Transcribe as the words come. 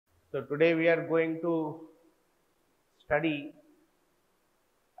So today we are going to study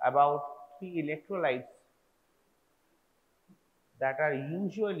about three electrolytes that are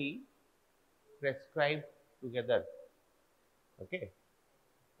usually prescribed together. Okay,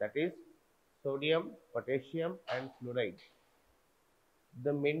 that is sodium, potassium, and fluoride.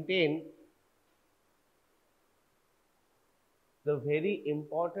 They maintain the very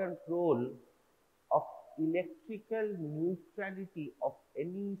important role of electrical neutrality of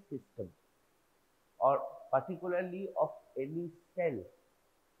any system, or particularly of any cell,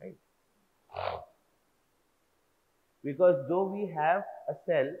 right? Because though we have a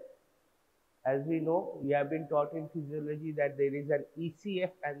cell, as we know, we have been taught in physiology that there is an ECF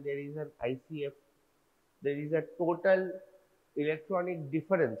and there is an ICF. There is a total electronic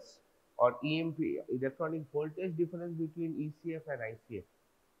difference, or EMP, electronic voltage difference, between ECF and ICF.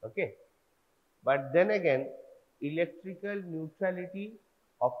 Okay. But then again, electrical neutrality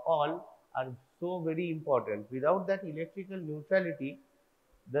of all are so very important. Without that electrical neutrality,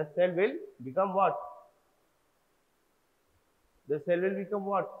 the cell will become what? The cell will become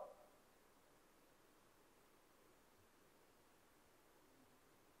what?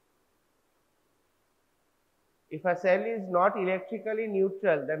 If a cell is not electrically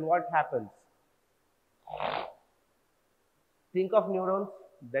neutral, then what happens? Think of neurons,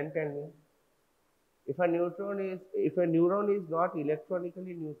 then tell me. If a neuron is not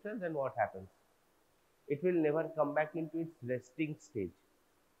electronically neutral, then what happens? It will never come back into its resting stage.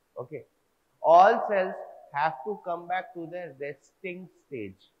 Okay. All cells have to come back to their resting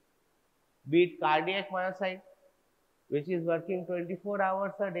stage. Be it cardiac myocyte, which is working 24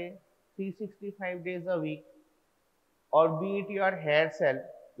 hours a day, 365 days a week, or be it your hair cell,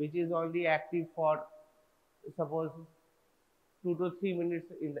 which is only active for suppose 2 to 3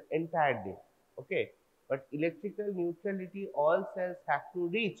 minutes in the entire day. Okay. But electrical neutrality all cells have to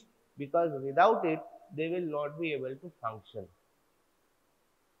reach, because without it, they will not be able to function.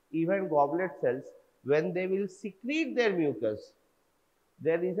 Even goblet cells, when they will secrete their mucus,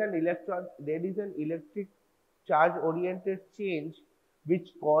 there is an electric charge oriented change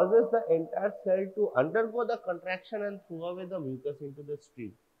which causes the entire cell to undergo the contraction and throw away the mucus into the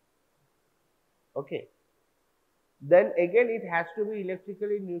stream. Okay. Then again it has to be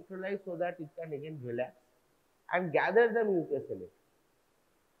electrically neutralized so that it can again relax and gather the mucus in it.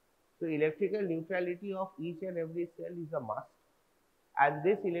 So electrical neutrality of each and every cell is a must, and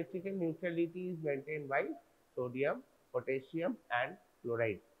this electrical neutrality is maintained by sodium, potassium, and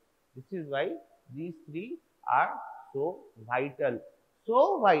fluoride. This is why these three are so vital.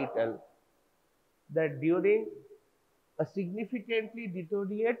 So vital that during a significantly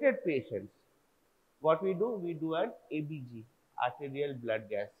deteriorated patients, what we do? We do an ABG, arterial blood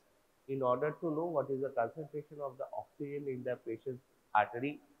gas, in order to know what is the concentration of the oxygen in the patient's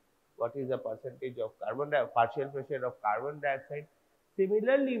artery, what is the percentage of partial pressure of carbon dioxide.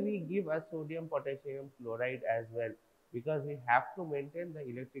 Similarly, we give a sodium, potassium, fluoride as well, because we have to maintain the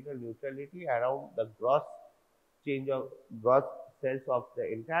electrical neutrality around the gross cells of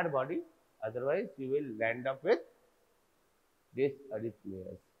the entire body. Otherwise, you will end up with this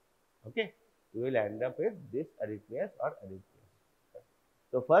arrhythmias. Okay. You will end up with this arrhythmias or arrhythmias.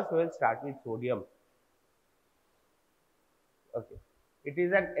 So first we will start with sodium. Okay. It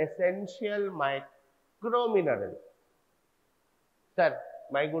is an essential micromineral. Sir,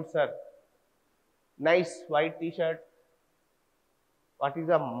 my good sir, nice white t-shirt. What is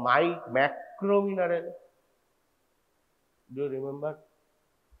a macromineral? Do you remember?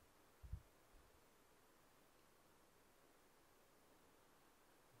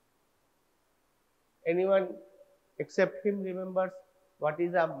 Anyone except him remembers what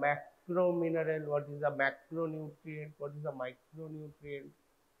is a macromineral, what is a macronutrient, what is a micronutrient?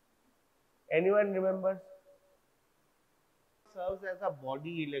 Anyone remembers? Serves as a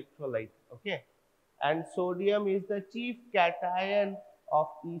body electrolyte, okay? And sodium is the chief cation of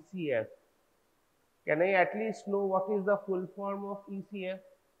ECF. Can I at least know what is the full form of ECF?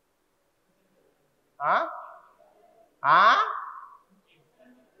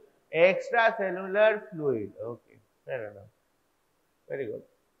 Extracellular fluid. Okay, fair enough. Very good.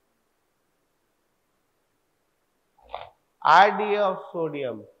 RDA of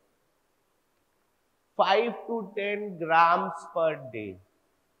sodium, 5 to 10 grams per day.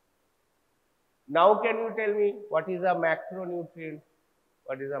 Now can you tell me what is a macronutrient?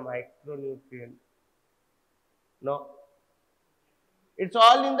 What is a micronutrient? No. It's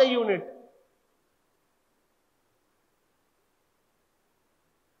all in the unit.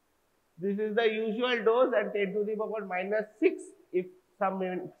 This is the usual dose at 10 to the power minus 6 if some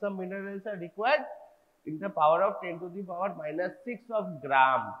minerals are required, in the power of 10 to the power minus 6 of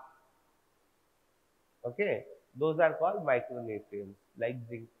gram. Okay, those are called micronutrients like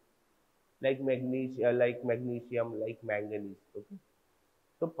zinc, like magnesium, like manganese. Okay,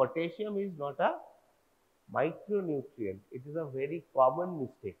 so potassium is not a micronutrient. It is a very common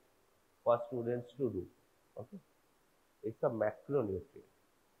mistake for students to do. Okay, it's a macronutrient,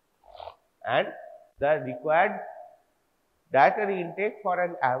 and the required dietary intake for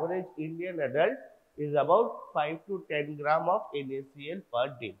an average Indian adult is about 5 to 10 gram of NaCl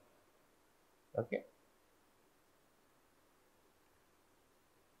per day. Okay.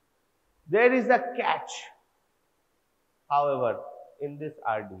 There is a catch, however, in this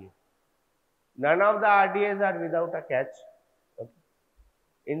RDA. None of the RDAs are without a catch. Okay.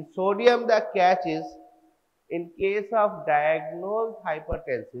 In sodium, the catch is, in case of diagnosed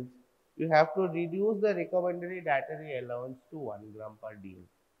hypertensives, you have to reduce the recommended dietary allowance to 1 gram per dl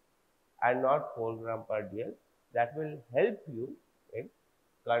and not 4 gram per dl. That will help you in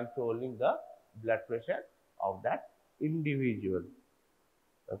controlling the blood pressure of that individual.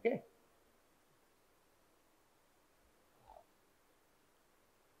 Okay.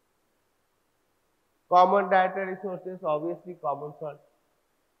 Common dietary sources, obviously common salt,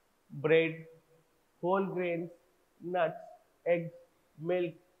 bread, whole grains, nuts, eggs,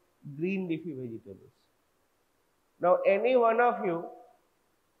 milk, green leafy vegetables. Now, any one of you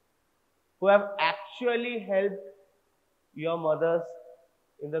who have actually helped your mothers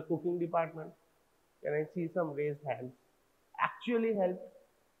in the cooking department, can I see some raised hands? Actually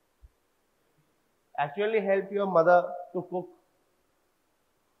help your mother to cook.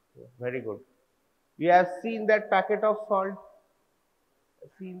 Very good. We have seen that packet of salt.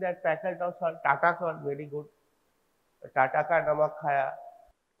 Tata salt, very good. Tata ka namak khaya.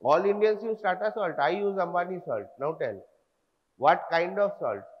 All Indians use Tata salt. I use Ambani salt. Now tell, what kind of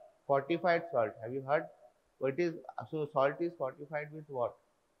salt? Fortified salt. Have you heard? What is, so salt is fortified with what?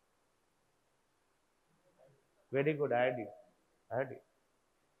 Very good, iodine. Iodine.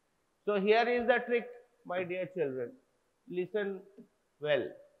 So here is the trick, my dear children. Listen well.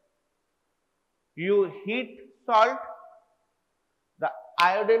 You heat salt, the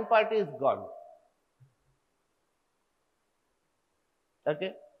iodine part is gone.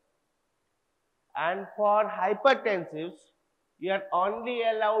 Okay. And for hypertensives, you are only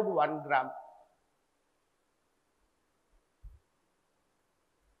allowed 1 gram.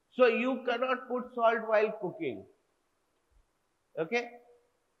 So you cannot put salt while cooking. Okay.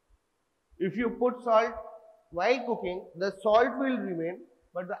 If you put salt while cooking, the salt will remain,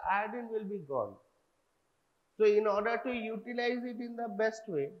 but the iodine will be gone. So in order to utilize it in the best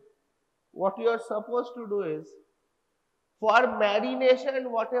way, what you are supposed to do is, for marination,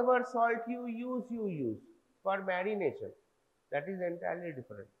 whatever salt you use. For marination, that is entirely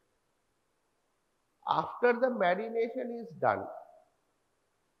different. After the marination is done,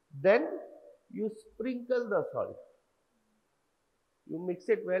 then you sprinkle the salt. You mix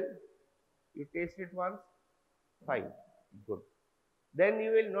it well, you taste it once, fine, good. Then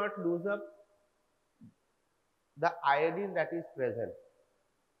you will not lose up the iodine that is present.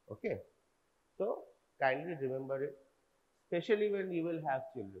 Okay. So kindly remember it, especially when you will have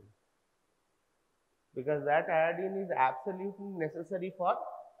children, because that iodine is absolutely necessary for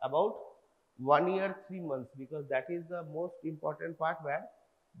about 1 year, 3 months, because that is the most important part where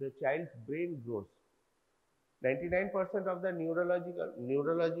the child's brain grows. 99% of the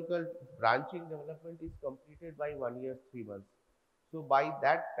neurological branching development is completed by 1 year, 3 months. So by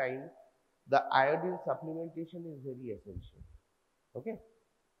that time, the iodine supplementation is very essential. Okay.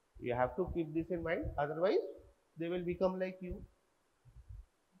 You have to keep this in mind, otherwise they will become like you.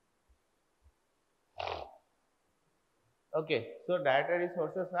 Okay, so dietary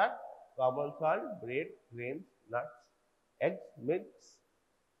sources are common salt, bread, grains, nuts, eggs, milks,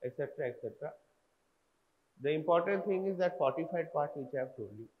 etc., etc. The important thing is that fortified part which I have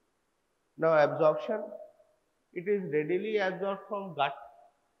told you. Now absorption, it is readily absorbed from gut.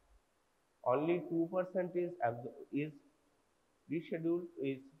 Only 2% is rescheduled,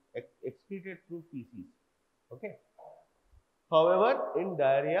 is excreted through feces. Okay. However, in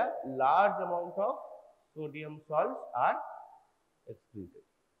diarrhea, large amount of sodium salts are excreted.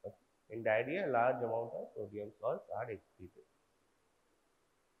 Okay. In diarrhea, large amount of sodium salts are excreted.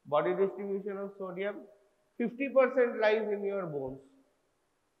 Body distribution of sodium, 50% lies in your bones.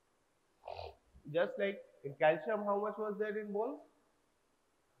 Just like in calcium, how much was there in bones?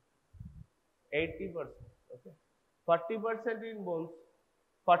 80%. Okay. 40% in bones,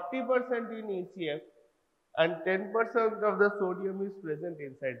 40% in ECF, and 10% of the sodium is present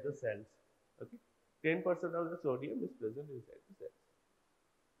inside the cells. Okay. 10% of the sodium is present inside the cells.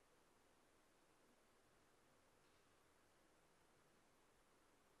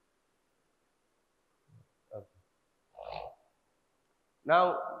 Now,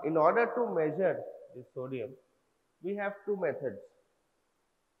 in order to measure the sodium, we have two methods.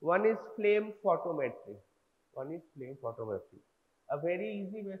 One is flame photometry. A very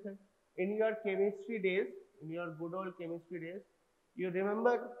easy method. In your chemistry days, in your good old chemistry days, you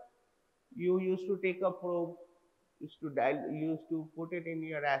remember you used to take a probe, you used to put it in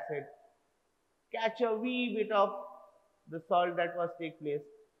your acid, catch a wee bit of the salt that was take place,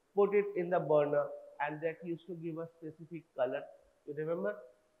 put it in the burner, and that used to give a specific color. You remember,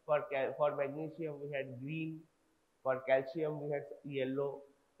 for magnesium we had green, for calcium we had yellow.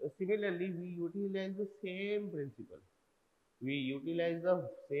 Similarly, we utilize the same principle.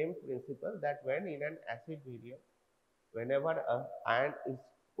 That when in an acid medium, whenever a ion is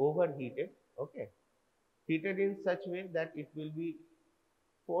overheated, okay, heated in such way that it will be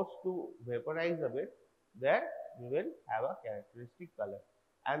forced to vaporize a bit, there we will have a characteristic color,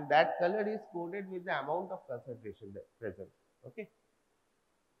 and that color is coded with the amount of concentration that present. Okay,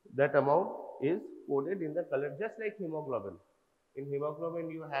 that amount is coded in the color, just like hemoglobin. In hemoglobin,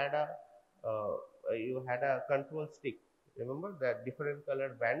 you had a control stick. Remember that different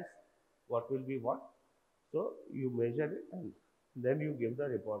color bands, what will be what. So you measure it and then you give the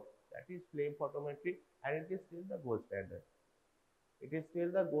report. That is flame photometry, and it is still the gold standard. It is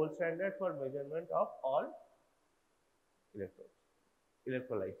still the gold standard for measurement of all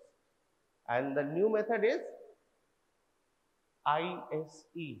electrolytes. And the new method is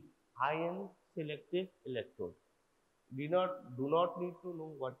ISE, ion selective electrode. Do not need to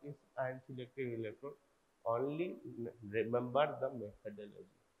know what is ion selective electrode. Only remember the methodology.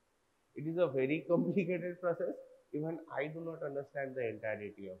 It is a very complicated process. Even I do not understand the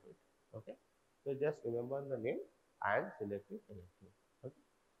entirety of it. Okay, so just remember the name ion selective electrode. Okay,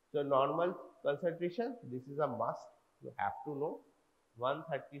 so normal concentration. This is a must. You have to know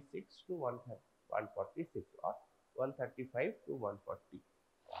 136 to 146 or 135 to 140.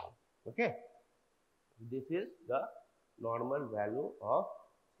 Okay, this is the normal value of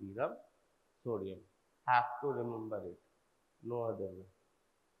serum sodium. Have to remember it, no other way.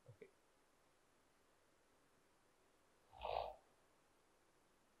 Okay.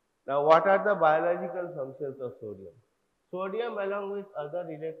 Now, what are the biological functions of sodium? Sodium, along with other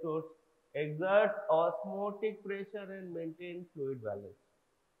electrodes, exerts osmotic pressure and maintains fluid balance.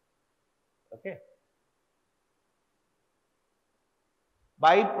 Okay.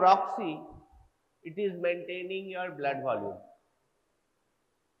 By proxy, it is maintaining your blood volume.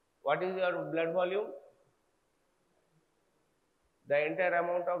 What is your blood volume? The entire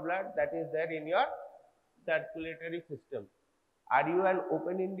amount of blood that is there in your circulatory system. Are you an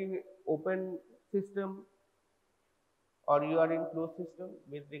open system or you are in closed system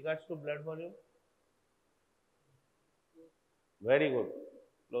with regards to blood volume? Very good,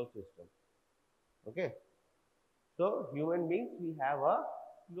 closed system. Okay. So, human beings, we have a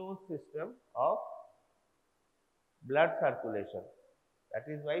closed system of blood circulation.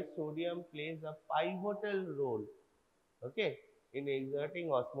 That is why sodium plays a pivotal role, okay, in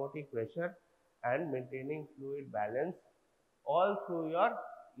exerting osmotic pressure and maintaining fluid balance all through your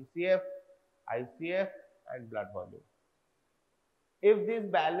ECF, ICF and blood volume. If this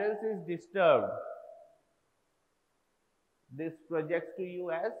balance is disturbed, this projects to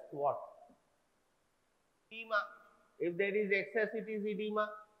you as what? Edema. If there is excess, it is edema,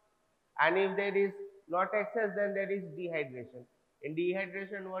 and if there is not excess, then there is dehydration. In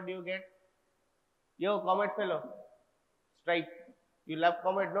dehydration, what do you get? Yo, Comet fellow, strike. You love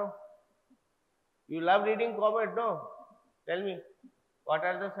Comet, no? You love reading Comet, no? Tell me, what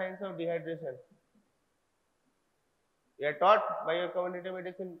are the signs of dehydration? You are taught by your community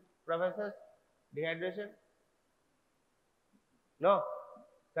medicine professors, dehydration? No.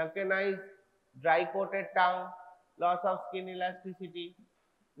 Sunken eyes, dry coated tongue, loss of skin elasticity?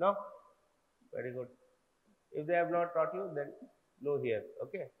 No? Very good. If they have not taught you, then no here.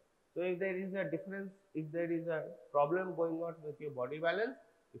 Okay. So if there is a difference, if there is a problem going on with your body balance,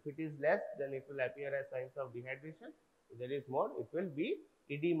 if it is less, then it will appear as signs of dehydration. If there is more, it will be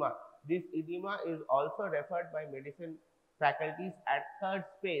edema. This edema is also referred by medicine faculties as third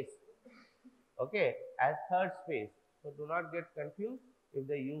space. Okay, as third space. So do not get confused if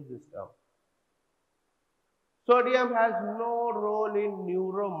they use this term. Sodium has no role in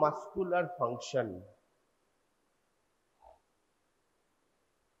neuromuscular function.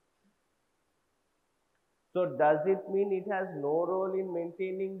 So does it mean it has no role in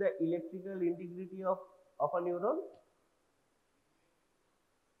maintaining the electrical integrity of a neuron?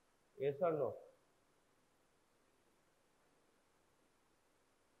 Yes or no?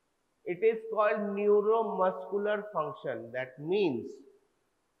 It is called neuromuscular function. That means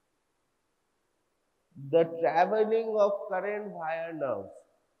the traveling of current via nerves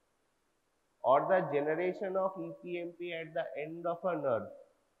or the generation of EPMP at the end of a nerve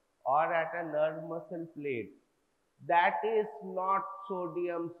or at a nerve muscle plate, that is not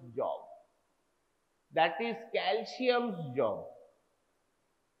sodium's job. That is calcium's job.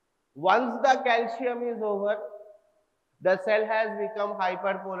 Once the calcium is over, the cell has become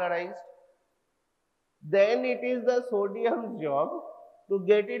hyperpolarized. Then it is the sodium's job to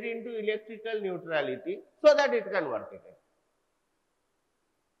get it into electrical neutrality so that it can work again.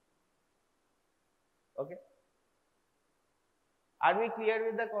 Okay. Are we clear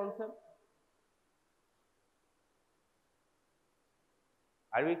with the concept?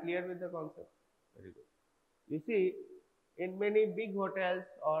 Are we clear with the concept? Very good. You see, in many big hotels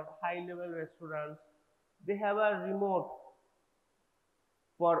or high-level restaurants, they have a remote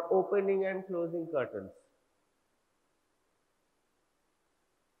for opening and closing curtains.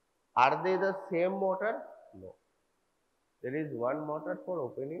 Are they the same motor? No. There is one motor for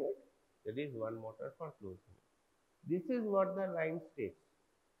opening it, there is one motor for closing it. This is what the line states.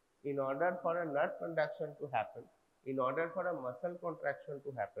 In order for a nerve conduction to happen, in order for a muscle contraction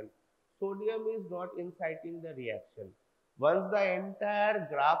to happen, sodium is not inciting the reaction. Once the entire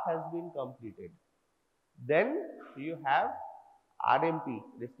graph has been completed, then you have RMP,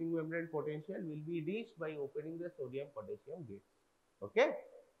 resting membrane potential, will be reached by opening the sodium potassium gates. Okay?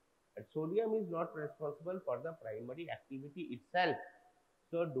 And sodium is not responsible for the primary activity itself.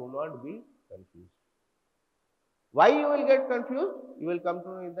 So do not be confused. Why you will get confused? You will come to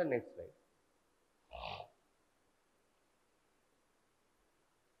know in the next slide.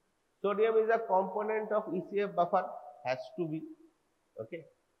 Sodium is a component of ECF buffer, has to be, okay,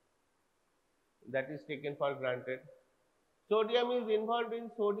 that is taken for granted. Sodium is involved in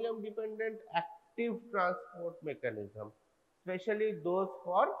sodium dependent active transport mechanism, especially those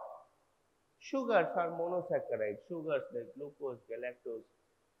for sugars or monosaccharides, sugars like glucose, galactose,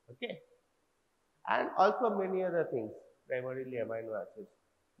 okay, and also many other things, primarily amino acids.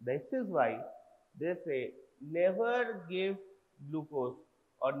 This is why they say never give glucose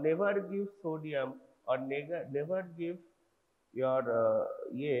or never give sodium or never give your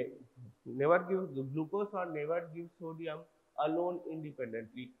never give glucose or never give sodium alone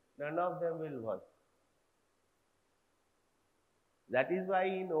independently. None of them will work. That is why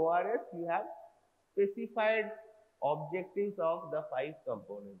in ORS you have specified objectives of the 5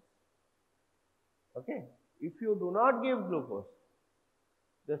 components. Okay. If you do not give glucose,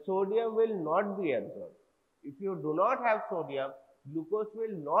 the sodium will not be absorbed. If you do not have sodium, glucose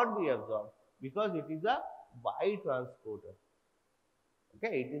will not be absorbed because it is a bi-transporter.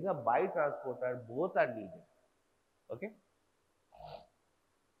 Okay, it is a bi-transporter, both are needed. Okay.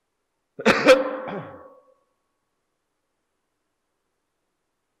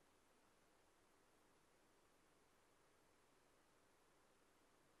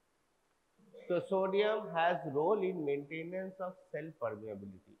 So sodium has role in maintenance of cell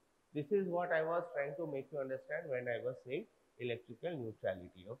permeability. This is what I was trying to make you understand when I was saying electrical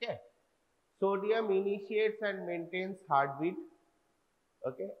neutrality. Okay. Sodium initiates and maintains heartbeat.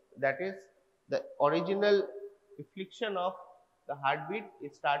 Okay. That is the original affliction of the heartbeat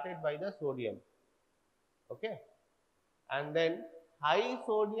is started by the sodium. Okay. And then high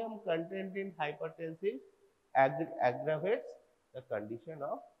sodium content in hypertensive aggravates the condition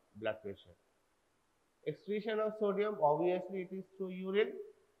of blood pressure. Excretion of sodium, obviously it is through urine,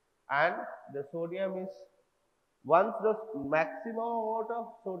 and the sodium is, once the maximum amount of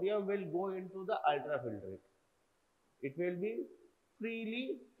sodium will go into the ultrafiltrate, it will be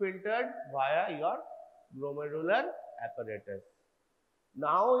freely filtered via your glomerular apparatus.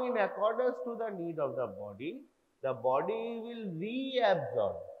 Now in accordance to the need of the body will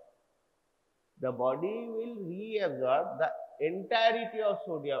reabsorb. The body will reabsorb the entirety of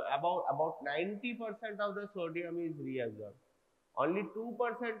sodium. About 90% of the sodium is reabsorbed. Only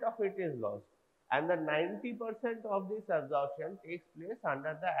 2% of it is lost. And the 90% of this absorption takes place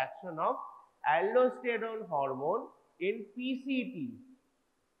under the action of aldosterone hormone in PCT.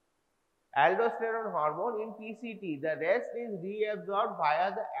 Aldosterone hormone in PCT. The rest is reabsorbed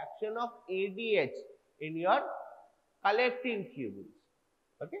via the action of ADH in your collecting tubules.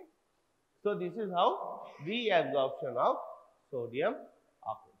 Okay. So this is how reabsorption of sodium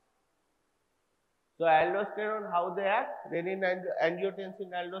occurs. So aldosterone, how they act? Renin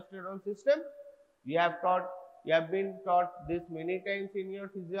angiotensin aldosterone system. You have been taught this many times in your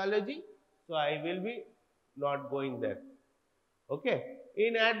physiology. So I will be not going there. Okay.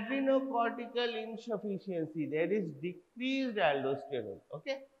 In adrenocortical insufficiency, there is decreased aldosterone,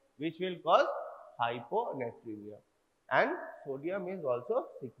 okay, which will cause hyponatremia. And sodium is also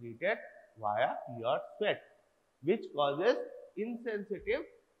secreted via your sweat, which causes insensitive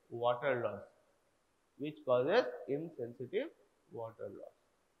water loss. Which causes insensitive water loss.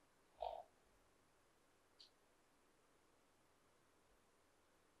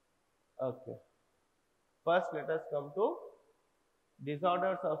 Okay. First, let us come to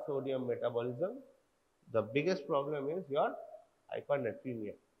disorders of sodium metabolism. The biggest problem is your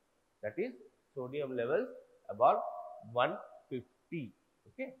hypernatremia. That is sodium levels about 150.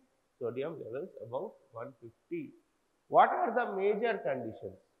 Okay. Sodium levels about 150. What are the major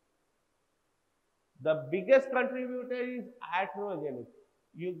conditions? The biggest contributor is iatrogenic.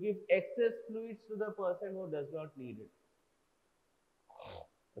 You give excess fluids to the person who does not need it.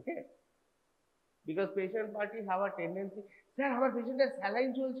 Okay. Because patient party have a tendency, sir, our patient has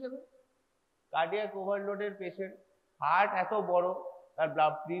saline চলছে না, cardiac overloaded patient, heart এত বড়, তার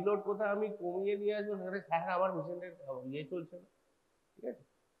blood preload কোথায় আমি কমিয়ে নিয়ে আসবো, স্যার আমার পেশেন্টের ইয়ে চলছে না, ঠিক আছে?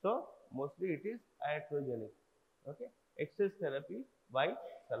 So mostly it is iatrogenic. Okay, excess therapy by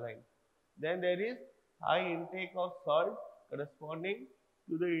saline. Then there is high intake of salt corresponding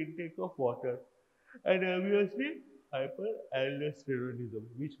to the intake of water, and obviously hyperaldosteronism,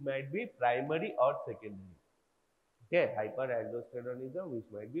 which might be primary or secondary. Okay, hyperaldosteronism, which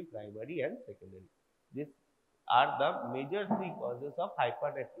might be primary and secondary. These are the major three causes of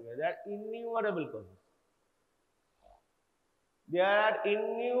hypernatremia. There are innumerable causes. There are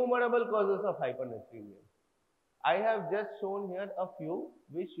innumerable causes of hypernatremia. I have just shown here a few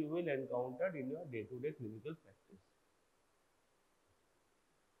which you will encounter in your day-to-day clinical practice.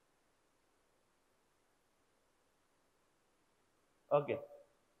 Okay.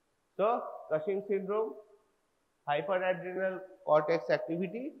 So, Cushing syndrome, hyperadrenal cortex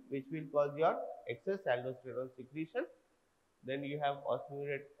activity, which will cause your excess aldosterone secretion. Then you have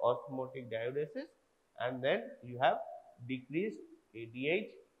osmotic diuresis, and then you have decreased ADH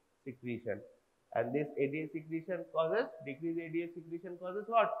secretion. And this ADH secretion causes, decreased ADH secretion causes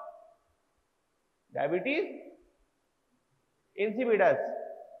what? Diabetes insipidus.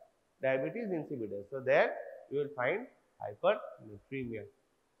 Diabetes insipidus. So, there you will find hypernatremia.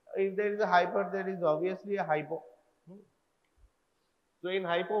 If there is a hyper, there is obviously a hypo. So, in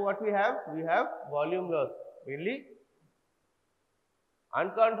hypo what we have? We have volume loss, mainly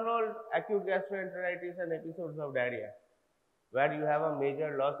uncontrolled acute gastroenteritis and episodes of diarrhea, where you have a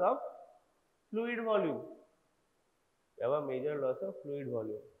major loss of fluid volume. You have a major loss of fluid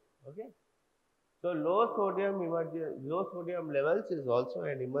volume. Okay. So, low sodium levels is also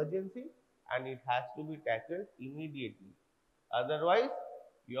an emergency, and it has to be tackled immediately. Otherwise,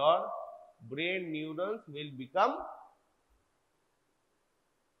 your brain neurons will become,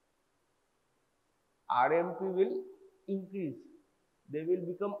 RMP will increase. They will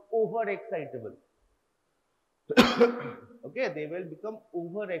become overexcitable. Okay, they will become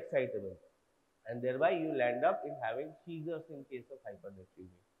overexcitable, and thereby you will end up in having seizures in case of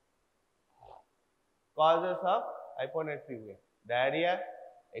hypernatremia. Causes of hyponatremia: diarrhea,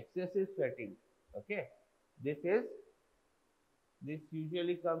 excessive sweating. Okay, this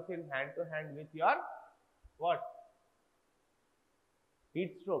usually comes in hand to hand with your what?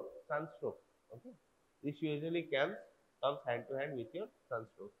 Heat stroke, sunstroke. Okay, this usually comes hand to hand with your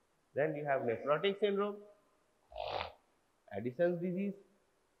sunstroke. Then you have nephrotic syndrome, Addison's disease,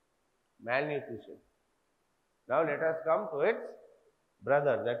 malnutrition. Now let us come to its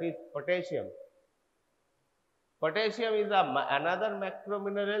brother, that is potassium. Potassium is another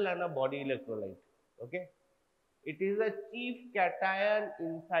macromineral and a body electrolyte. Okay, it is the chief cation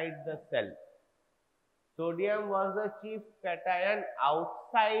inside the cell. Sodium was the chief cation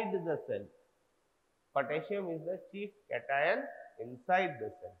outside the cell. Potassium is the chief cation inside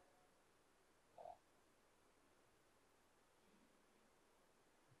the cell.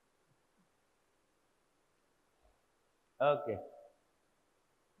 Okay.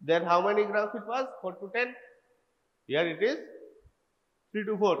 Then how many grams it was? 4 to 10. Here it is 3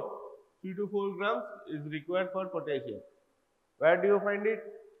 to 4. 3 to 4 grams is required for potassium. Where do you find it?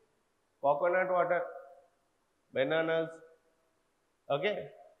 Coconut water, bananas, okay,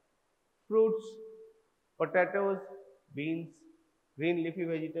 fruits, potatoes, beans, green leafy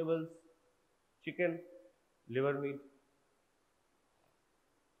vegetables, chicken, liver meat.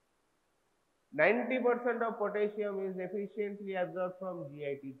 90% of potassium is efficiently absorbed from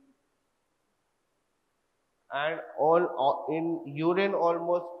GIT, and in urine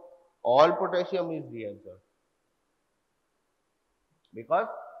almost all potassium is reabsorbed, because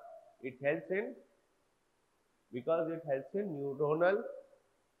it helps in neuronal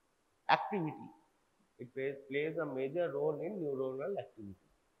activity. It plays a major role in neuronal activity.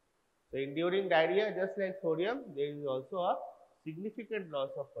 So, in during diarrhea, just like sodium, there is also a significant loss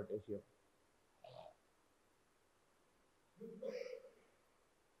of potassium.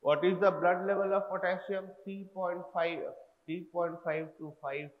 What is the blood level of potassium? 3.5 to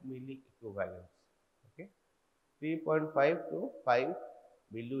 5 milliequivalents. Okay, 3.5 to 5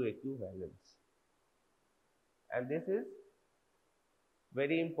 milliequivalents. And this is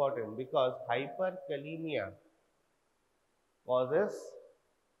very important because hyperkalemia causes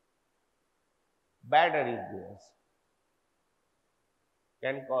bad arrhythmias,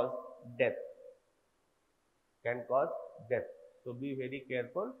 can cause death, So be very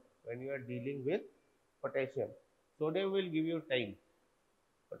careful when you are dealing with potassium. Sodium will give you time,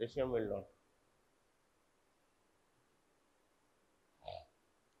 potassium will not.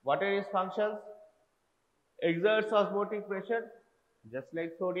 What are its functions? Exerts osmotic pressure, just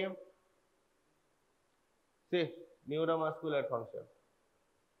like sodium. Say, neuromuscular function.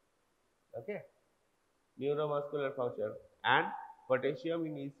 Okay, neuromuscular function. And potassium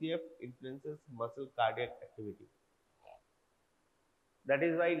in ECF influences muscle cardiac activity. That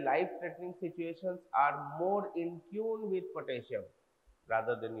is why life-threatening situations are more in tune with potassium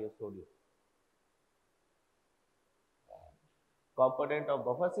rather than your sodium. Component of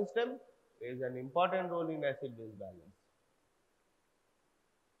buffer system plays an important role in acid-base balance.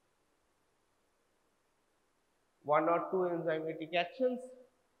 One or two enzymatic actions,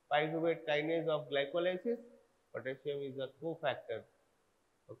 pyruvate kinase of glycolysis. Potassium is a cofactor.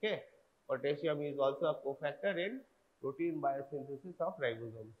 Okay, potassium is also a cofactor in protein biosynthesis of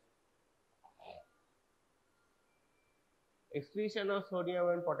ribosomes. Excretion of sodium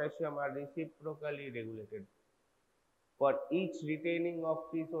and potassium are reciprocally regulated. For each retaining of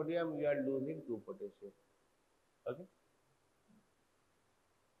 3 sodium, you are losing 2 potassium. Okay.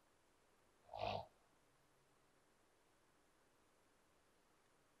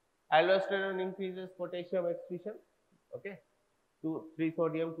 Aldosterone increases potassium excretion. Okay. 3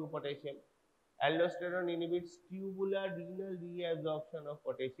 sodium, 2 potassium. Aldosterone inhibits tubular renal reabsorption of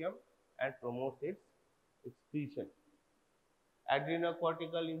potassium and promotes its excretion.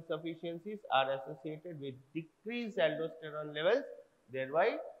 Adrenocortical insufficiencies are associated with decreased aldosterone levels,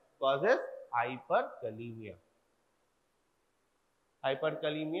 thereby causes hyperkalemia.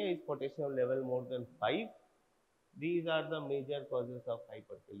 Hyperkalemia is potassium level more than 5. These are the major causes of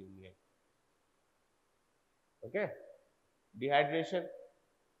hyperkalemia. Okay. Dehydration,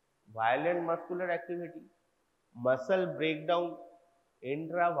 violent muscular activity, muscle breakdown,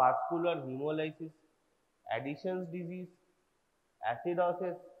 intravascular hemolysis, Addison's disease,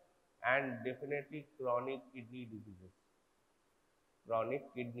 acidosis, and definitely chronic kidney diseases.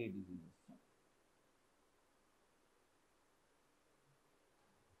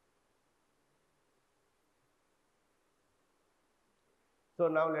 So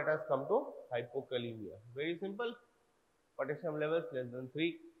now let us come to hypokalemia. Very simple. Potassium levels less than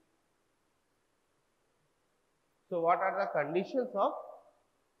 3. So what are the conditions of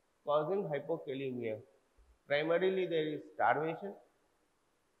causing hypokalemia? Primarily there is starvation.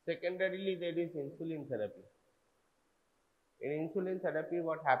 Secondarily there is insulin therapy. In insulin therapy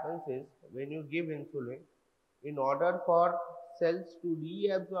what happens is when you give insulin, in order for cells to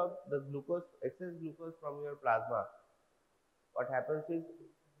reabsorb the glucose, excess glucose from your plasma, what happens is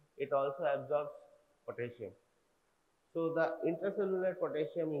it also absorbs potassium. So the intracellular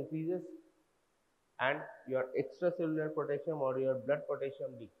potassium increases and your extracellular potassium or your blood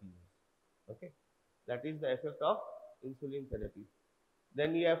potassium decreases. Okay, that is the effect of insulin therapy.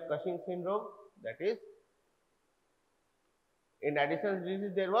 Then you have Cushing syndrome, that is in Addison's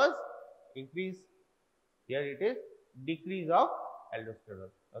disease there was increase, here it is decrease of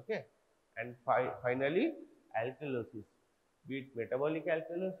aldosterone. Okay, and finally alkalosis, be it metabolic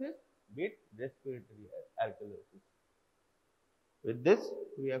alkalosis, be it respiratory alkalosis. With this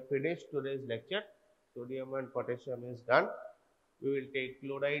we have finished today's lecture. Sodium and potassium is done. We will take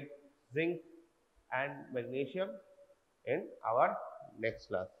chloride, zinc and magnesium in our next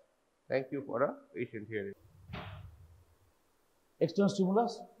class. Thank you for a patient hearing. External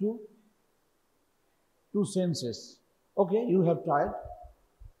stimulus to senses. Okay, you have tried.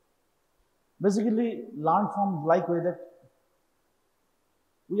 Basically, learn from like way that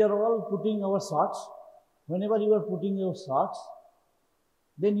we are all putting our socks. Whenever you are putting your socks,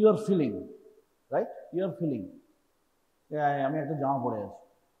 then you are feeling, right? You are feeling.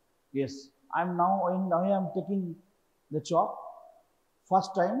 Yes, I am taking the chalk.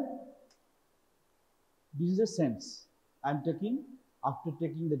 First time, this is a sense. I am taking, after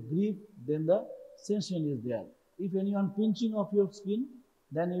taking the grip, then the sensation is there. If anyone pinching of your skin,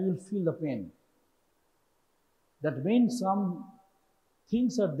 then you will feel the pain. That means some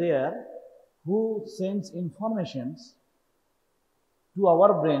things are there who sense informations to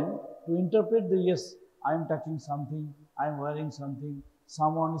our brain to interpret the yes, I am touching something, I am wearing something,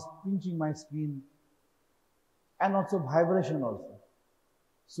 someone is pinching my skin, and also vibration also.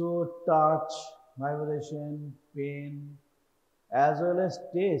 So touch, vibration, pain, as well as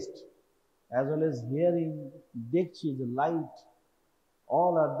taste, as well as hearing, dekchi, the light,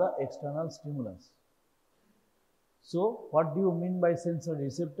 all are the external stimulus. So what do you mean by sensory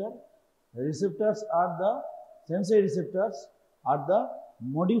receptor? The receptors are the sensory receptors are the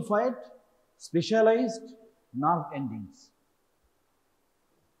modified specialized nerve endings.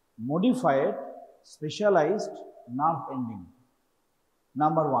 Modified specialized nerve ending.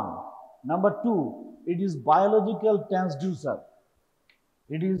 Number one. Number two, it is biological transducer.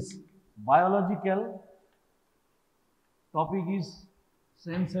 It is biological. Topic is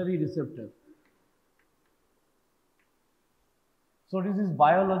sensory receptor. So this is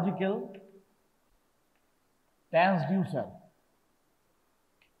biological transducer.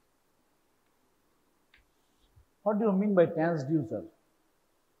 What do you mean by transducer?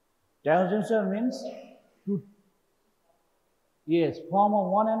 Transducer means to form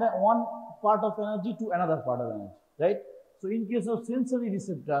one part of energy to another part of energy, right? So in case of sensory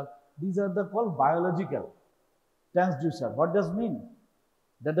receptor, these are the called biological transducer. What does mean?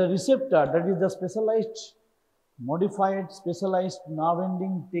 That the receptor, that is the specialized, modified, specialized nerve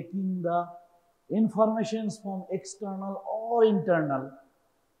ending taking the informations from external or internal,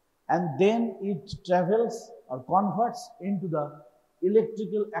 and then it travels or converts into the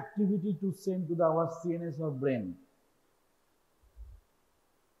electrical activity to send to our CNS or brain.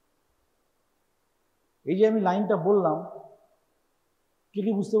 এই যে আমি লাইনটা বললাম, কি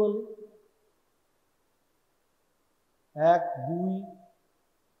কি বুঝতে পারলে? 1 2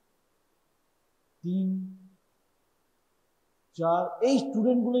 3 4 এই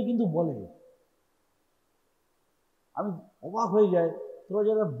স্টুডেন্টগুলো কিন্তু বলে, আমি অবাক হয়ে যাই, তোরা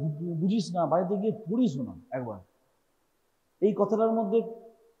যারা বুঝিস না বাড়িতে গিয়ে পড়িস না একবার। এই কথাটার মধ্যে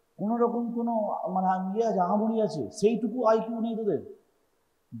কোনো রকম কোনো মানে আহামরি আছে? সেইটুকু আইকিউ নেই তোদের?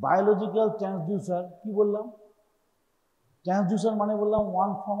 বায়োলজিক্যাল ট্রান্সডিউসার, কি বললাম? ট্রান্সডিউসার মানে বললাম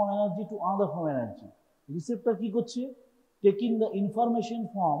one form of energy to another form energy. Receptor কি করছে? Taking the information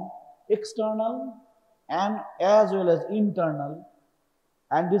from external and as well as internal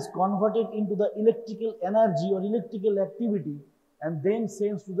and is converted into the electrical energy or electrical activity and then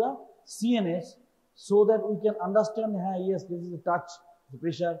sends to the CNS so that we can understand, yes, this is the touch, the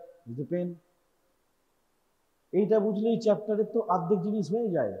pressure, this is the pain. এইটা বুঝলেই চ্যাপ্টারের তো অর্ধেক জিনিস হয়ে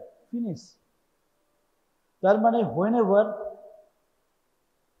যায়, finish. তার মানে whenever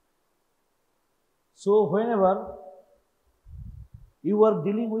you are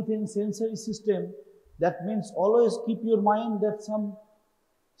dealing with a sensory system, that means always keep your mind that some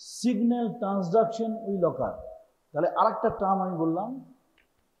signal transduction will occur. তাহলে আরেকটা টার্ম আমি বললাম,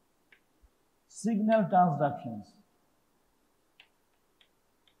 signal transductions.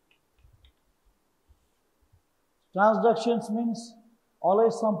 Transductions means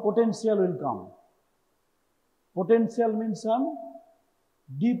always some potential will come. Potential means some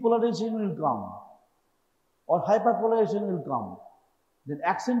depolarization will come or hyperpolarization will come. Then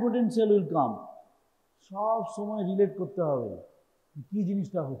action potential will come. সব সময় relate করতে হবে কি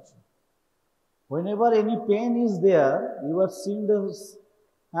জিনিসটা হচ্ছে। Whenever any pain is there, you are seeing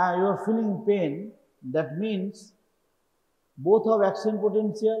you are feeling pain, that means both of action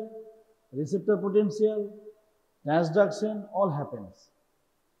potential, receptor potential, transduction, all happens.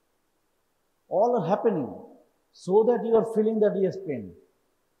 All are happening so that you are feeling that yes, pain.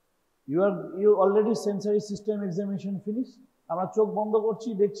 You already sensory system examination finished. আমরা চোখ বন্ধ করছি,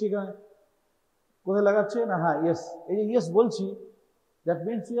 দেখছি এখানে কোথায় লাগাচ্ছে না, হ্যাঁ ইয়েস, এই যে ইয়েস বলছি, that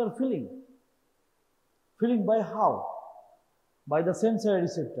means you are feeling. Feeling by how? By the sensory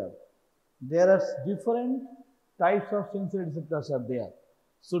receptor. There R different types of sensory রিসেপ্টরস R there.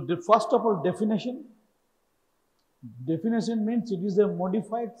 So first of all definition means it is a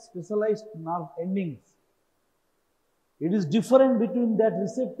modified specialized nerve endings. It is different between that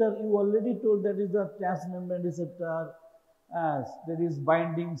receptor you already told, that is the transmembrane receptor, as there is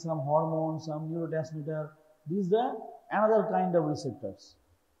binding some hormone, some neurotransmitter. These are another kind of receptors,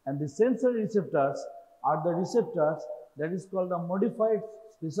 and the sensory receptors are the receptors that is called the modified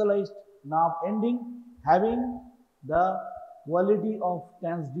specialized nerve ending, having the quality of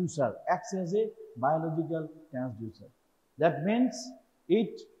transducer, acts as a biological transducer. That means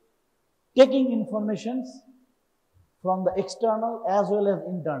it taking informations from the external as well as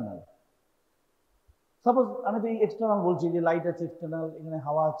internal. Suppose আমি তো external বলছি, যে light আছে external, এখানে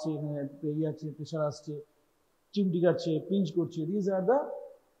হাওয়া আছে, এখানে আছে, প্রেশার আসছে, চিমটি কাটছে, পিঞ্চ করছে, this are the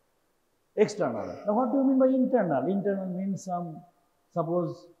external. Now what do you mean by internal? Internal means some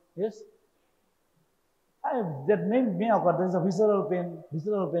Suppose, yes, that may occur. There is a visceral pain.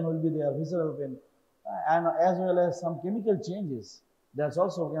 Visceral pain will be there. Visceral pain, and as well as some chemical changes. That's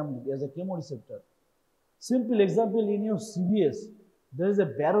also come as a chemoreceptor. Simple example in your CVS, there is a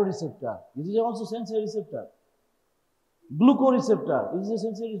baroreceptor. This is also sensory receptor. Glucoreceptor, this is a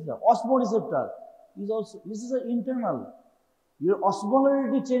sensory receptor. Osmoreceptor is also, this is an internal. Your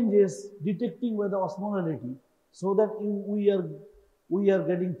osmolarity changes detecting by the osmolarity so that we are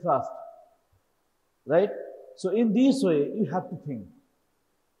getting thrust. Right? So in this way, you have to think.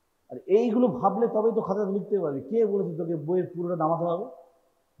 আর এইগুলো ভাবলে তবেই তো খাতাতে লিখতে পারবি। কে বলেছে তোকে বইয়ের পুরোটা নামাতে হবে?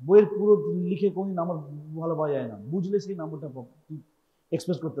 বইয়ের পুরো লিখে কোনো নাম্বার ভালো পাওয়া যায় না, বুঝলে সেই নাম্বারটা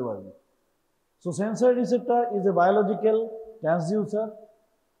এক্সপ্রেস করতে পারবি। So sensory receptor is a biological transducer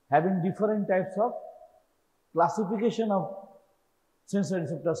having different types of classification of sensory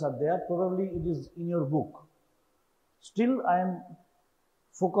receptors are there. Probably it is in your book. Still, I am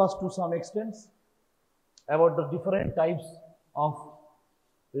focused to some extent about the different types of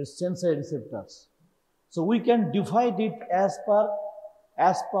sensory receptors. So we can divide it as per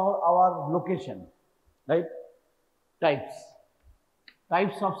our location, right? Types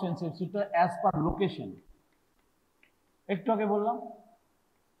of sensory receptor as per location. একটু আগে বললাম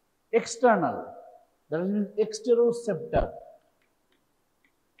external, that is exteroceptor.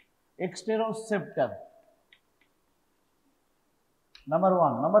 Number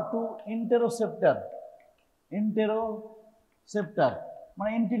one. Number two, interoceptor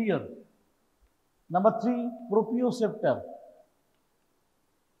মানে interior. Number three, proprioceptor.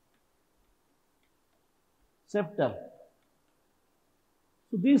 So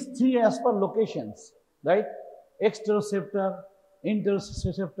these three as per locations, right? Exteroceptor,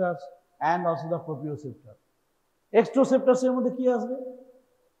 interoceptors, and also the proprioceptor. Exteroceptors এর মধ্যে কি আসবে?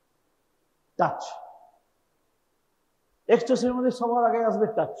 Touch. এক্সটেরোসেপ্টরের মধ্যে সবার আগে আসবে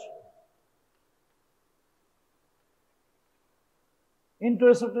টাচ।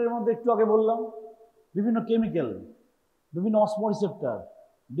 ইন্টারোসেপ্টরের মধ্যে একটু আগে বললাম বিভিন্ন কেমিক্যাল, বিভিন্ন অসমোরিসেপ্টর,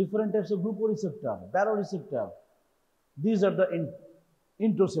 different types of glucoreceptor, baroreceptor. These are the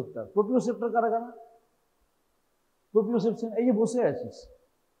interoceptor. Proprioceptor কারা কারা? Proprioception এই যে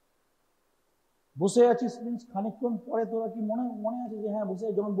বসে আছিস মিন্স খানিকক্ষণ পরে তোরা কি মনে আছে যে হ্যাঁ বসে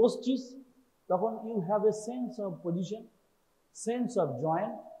যখন বসছিস তখন you have a sense of position, sense of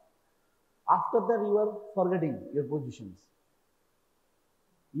joint. After that you are forgetting your positions.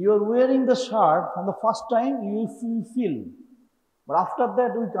 You are wearing the shirt from the first time you feel, but after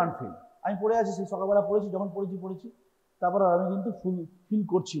that we can't feel. আমি পড়ে আছি সেই সকালবেলা পড়েছি, যখন পড়েছি তারপর আমি কিন্তু ফিল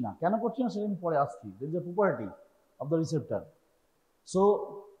করছি না। কেন করছি না সেটা আমি পরে আসছি। There is a property of the receptor. So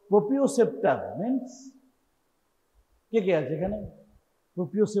proprioceptor means কে আছে এখানে?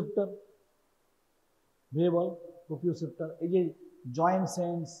 proprioceptor ভেবে বল। proprioceptor এই যে জয়েন্ট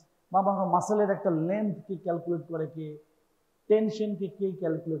সেন্স বা মাসেলের একটা লেন্থ কে ক্যালকুলেট করে, কে টেনশন কে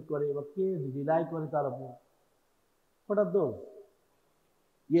ক্যালকুলেট করে বা কে রিলাই করে তার উপর। What are those?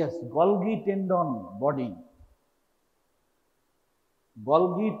 Yes, Golgi tendon body.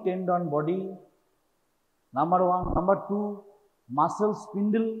 Number one. Number two, muscle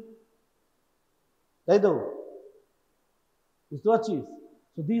spindle. তাই তো? বুঝতে পারছিস?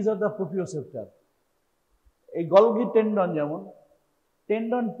 So these are the proprioceptor. এই Golgi tendon যেমন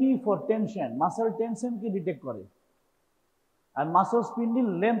tendon T for tension, muscle tension K detect করে, আর মাসেল স্পিন্ডল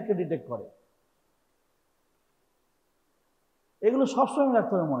লেন্থ কে detect করে। এগুলো সবসময়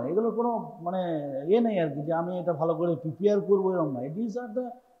রাখতে হবে মনে। এগুলো কোনো মানে নেই আর কি যে আমি এটা ভালো করে প্রিপেয়ার করবো এরকম না। These are the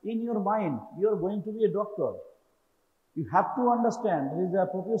in your mind. You are going to be a doctor. You have to understand there is a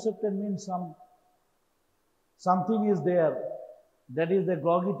proprioceptor means something is there, that is the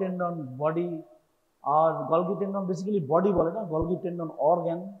Golgi tendon body, or Golgi tendon basically body বলে না, Golgi tendon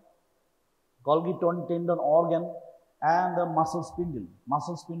organ, and the muscle spindle.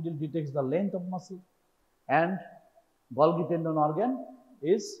 Muscle spindle detects the length of muscle, and Golgi tendon organ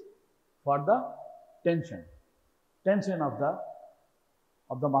is for the tension of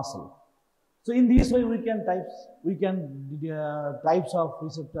the muscle. So in this way we can types of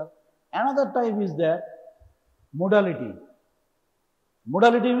receptor. Another type is that modality.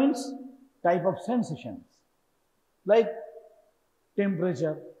 Modality means type of sensations, like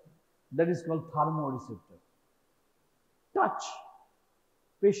temperature, that is called thermoreceptor. Touch,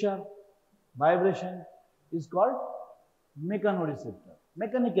 pressure, vibration is called mechanoreceptor.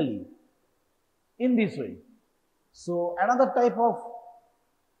 Mechanically, in this way. So another type of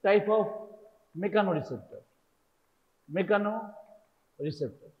mechanoreceptor.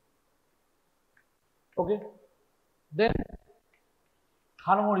 Okay. Then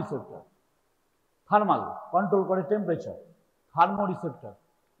thermoreceptor. Thermal, control করে temperature. থার্মোরিসেপ্টর।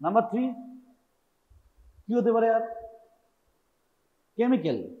 Number 3 কি হতে পারে আর?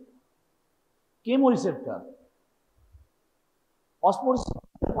 Chemical, chemoreceptor. Osmosis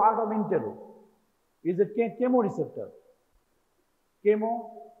part of intero is a chemoreceptor.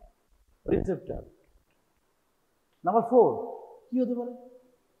 Chemoreceptor. Number 4 কি হতে পারে?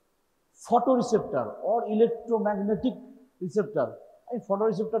 photoreceptor or electromagnetic receptor. এই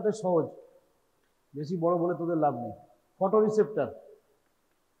photoreceptorটা সহজ, বেশি বড় বলে তোদের লাভ নেই। photoreceptor.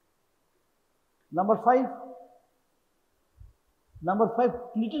 Number 5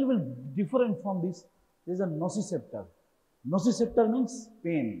 little bit different from this. There is a nociceptor. Nociceptor means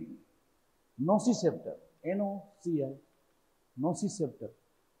pain. Nociceptor, N-O-C-I, nociceptor.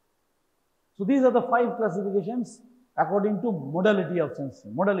 So these are the 5 classifications according to modality of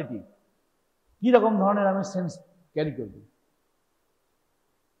sensing. Modality কি রকম ধরনের আমি সেন্স ক্যারি করব।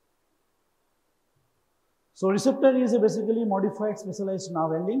 So receptor is a basically modified specialized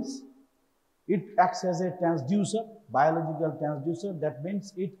nerve endings. It acts as a transducer, biological transducer. That means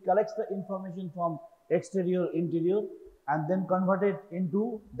it collects the information from exterior, interior, and then convert it into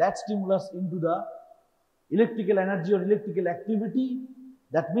that stimulus into the electrical energy or electrical activity.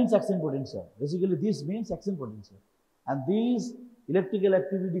 That means action potential. Basically, this means action potential. And this electrical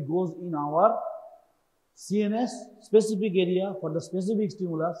activity goes in our CNS specific area for the specific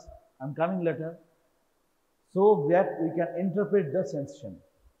stimulus. I'm coming later, so that we can interpret the sensation.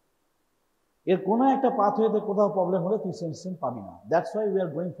 এর কোনো একটা পাথওয়েতে কোথাও problem হলে তুই sensation পাবি না। That's why we are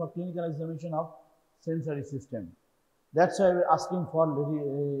going for clinical examination of sensory system. That's why we are asking for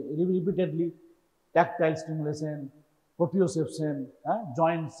repeatedly tactile stimulation, proprioception,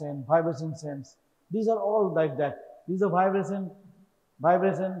 joint sense, vibration sense. These are all like that. These are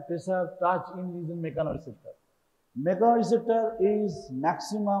vibration, pressure, touch is in mechanoreceptor. Mechanoreceptor is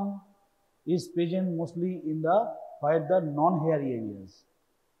maximum is present mostly in the where the non-hairy areas,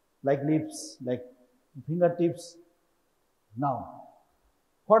 like lips, like fingertips. Now,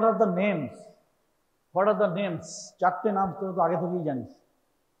 what are the names? চারটে নাম তো আগে থেকেই জানিস,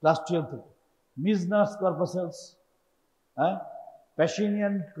 class 12 থেকে। Meissner's corpuscles,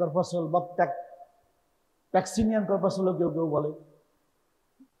 Pacinian corpuscle বা Pacinian corpuscle কেউ কেউ বলে।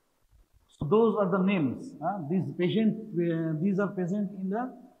 So those are the names. These are present in the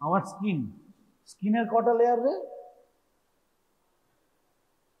our skin. Skinner কটা লেয়ার রে?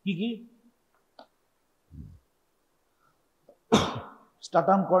 কি কি?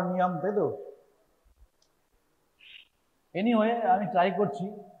 স্ট্রাটাম কর্নিয়াম, তাই তো? এনিওয়ে আমি ট্রাই করছি।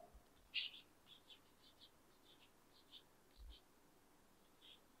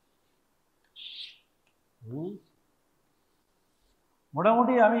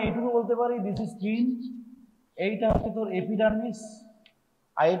 মোটামুটি আমি এইটুকু বলতে পারি, দিস ইজ স্কিন, এইটা হচ্ছে তোর এপিডার্মিস,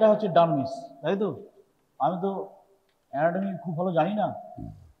 আর এটা হচ্ছে ডার্মিস, তাই তো? আমি তো অ্যানাটমি খুব ভালো জানি না।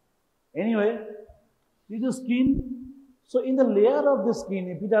 Anyway, this is skin. So in the layer of the skin,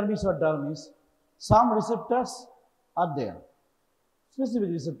 epidermis or dermis, some receptors are there. Specific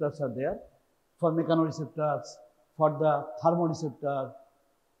receptors are there for mechanoreceptors, for the thermoreceptor,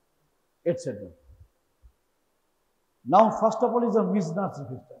 etc. Now, first of all is the Meissner's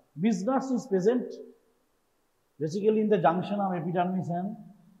receptor. Meissner's is present basically in the junction of epidermis and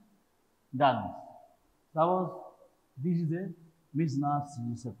dermis. Suppose this is a Meissner's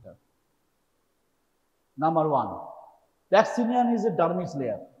receptor. Number 1. Pacinian is a dermis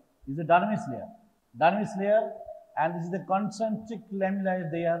layer. Dermis layer, and this is the concentric lamella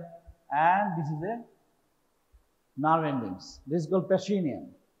there, and this is a nerve endings. This is called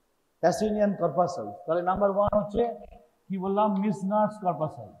Pacinian corpuscle. তাহলে number 1 হচ্ছে কি বললাম? Meissner's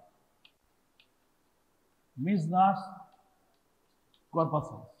corpuscle.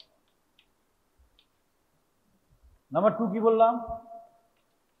 Number 2 কি বললাম?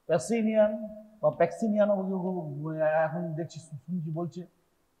 Pacinian বা Pacinian, এখন দেখছি শুনছি বলছে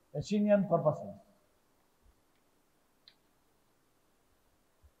Pacinian corpuscle.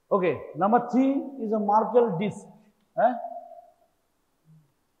 Okay, number 3 is a Merkel disc.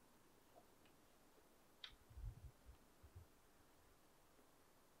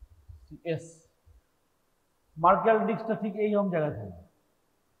 Yes, Merkel ডিস্কটা ঠিক এই রকম জায়গায় থাকে,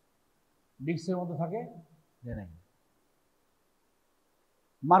 ডিস্কের মধ্যে থাকে, জানেন?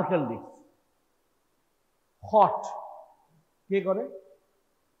 Merkel disc। হট কে করে?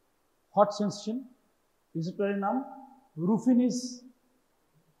 হট সেন্সেশন রিসেপ্টরের নাম রুফিনিস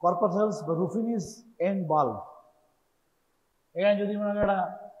কর্পাসেলস বা রুফিনিস এন্ড বাল্ব। এখানে যদি মনে করেন একটা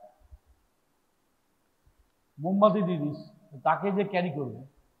মোমবাতি দিয়ে দিস, তাকে যে ক্যারি করবে,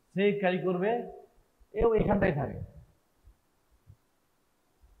 সে ক্যারি করবে, এও এখানটাই থাকে।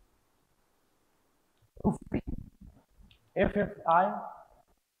 FFI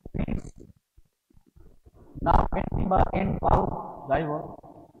means now ending by end valve যাই বল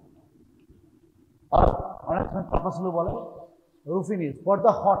or অনেক সময় পারপাস হলো বলে roofing is for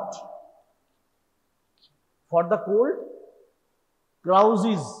the hot, for the cold Krause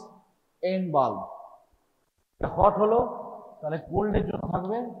is end valve. Hot হলো তাহলে কোল্ড এর জন্য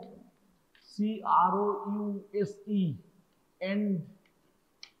থাকবে CROUSE end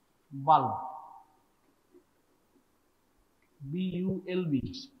valve BULB.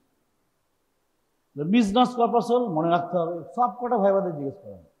 মিজনাস corpuscle মনে রাখতে হবে, সব কটা ভাইবাদের জিজ্ঞেস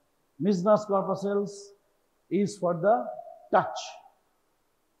করেন। মিজনাস corpuscles is for the touch,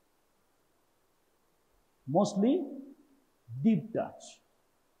 mostly deep touch,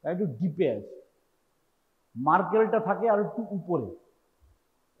 একটু ডিপে আছে। মার্কেলটা থাকে আর একটু উপরে,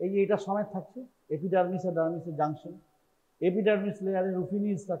 এই যে এটা সমেত থাকছে এপিডার্মিস আর ডার্মিসের জাংশন, এপিডার্মিস লেয়ারে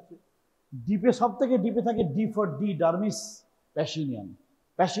রুফিনিস থাকছে। ডিপে সব থেকে ডিপে থাকে ডি ফর ডি ডার্মিস প্যাসিনিয়ান।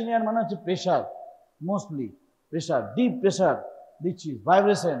 প্যাসিনিয়ান মানে হচ্ছে pressure, mostly pressure, deep pressure, which is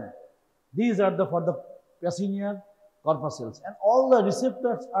vibration. These are the for the Pacinian corpuscles, and all the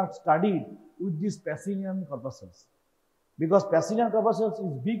receptors are studied with these Pacinian corpuscles. Because Pacinian corpuscles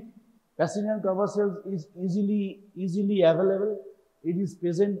is big, Pacinian corpuscles is easily available. It is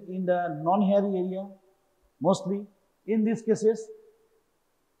present in the non-hairy area, mostly in these cases.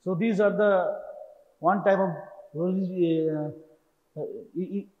 So these are the one type of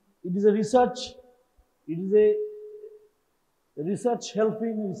it is a research. It is a research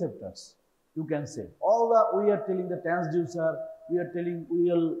helping receptors, you can say. All the we are telling the transducer, we are telling we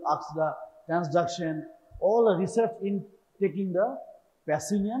will ask the transduction, all the research in taking the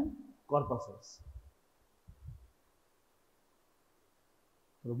Pacinian corpuscles.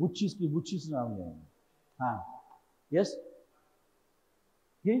 বুঝছিস কি বুঝছিস না আমি জানি। হ্যাঁ, yes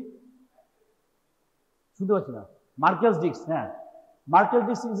কি শুনতে পাচ্ছি না। মার্কেলস ডিস্ক, হ্যাঁ, Markle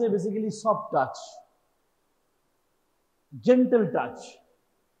disk is a basically soft touch, gentle touch,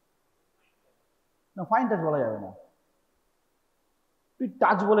 না ফাইন টাচ বলা যাবে না, তুই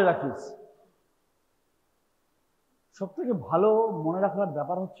টাচ বলে রাখিস। সব থেকে ভালো মনে রাখার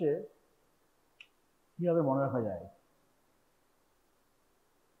ব্যাপার হচ্ছে কিভাবে মনে রাখা যায়।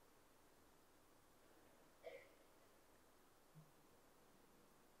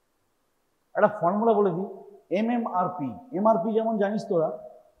 একটা ফর্মুলা বলে দিই, MMRP। MRP যেমন জানিস তোরা,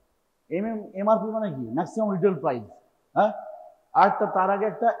 MRP মানে কি, ম্যাক্সিমাম রিটেল প্রাইস। হ্যাঁ, আর তার আগে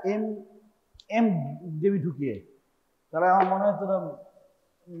একটা এম দেবি ঢুকিয়ে, তারা আমার মনে হয় তোরা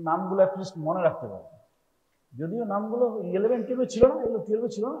নামগুলো অ্যাটলিস্ট মনে রাখতে পারে, যদিও নামগুলো 11-12 ছিল না, এগুলো 12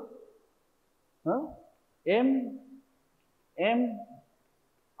 ছিল না। হ্যাঁ,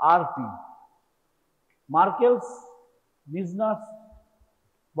 MMRP, মার্কেলস, মিজনাস,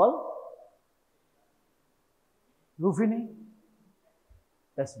 বল, রুফিনি,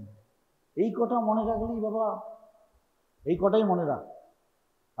 প্যাসিনিয়ান। এই কটা মনে রাখলেই বাবা, এই কটাই মনে রাখ,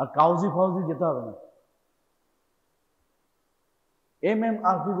 আর কাউজি ফাউজি যেতে হবে না।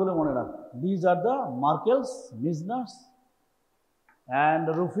 MMRP বলে মনে রাখ। These are the Markels, Misners and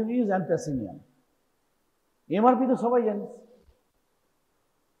Rufinis and Pacinian. MRP তো সবাই জানিস,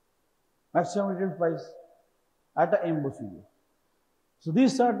 maximum retail price, একটা M বসিয়ে। So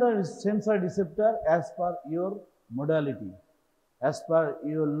these are the sensor receptor as per your modality, as per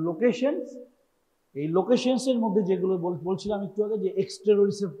your locations. এই লোকেশনস এর মধ্যে যেগুলো বলছিলাম একটু আগে, যে এক্সটেরো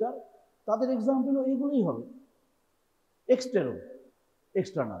রিসেপ্টর, তাদের এক্সাম্পল এগুলোই হবে। এক্সটেরো,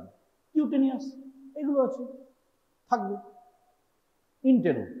 এক্সটার্নাল, কিউটেনিয়াস, এগুলো আছে, থাকবে।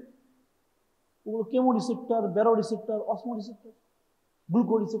 ইন্টেরো, ওগুলো chemo receptor, barrow receptor, অসমো receptor,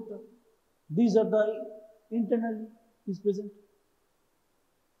 Gluco receptor. These are the internally is present.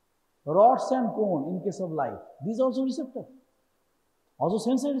 Rods and cone in case of light, these also receptor, also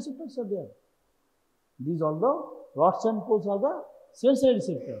sensory receptors are there. These are the rods and cones are the sensory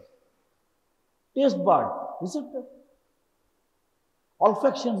receptors. Taste bud receptor,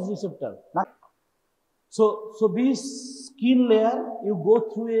 olfaction receptor. So this skin layer, you go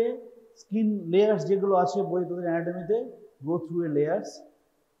through a skin layers যেগুলো আছে বই তোদের অ্যানাটমিতে, go through a layers,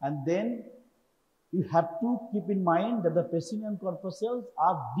 and then you have to keep in mind that the Pacinian corpuscles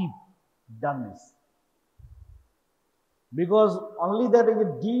are deep dermis, because only that is a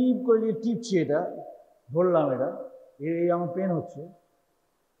deep করে যে টিপছে, এটা ধরলাম, এটা এই আমার পেন হচ্ছে,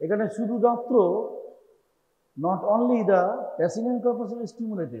 এখানে শুধুমাত্র not only the Pacinian corpuscle is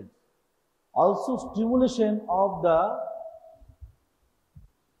stimulated, also stimulation of the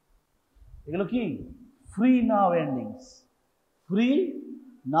এগুলো কি free nerve endings, free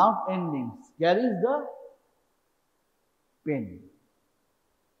nerve endings carries the pain,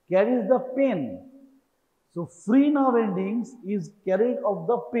 carries the pain. So free nerve endings is carried of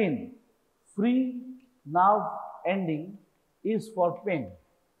the pain. Free nerve ending is for pain.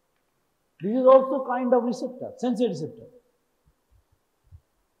 This is also kind of receptor, sensory receptor.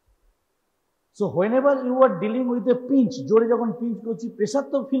 So whenever you are dealing with a pinch, jore jokhon pinch korchi, pressure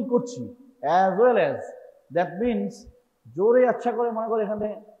to feel korchi, as well as that means jore acha kore mone kore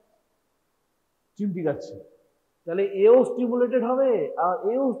ekhane চিমটি কাটছে, তাহলে এও stimulated হবে আর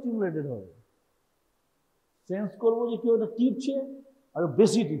এও stimulated হবে। Sense করবো যে কেউ একটা টিপছে আর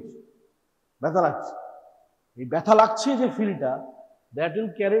বেশি টিপছে, ব্যথা লাগছে। এই ব্যথা লাগছে যে ফিলটা, that will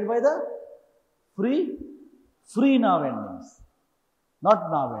carried by the free nerve endings, not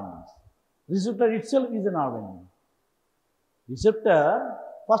nerve endings. Receptor itself is a nerve ending. Receptor,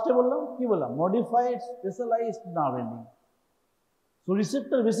 first বললাম কি বললাম, modified specialized nerve ending. So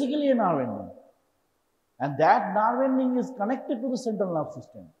receptor basically a nerve ending, and that nerve ending is connected to the central nerve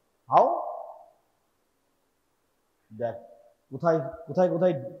system. How? That কোথায় কোথায়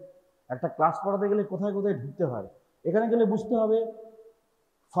কোথায় একটা class পড়াতে গেলে কোথায় কোথায় ঢুকতে হয়, এখানে গেলে বুঝতে হবে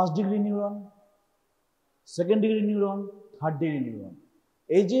first degree neuron, second degree neuron, third degree neuron.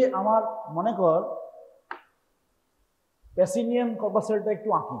 এই যে আমার মনে কর প্যাসিনিয়ান কর্পাসেলটা একটু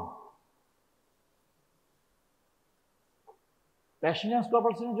আঁকি, প্যাসিনিয়ান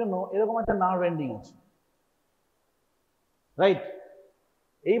কর্পাসেলের জন্য এরকম একটা নার্ভ এন্ডিং আছে, রাইট?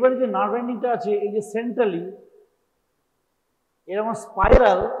 এইবারে যে নার্ভ এন্ডিংটা আছে, এই যে সেন্ট্রালি এরকম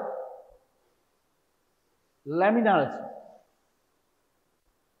স্পাইরাল ল্যামিনার আছে,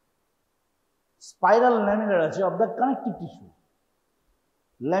 স্পাইরাল ল্যামিনার আছে of the connective tissue,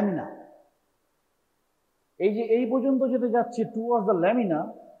 lamina. এই যে এই পর্যন্ত যেতে যাচ্ছে টুয়ার্ডস দ্য ল্যামিনা,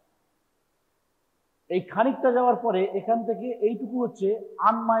 এই খানিকটা যাওয়ার পরে এখান থেকে এইটুকু হচ্ছে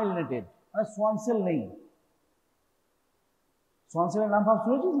আনমাইলিনেটেড, মানে সোয়ানসেল নেই। সোয়ানসেলের নাম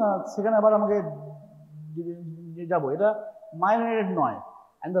শুনেছিস না? সেখানে আবার আমাকে যাবো, এটা মাইলিনেটেড নয়।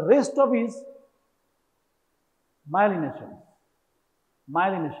 And the rest of is myelination,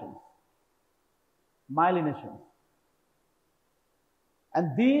 myelination, myelination. And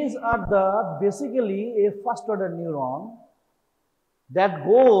these are the basically a first order neuron that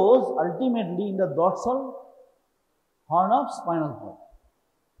goes ultimately in the dorsal horn of spinal cord.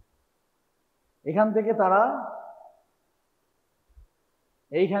 এখান থেকে তারা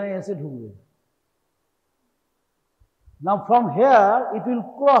এইখানে এসে ঢুকবে। Now from here it will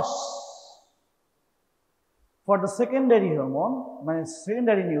cross for the secondary hormone, my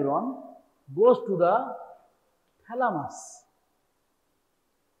secondary neuron goes to the thalamus.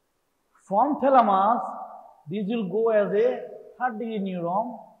 From thalamus, this will go as a third degree neuron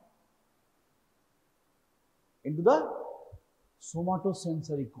into the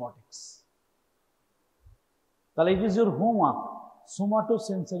somatosensory cortex. So it is your homework,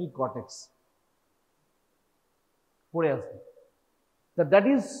 somatosensory cortex. So that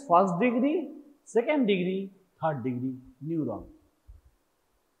is first degree, second degree, third degree neuron.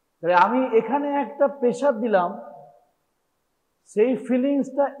 তাহলে আমি এখানে একটা pressure দিলাম, সেই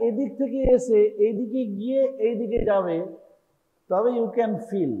ফিলিংসটা এদিক থেকে এসে এইদিকে গিয়ে এইদিকে যাবে, তবে ইউ ক্যান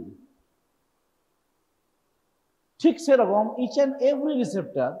ফিল। ঠিক সেরকম each and every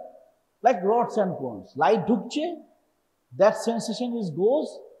receptor like rods and cones, light ঢুকছে, that sensation is goes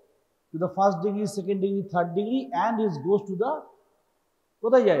to the first degree, second degree, third degree, and is goes to the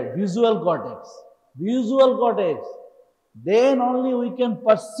কোথায় যায়, visual cortex. Visual cortex, then only we can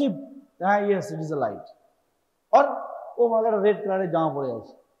perceive, yes, it is a light. Or oh my god, red color জামা পরে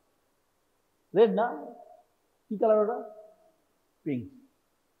আছে, red না, কি colour ওটা? Pink.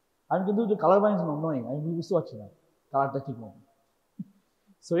 আমি কিন্তু কালার বাইন্স নই, আমি বুঝতে পারছি না কালারটা ঠিক মতো।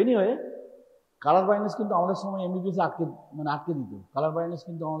 সো এনিওয়ে, কালার ব্লাইন্ডনেস কিন্তু আমাদের সময় MBBS আটকে দিত। কালার ব্লাইন্ডনেস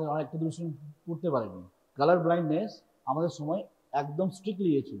কিন্তু আমাদের অনেকটা দূর পড়তে পারেনি। কালার ব্লাইন্ডনেস আমাদের সময় একদম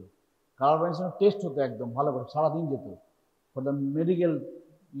স্ট্রিক্টলি ছিল। কালার ব্লাইন্ডনেস টেস্ট হতো একদম ভালো করে, সারাদিন যেত for the medical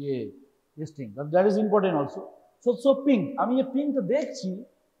testing, that is important also. So pink, আমি এই পিঙ্কটা দেখছি,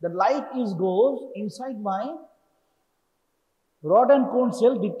 the light is goes inside my rod and cone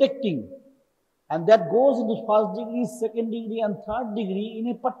cell detecting, and that goes into first degree, second degree and third degree in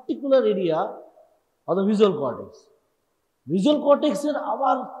a particular area of the visual cortex. Visual cortex এর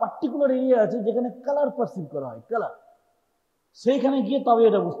আবার particular area আছে যেখানে colour perceive করা হয়, colour, সেইখানে গিয়ে তবে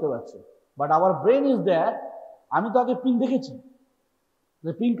এটা বুঝতে পারছে। But hour brain is that, আমি তো আগে পিঙ্ক দেখেছি,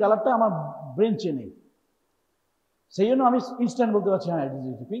 পিঙ্ক কালারটা আমার ব্রেন চেনে, সেই জন্য আমি ইনস্ট্যান্ট বলতে পারছি হ্যাঁ ইট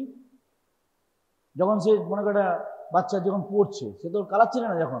ইজ পিঙ্ক। যখন সে মনে করে বাচ্চা যখন পড়ছে, সে তো কালার চেনে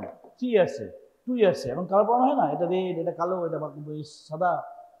না, যখন 3 ইয়ার্সে 2 ইয়ার্সে এখন কালার পড়ানো হয় না, এটা রেড, এটা কালো, এটা সাদা।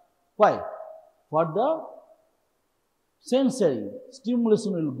 Why? For the sensory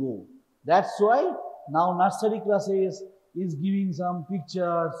stimulation will go. That's why now nursery classes is giving some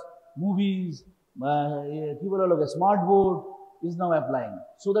pictures, movies, smart board is now applying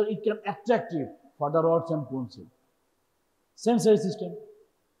so that it can attractive for the rods and cones. Sensory system.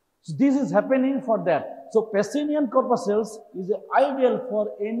 So this is happening for that. So Pacinian corpuscles is ideal for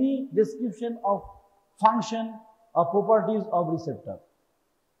any description of function or properties of receptor.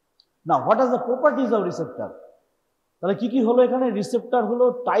 Now, what are the properties of receptor? তাহলে কি কি হলো এখানে? Receptor হলো,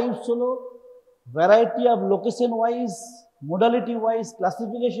 types হলো, variety of location wise, modality wise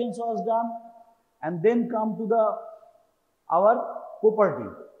classifications was done, and then come to the our property.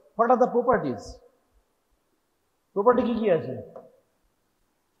 What are the properties? Property কি কি আছে?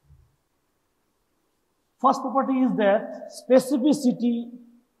 First property is that specificity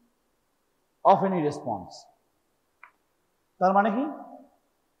of any response. তার মানে কি?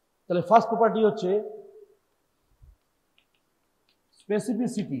 তাহলে first property হচ্ছে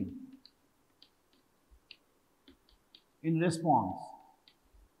specificity in response.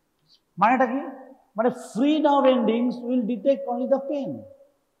 মানেটা কি? মানে free nerve endings will detect only the pain.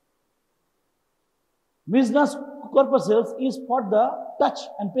 Mucinous corpuscles is for the touch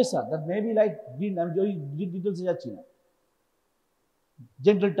and pressure. That may be like green. আমি ওই ডিটেইলস এ যাচ্ছি না।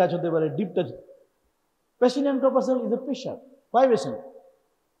 Gentle touch হতে পারে, deep touch. Pacinian corpuscle is a pressure, vibration.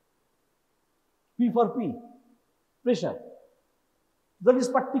 P for P, pressure. That is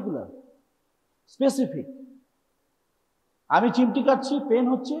particular, specific. আমি চিমটি কাটছি, pen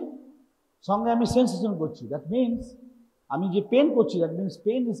হচ্ছে, সঙ্গে আমি সেন্সেশন করছি। দ্যাট মিনস আমি যে পেন করছি, that means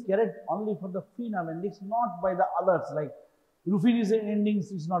pen is carried only for the free nerve endings, not by the others, like Ruffini's endings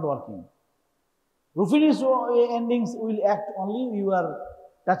is not working. Ruffini's endings will act only you are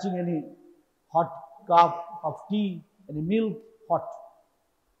touching any hot cup of tea, any milk, hot.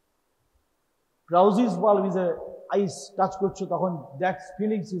 Krause's valve is a ice touch করছো, তখন that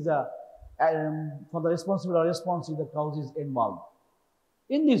feelings is a for the responsible response is the Krause's end valve.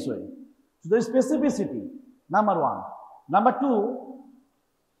 In this way, so there is specificity, number one. Number two,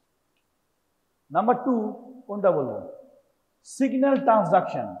 কোনটা বলবো? Signal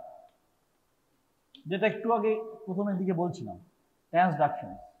transduction, যেটা একটু আগে প্রথমের দিকে বলছিলাম,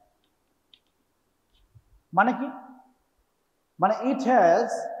 transduction মানে কি? মানে it has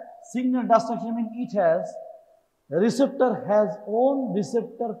signal transduction means it has receptor has own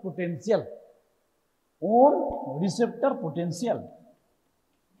receptor potential, receptor potential.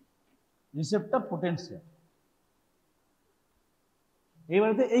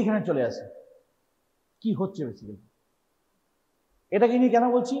 এইবারে এইখানে চলে আসে কি হচ্ছে বেসিক্যালি। এটাকে নিয়ে কেন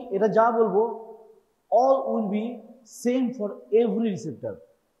বলছি? এটা যা বলবো all will be same for every receptor,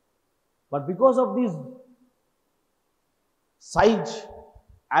 but because of this size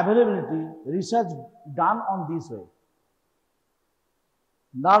availability, research done on this way.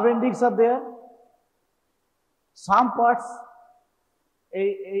 Nerve endings are there. Some parts,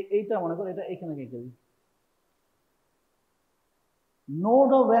 এইটা মনে করো, এটা এখানে কে করি।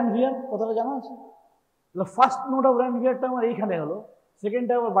 Node of Ranvier কথাটা জানা আছে? তাহলে ফার্স্ট নোড অফ Ranvierটা আমার এইখানে হলো,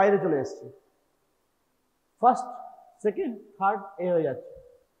 সেকেন্ডটা আবার বাইরে চলে এসেছে। ফার্স্ট, সেকেন্ড, থার্ড এই হয়ে যাচ্ছে,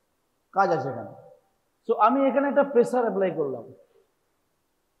 কাজ আছে এখানে। সো আমি এখানে একটা প্রেসার অ্যাপ্লাই করলাম।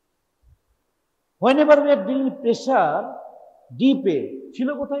 Whenever we are dealing with pressure, deep A ছিল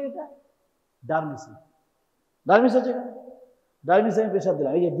কোথায়? এটা ডার্মিসে, ডার্মিস আছে এখানে, ডার্মিসে আমি প্রেসার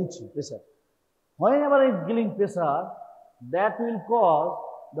দিলাম, এই যে দিচ্ছি pressure. Whenever I am dealing pressure, that will cause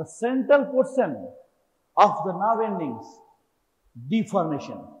the central portion of the nerve endings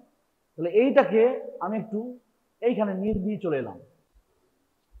deformation. তাহলে এইটাকে আমি একটু এইখানে নিয়ে চলে এলাম,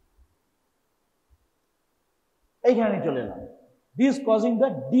 এইখানে নিয়ে চলে এলাম। This causing the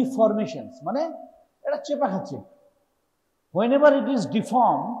deformations, মানে এটা চেপা খাচ্ছে। Whenever it is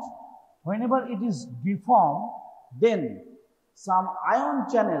deformed, then some ion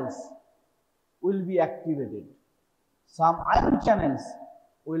channels will be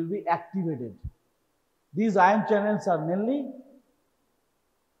activated. These ion channels are mainly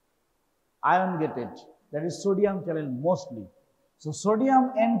ion gated, that is sodium channel mostly. So sodium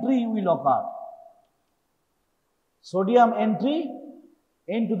entry will occur. Sodium entry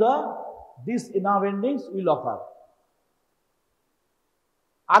into these nerve endings will occur.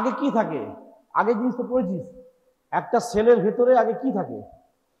 আগে কি থাকে? আগে জিনিস তো পড়েছিস, একটা সেলের ভেতরে আগে কি থাকে?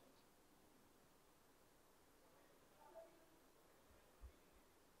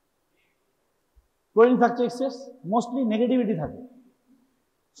 ক্লোরিন থাকছে এক্সেস, মোস্টলি নেগেটিভিটি থাকে।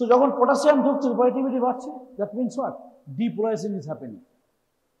 সো যখন পটাশিয়াম ঢুকছে, পজিটিভিটি বাড়ছে, that means what? Depolarisation is happening.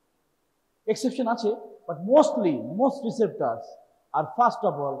 Exception আছে, but most receptors are first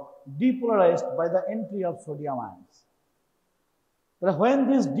of all depolarized by the entry of sodium ions. But when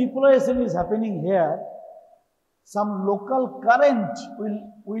this depolarization is happening here, some local current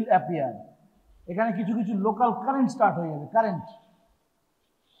will appear. এখানে কিছু কিছু local current start হয়ে যাবে,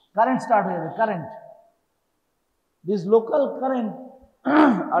 current start হয়ে যাবে, current. These local current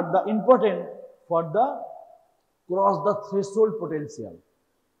are the important for the cross the threshold potential.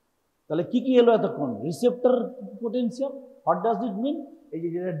 তাহলে কি কি এলো এতক্ষণ? Receptor potential. What does it mean? এই যে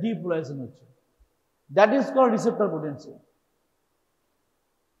যেটা depolarization হচ্ছে, that is called receptor potential.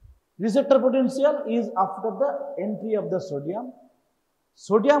 Receptor potential is after the entry of the sodium.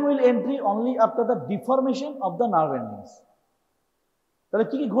 Sodium will entry only after the deformation of the nerve endings. তাহলে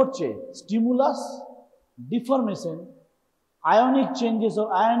কি কি ঘটছে? Stimulus, deformation, ionic changes or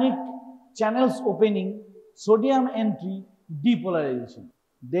ionic channels opening, sodium entry, depolarization.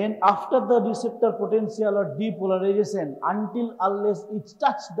 Then after the receptor potential or depolarization, until unless it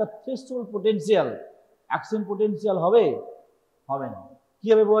touch the threshold potential, action potential হবে না।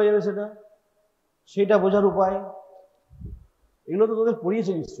 কিভাবে বোঝা যাবে সেটা বোঝার উপায়, এগুলো তো তোদের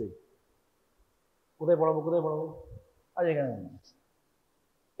পড়িয়েছে নিশ্চয়ই। কোথায় পড়াবো? আর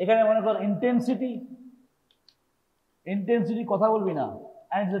এখানে মনে কর ইন্টেন্সিটি কথা বলবি না,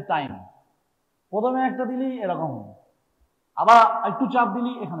 and it's the time. প্রথমে একটা দিলি এরকম হবে, আবার একটু চাপ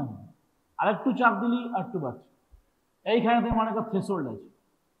দিলি এখানে হবে, আর একটু চাপ দিলি আর একটু বাড়ছে। এইখানে তুই মনে কর থ্রেশহোল্ড আছে,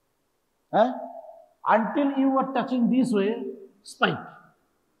 হ্যাঁ, until you are touching this way, spike.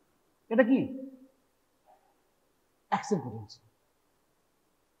 এটা কি? Action potential.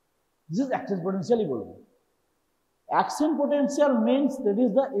 This is action potential বলবো। Action potential means that is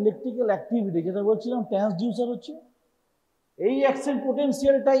the electrical activity, যেটা বলছিলাম ট্রান্সডিউসার হচ্ছে। এই অ্যাকশন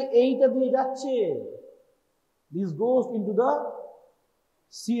পোটেনশিয়ালটাই এইটা দিয়ে যাচ্ছে, this goes into the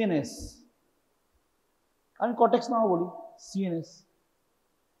CNS, আমি কর্টেক্স নাও বলি, CNS,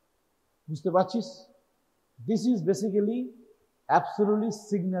 বুঝতে পারছিস? This is basically absolutely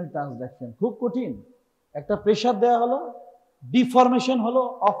signal transduction. খুব কঠিন। একটা প্রেসার দেওয়া হলো, deformation হলো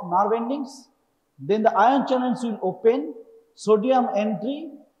of nerve endings, then the ion channels will open, sodium entry,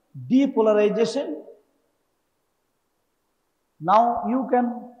 depolarization. Now you can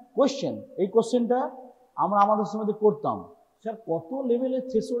question, এই কোশ্চেনটা আমরা আমাদের সময় করতাম, স্যার কত লেভেলের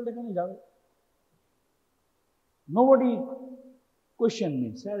থ্রেশহোল্ড এখানে যাবে? Nobody question me,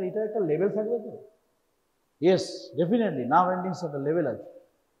 স্যার এটা একটা লেভেল থাকবে তো? Yes, definitely, nerve endings at a level আছে,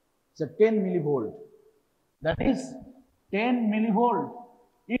 it's a 10 millivolt, that is 10 millivolt.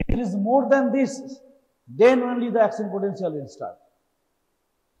 If it is more than this, then only the action potential will start.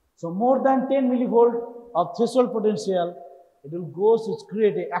 So more than 10 millivolt of threshold potential, it will go to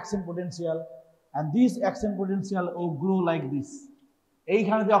create a action potential, and this action potential will grow like this.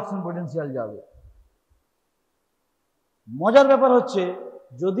 এইখানে যে action potential যাবে। মজার ব্যাপার হচ্ছে,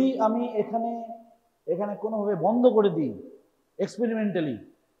 যদি আমি এখানে কোনোভাবে বন্ধ করে দিই এক্সপেরিমেন্টালি,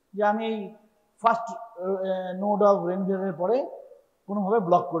 যে আমি এই ফার্স্ট নোড অফ রেঞ্জারের পরে কোনোভাবে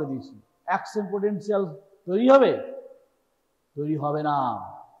ব্লক করে দিয়েছি, অ্যাকশন পোটেনশিয়াল তৈরি হবে? তৈরি হবে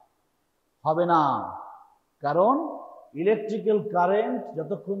না, কারণ ইলেকট্রিক্যাল কারেন্ট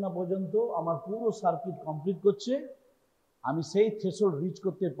যতক্ষণ না পর্যন্ত আমার পুরো সার্কিট কমপ্লিট করছে, আমি সেই থ্রেশহোল্ড রিচ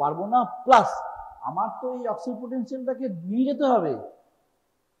করতে পারবো না। প্লাস আমার তো এই অ্যাকশন পোটেনশিয়ালটাকে নিয়ে যেতে হবে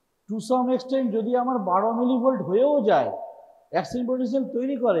টু সাম এক্সটেন্ট। যদি আমার 12 মিলিভোল্ট হয়েও যায়, অ্যাকশন পোটেনশিয়াল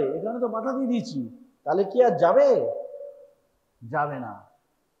তৈরি করে, এখানে তো বাধা দিয়ে দিয়েছি, তাহলে কি আর যাবে না।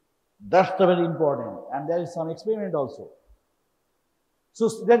 That's very important, and there is some experiment also. So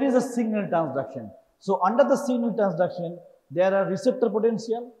that is a signal transduction. So under the signal transduction, there are receptor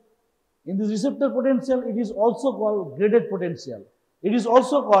potential. In this receptor potential, it is also called graded potential. It is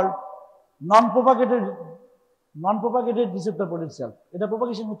also called non-propagated receptor potential. এটা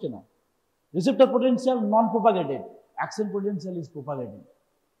propagation হচ্ছে না। Receptor potential non-propagated. Action potential is propagated.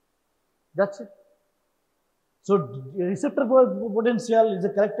 That's it. So receptor potential is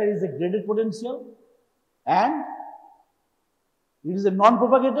a character, is a graded potential, and it is a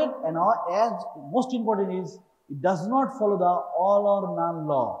non-propagated, and as most important is, it does not follow the all or none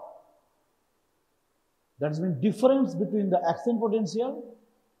law. That means difference between the action potential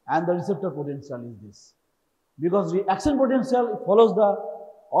and the receptor potential is this, because the action potential follows the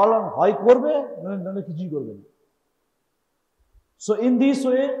all or হয় করবে না কিছুই করবে না। So in this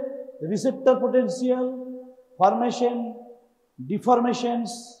way, the receptor potential formation, deformations,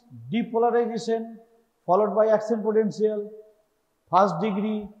 depolarization, followed by action potential, first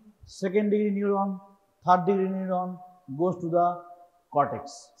degree, second degree neuron, third degree neuron goes to the cortex,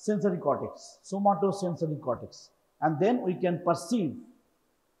 sensory cortex, somatosensory cortex, and then we can perceive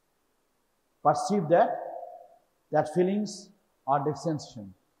that feelings or the sensation.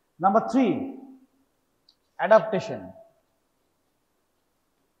 Number 3, adaptation.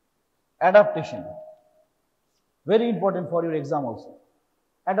 adaptation, very important for your exam also.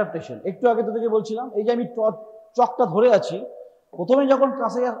 Adaptation, একটু আগে তো থেকে বলছিলাম, এই যে আমি চকটা ধরে আছি, প্রথমে যখন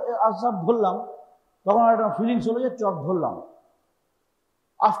ক্লাসে আসার ধরলাম তখন একটা ফিলিংস হলো যে চক ধরলাম।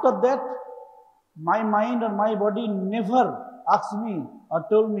 After that my mind or my body never asked me or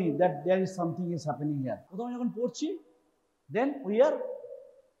told me that there is something is happening here. প্রথমে যখন পড়ছি, then we are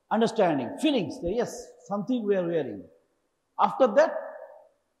understanding feelings that yes, something we are wearing. After that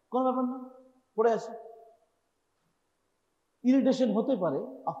কোন ব্যাপার না, পড়ে আছে। Irritation হতে পারে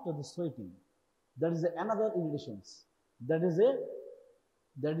after the sweating, that is another irritations, that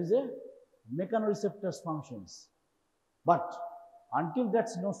is a mechanoreceptors functions, but until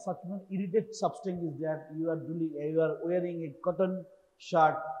that's no such irritate substance is there, you are wearing a cotton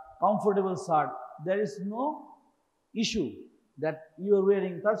shirt, comfortable shirt, there is no issue that you are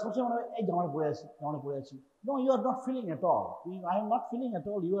wearing তার সবসময় মনে হয় এই জামাটা পরে আছি, no, you are not feeling at all, I am not feeling at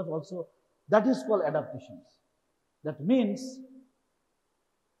all, you are also, that is called adaptations. That means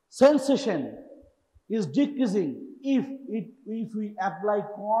sensation is decreasing if we apply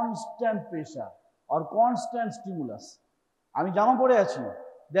constant pressure or constant stimulus. আমি জামা পরে আছি,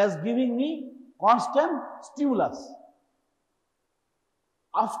 that's giving me constant stimulus.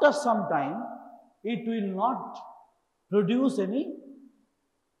 After some time it will not produce any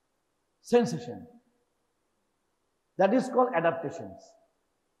sensation. That is called adaptations.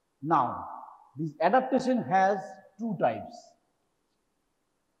 Now this adaptation has two types.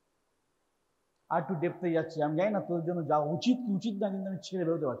 আর একটু ডেপথে যাচ্ছি, আমি জানি না তোর জন্য যা উচিত কি উচিত না, কিন্তু আমি ছেড়ে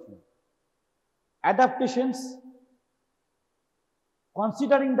বেরোতে পারছি না। Adaptations,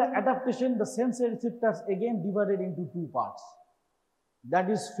 considering the adaptation, the sensory receptors again divided into two parts, that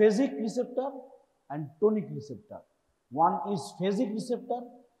is phasic receptor and tonic receptor. One is phasic receptor,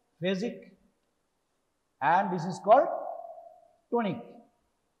 phasic, and this is called tonic.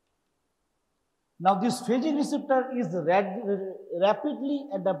 Now this phasic receptor is rapidly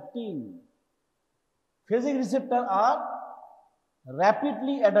adapting. Phasic receptors are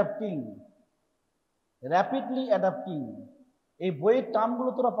rapidly adapting. এই বইয়ের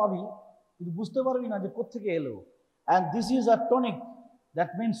টার্মগুলো তোরা পাবি কিন্তু বুঝতে পারবি না যে কোত্থেকে এলো। and this is a tonic, that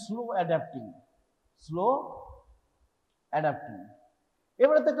means slow adapting.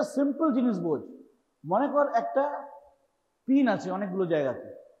 এবারে তো একটা সিম্পল জিনিস বোঝ, মনে কর একটা পিন আছে অনেকগুলো জায়গাতে,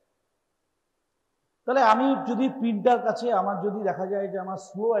 তাহলে আমি যদি পিনটার কাছে আমার যদি দেখা যায় যে আমার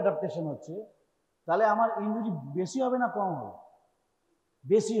স্লো অ্যাডাপ্টেশন হচ্ছে, তাহলে আমার ইনজুরি বেশি হবে না কম হবে?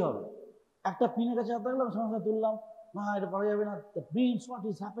 বেশি হবে। একটা পিনের কাছে হাত রাখলাম, সঙ্গে সঙ্গে তুললাম, না এটা করা যাবে না, that means what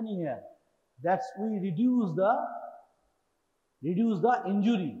is happening here, that's we reduce the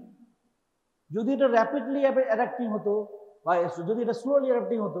injury. যদি এটা র্যাপিডলি অ্যাডাপ্টিং হতো বা যদি এটা স্লোলি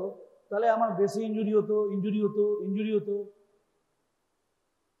অ্যাডাপ্টিং হতো, তাহলে আমার বেশি ইনজুরি হতো।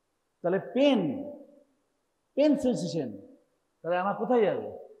 তাহলে পেন সেন্সেশন তাহলে আমার কোথায় যাবে?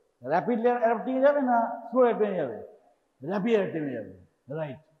 র্যাপিডলি অ্যাডাপ্টিং যাবে না স্লো অ্যাডাপ্টিং যাবে? র্যাপিড অ্যাডাপ্টিং যাবে,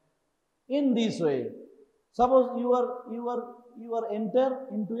 right? In this way, suppose you are enter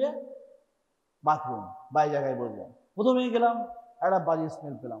into a bathroom, by জায়গায় বললাম, প্রথমেই গেলাম, একটা বাজে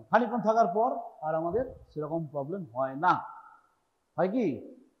স্মেল পেলাম, খানিকক্ষণ থাকার পর আর আমাদের সেরকম প্রবলেম হয় না। হয় কি?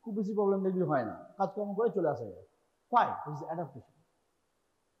 খুব বেশি প্রবলেম দেখবি হয় না, কাজকর্ম করে চলে আসা যায়। Why? This is adaptation.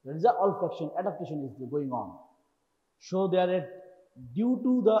 There is a olfaction, adaptation is going on. So due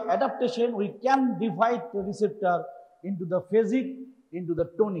to the adaptation, we can divide the receptor into the phasic, into the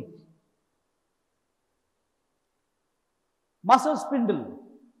tonic. Muscle spindle,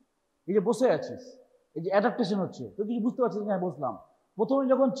 এই যে বসে আছিস, এই যে অ্যাডাপ্টেশন হচ্ছে, তো কিছু বুঝতে পারছিস না, বসলাম। প্রথমে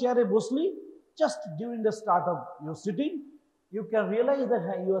যখন চেয়ারে বসলি, just during the start of your sitting, you can realize that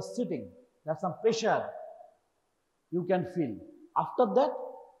you are sitting, there's some pressure you can feel. After that,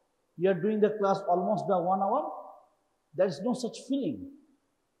 you are doing the class almost the 1 hour, there is no such feeling.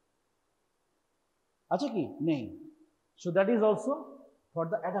 আছে কি? নেই। So that is also for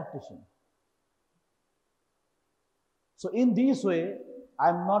the adaptation. So in this way, I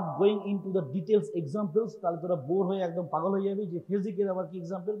am not going into the details examples, তাহলে তোরা bore হয়ে একদম পাগল হয়ে যাবি যে ফিজিক্যাল আবার কি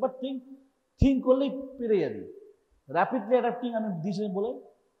এক্সাম্পল, বাট থিঙ্ক করলেই পেরে যাবি। র্যাপিডলি অ্যাডাপ্টিং আমি দিয়েছি বলে,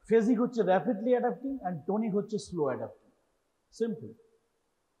 ফেজিক হচ্ছে র্যাপিডলি অ্যাডাপ্টিং অ্যান্ড টনিক হচ্ছে slow adapting, simple.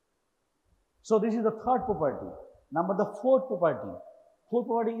 So this is the third property. Number the fourth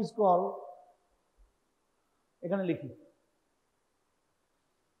property is called, এখানে লিখি,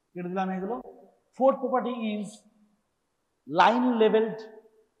 কেটে দিলাম এগুলো। Fourth property is line leveled,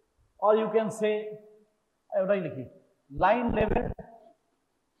 or you can say, ওটাই লিখি, line leveled,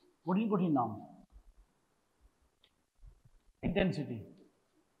 কঠিন নাম, intensity.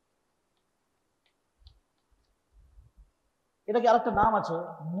 এটা কি আরেকটা নাম আছে,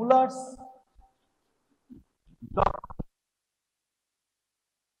 মুলার্স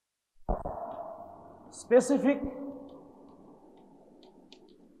specific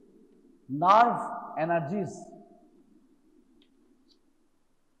nerve energies.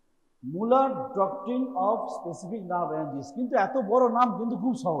 Muller doctrine of specific nerve energies, কিন্তু এত বড় নাম কিন্তু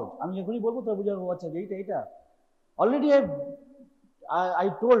খুব সহজ, আমি এখনই বলবো তো বুঝাবো, আচ্ছা যে এইটা already I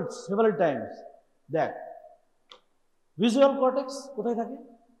told several times that visual cortex কোথায় থাকে,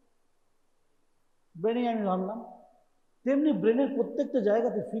 ব্রেনে আমি জানলাম, তেমনি ব্রেনের প্রত্যেকটা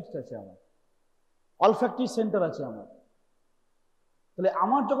জায়গাতে ফিক্সড আছে আমার, অলফ্যাক্টরি সেন্টার আছে আমার। তাহলে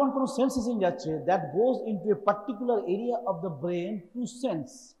আমার যখন কোনো সেন্সেশন যাচ্ছে, that goes into a particular area of the brain to sense,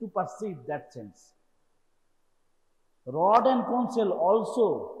 two perceive that sense. Rod and কোন sell also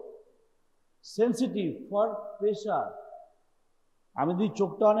sensitive for pressure. আমি যদি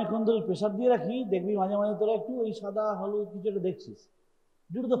চোখটা অনেকক্ষণ ধরে প্রেশার দিয়ে রাখি, দেখবি মাঝে মাঝে তোরা একটু ওই সাদা হলুদ কিছু একটা দেখছিস,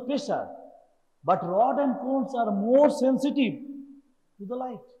 due to the pressure. But rod and cones are more sensitive to the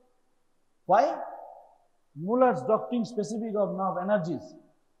light. Why? Muller's doctrine specific of nerve energies,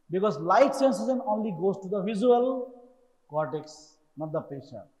 because light sensation only goes to the visual cortex, not the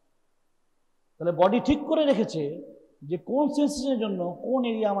pressure. তাহলে body ঠিক করে রেখেছে যে কোন সেন্সেশনের জন্য কোন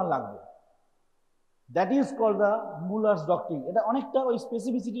area আমার লাগবে, that is called the মুলার্স doctrine. এটা অনেকটা ওই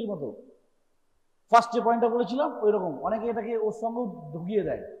স্পেসিফিসিটির মতো, ফার্স্ট যে পয়েন্টটা বলেছিলাম ওই রকম, অনেকে এটাকে ওর সঙ্গে ঢুকিয়ে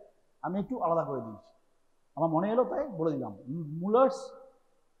দেয়, আমি একটু আলাদা করে দিয়েছি, আমার মনে এলো তাই বলে দিলাম।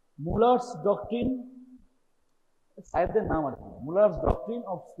 মুলার্স ডক্ট্রিন, সাহেবদের নাম আর কি, মুলার্স doctrine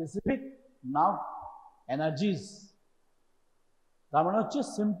of specific nerve energies. তার মানে হচ্ছে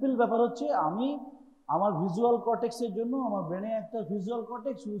সিম্পল ব্যাপার হচ্ছে, আমি আমার ভিজুয়াল কর্টেক্সের জন্য আমার ব্রেনে একটা ভিজুয়াল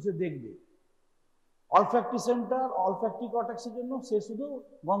কর্টেক্স শুধু সে দেখবে, অলফ্যাক্টরি সেন্টার অলফ্যাক্টরি কর্টেক্সের জন্য সে শুধু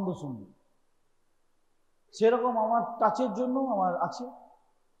গন্ধ শুনবে। সেরকম আমার টাচের জন্য আমার আছে,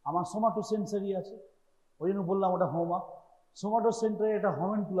 আমার সোমাটো সেন্সারি আছে, ওই জন্য বললাম ওটা হোমওয়ার্ক। সোমাটো সেন্টারে একটা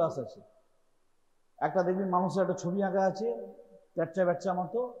হোমেনকুলাস আছে, একটা দেখবি মানুষের একটা ছবি আঁকা আছে বাচ্চা বাচ্চা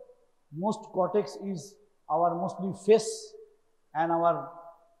মতো। Most cortex is our mostly face and our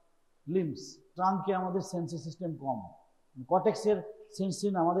limbs. ট্রাঙ্কে আমাদের সেন্সি সিস্টেম কম, কর্টেক্সের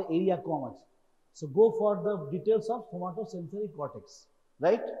সেন্সিন আমাদের এরিয়া কম আছে। So go for the details of somatosensory cortex,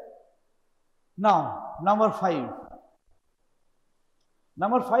 right? Now, number 5.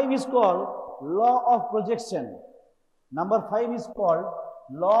 Number 5 is called law of projection. Number 5 is called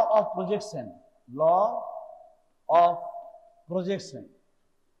law of projection. Law of projection.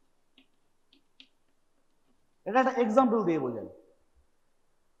 এটা একটা example দিয়ে বোঝাই।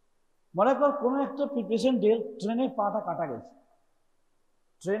 মনে কর কোনো একটা পেশেন্টের ট্রেনে পাটা কাটা গেছে,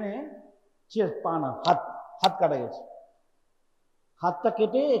 ট্রেনে পা না হাত কাটা গেছে, হাতটা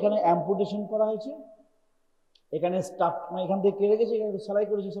কেটে এখানে অ্যাম্পুটেশন করা হয়েছে, এখানে স্টাফ মানে এখান থেকে কেটে গেছে, এখানে সেলাই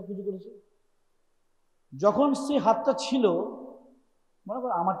করেছে, সব কিছু করেছে। যখন সে হাতটা ছিল, মনে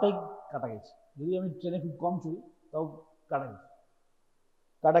করো আমারটাই কাটা গেছে, যদি আমি ট্রেনে খুব কম চড়ি তাও কাটা গেছে,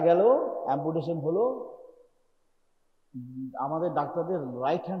 কাটা গেল, অ্যাম্পুটেশন হলো। আমাদের ডাক্তারদের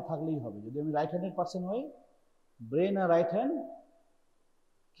রাইট হ্যান্ড থাকলেই হবে, যদি আমি রাইট হ্যান্ডের পার্সন হই, ব্রেন আর রাইট হ্যান্ড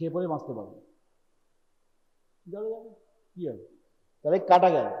খেয়ে পরে বাঁচতে পারবে, যাবে কি হবে। তাহলে কাটা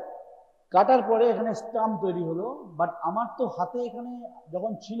গেল, কাটার পরে এখানে স্টাম্প তৈরি হলো, বাট আমার তো হাতে এখানে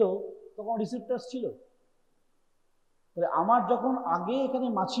যখন ছিল তখন রিসেপ্টার্স ছিল। তাহলে আমার যখন আগে এখানে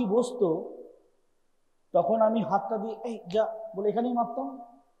মাছি বসতো, তখন আমি হাতটা দিয়ে এই যা বলে এখানেই মারতাম।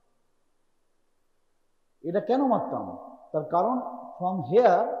 এটা কেন মারতাম? তার কারণ from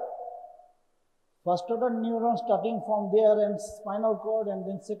here first order neuron starting from there and spinal cord and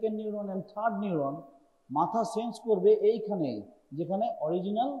then second neuron and third neuron মাথা সেন্স করবে এইখানে যেখানে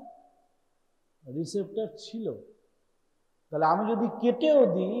অরিজিনাল রিসেপ্টর ছিল। তাহলে আমি যদি কেটেও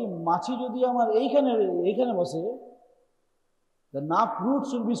দিই, মাছি যদি আমার এইখানে বসে, the nerve roots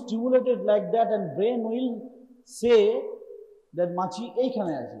will be stimulated like that and brain will say that মাছি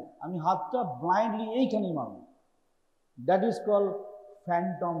এইখানে আছে, আমি হাতটা ব্লাইন্ডলি এইখানেই মারব। That is called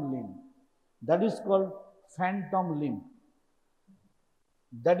phantom limb. That is called phantom limb.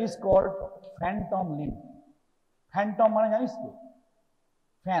 That is called phantom limb. Phantom মানে জানিস তো?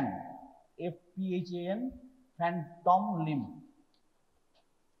 Fan, F-P-H-A-N, phantom limb.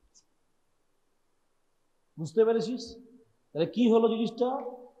 বুঝতে পেরেছিস? তাহলে কি হলো জিনিসটা,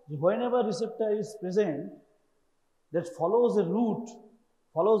 যে whenever receptor is present that follows a route,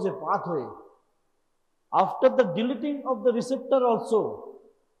 follows a pathway, after the deleting of the receptor also,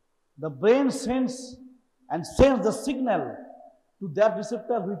 the brain sends the signal to that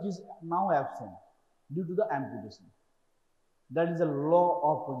receptor which is now absent due to the amputation. That is a law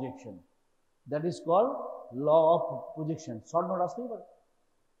of projection. That is called law of projection. Short note আসতেই পারে।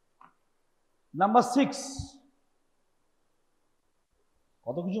 Number 6,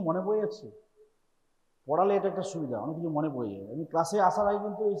 কত কিছু মনে পড়ে যাচ্ছে, পড়ালে এটা একটা সুবিধা, অনেক কিছু মনে পড়ে যায়। আমি ক্লাসে আসার আগে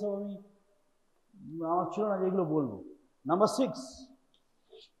কিন্তু এইসব আমি আমার ছিল না যে এগুলো বলবো। নাম্বার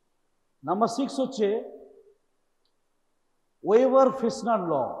 6 হচ্ছে ওয়েবার-ফেশনার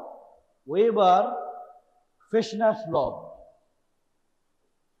ল। ওয়েবার-ফেশনার ল,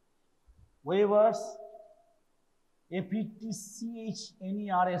 ওয়েবার্স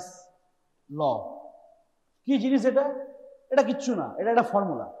FETCHNERS ল। কি জিনিস এটা? এটা কিচ্ছু না, এটা একটা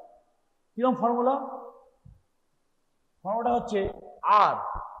ফর্মুলা। কিরকম ফর্মুলা? ফর্মুলাটা হচ্ছে আর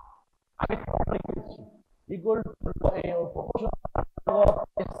ইকুয়াল টু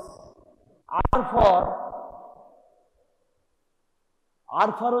আর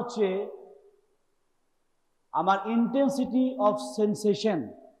ফর হচ্ছে আমার intensity of sensation.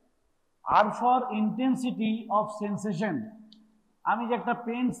 R for intensity of sensation, আমি যে একটা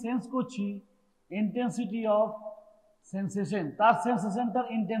পেন সেন্স করছি, ইন্টেন্সিটি অফ সেন্সেশন, তার সেন্সেশনটার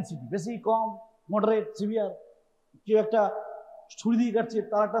ইন্টেন্সিটি বেশি কম, মডারেট, সিভিয়ার। কেউ একটা ছুরি দিয়ে কাটছে,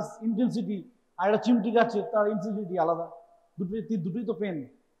 তার একটা ইন্টেন্সিটি, আর একটা চিমটি কাটছে, তার ইন্টেন্সিটি আলাদা। দুটোই তো pen.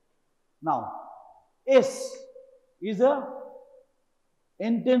 Now S is a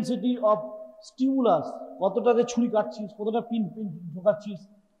intensity of stimulus, কতটাতে ছুরি কাটছিস, কতটা pin ঢোকাচ্ছিস,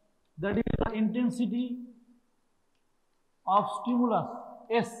 that is the intensity of stimulus,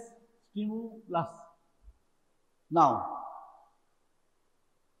 S, stimulus. Now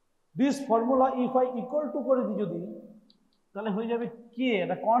this formula if I equal to করে দিই যদি, তাহলে হয়ে যাবে k,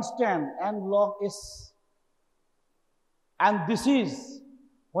 এটা constant, and log S, and this is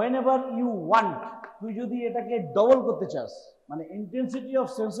whenever you want, তুই যদি এটাকে ডবল করতে চাস, মানে ইন্টেন্সিটি অফ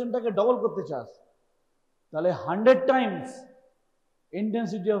সেন্সেশনটাকে ডবল করতে চাস, তাহলে 100 টাইমস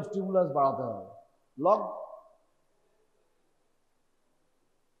intensity of stimulus বাড়াতে হবে। log,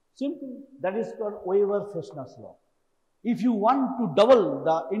 simple, that is called Weber-Fechner's law. If you want to double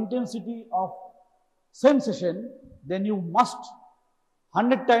the intensity of sensation, then you must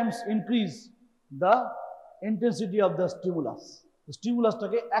 100 times increase the intensity of the stimulus. The stimulus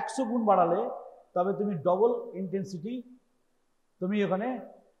টাকে 100 গুণ বাড়ালে তবে তুমি double intensity তুমি এখানে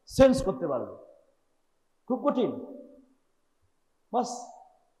sense করতে পারবে। খুব কঠিন, বাস।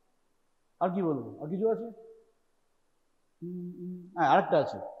 আর কি বলবো? আর কিছু আছে? হ্যাঁ, আরেকটা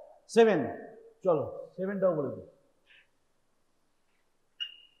আছে 7। চলো 7টাও বলে দিই।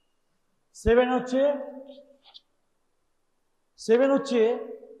 7 হচ্ছে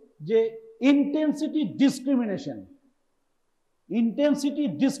যে ইন্টেন্সিটি ডিসক্রিমিনেশন।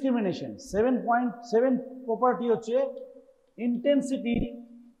 7.7 প্রপার্টি হচ্ছে ইন্টেন্সিটি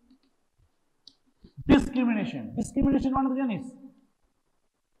ডিসক্রিমিনেশন। ডিসক্রিমিনেশন মানে তো জানিস,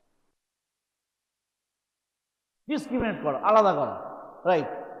 ডিসক্রিমিনেট করা, আলাদা করা, রাইট?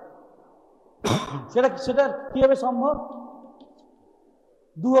 সেটা কিভাবে সম্ভব?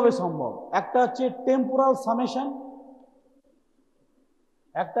 দুভাবে সম্ভব। একটা হচ্ছে টেম্পোরাল সামেশন,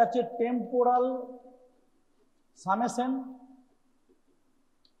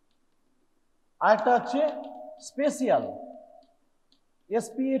 আর একটা হচ্ছে spatial,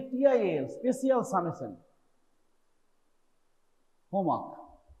 SPATIAL, spatial summation. Homework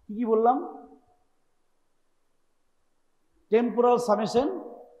কি বললাম? Temporal summation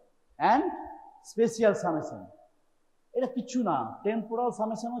and spatial summation. এটা কিছু না। টেম্পোরাল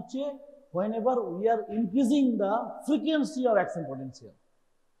সামেশন হচ্ছে whenever we are increasing the frequency of action potential,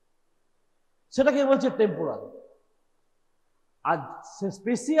 সেটাকে বলছে টেম্পোরাল। আর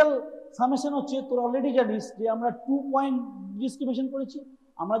স্পেশিয়াল সামেশন হচ্ছে, তোর অলরেডি জানিস যে আমরা 2 পয়েন্ট ডিসক্রিমিনেশন করেছি।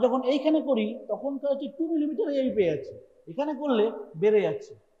 আমরা যখন এইখানে করি তখন হচ্ছে 2 মিলিমিটার এই পেয়ে যাচ্ছে, এখানে করলে বেড়ে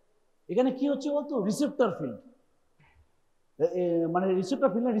যাচ্ছে। এখানে কি হচ্ছে বলতো? রিসেপ্টর ফিল্ড, মানে রিসেপ্টর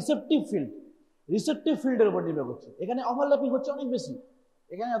ফিল্ড না, রিসেপটিভ ফিল্ডের উপর নির্ভর করছে। এখানে ওভারল্যাপিং হচ্ছে অনেক বেশি,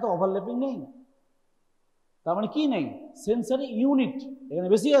 এখানে এত ওভারল্যাপিং নেই। তার মানে কি নেই? সেন্সরি ইউনিট এখানে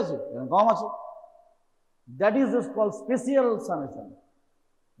বেশি আছে, এখানে কম আছে। That is called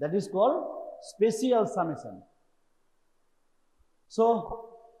spatial summation. So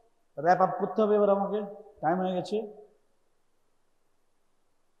wrap up করতে হবে এবার আমাকে, টাইম হয়ে গেছে,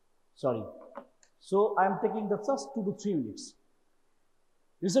 sorry. So I am taking the just 2 to 3 minutes.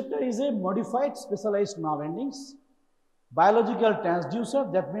 Receptor is a modified specialized nerve endings, biological transducer,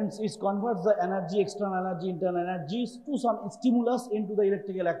 that means it converts the energy, external energy, internal energies to some stimulus into the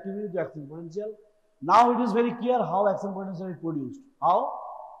electrical activity to action potential. Now it is very clear how action potential is produced. How?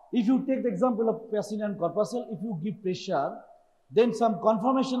 If you take the example of passive and corpuscle, if you give pressure, then some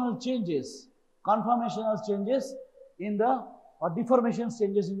conformational changes in the, or deformation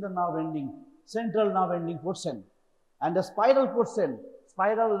changes in the nerve ending central nerve ending portion, and the spiral portion,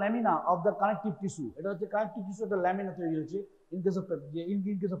 spiral lamina of the connective tissue. It was the connective tissue of the lamina in case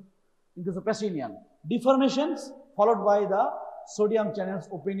of Pacinian. Deformations followed by the sodium channels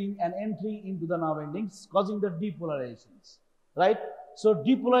opening and entry into the nerve endings, causing the depolarizations. Right? So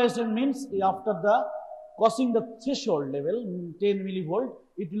depolarization means after the crossing the threshold level, 10 millivolt,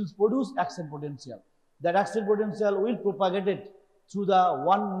 it will produce action potential. That action potential will propagate it through the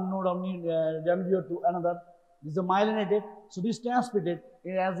one node of ganglion to another. This is myelinated, so this transmitted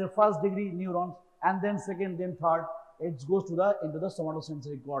as a first degree neurons, and then second, then third, it goes to the into the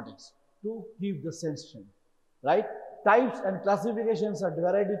somatosensory cortex to give the sensation. Right? Types and classifications are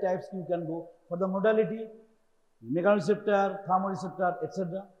variety types you can go for the modality, mechanoreceptor, thermoreceptor,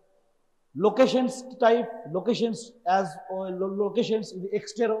 etc. Locations type, locations as locations in the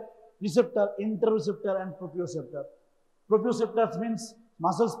extero, receptor, interoceptor, and proprioceptor. Proprioceptors means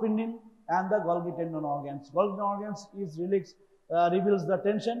muscle spindle and the Golgi tendon organs. Golgi organs is reveals the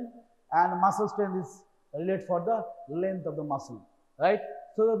tension, and muscle strength is related for the length of the muscle. Right?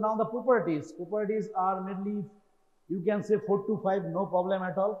 So now the properties are mainly, you can say 4 to 5, no problem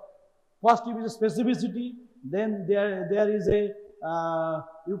at all. First is a specificity, then there is a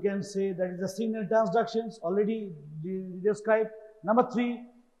you can say that is a signal transductions already described. Number 3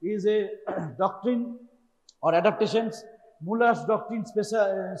 is a doctrine or adaptations. Muller's doctrine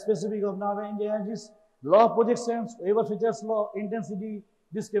specific of nerve energies, law of projections, Weber features law, intensity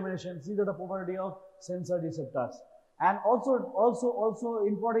discrimination. These are the property of sensor receptors. And also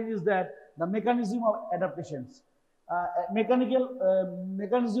important is that the mechanism of adaptations.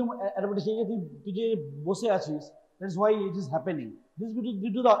 Mechanism adaptation, that is why it is happening. This is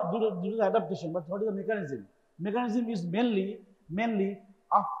due to the adaptation. But what is the mechanism? Mechanism is mainly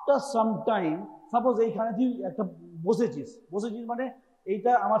after some time. Suppose এইখানে তুই একটা বসেছিস মানে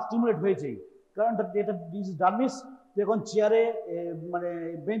এইটা আমার stimulate হয়েছে, কারণ এটা dermis, তুই এখন চেয়ারে মানে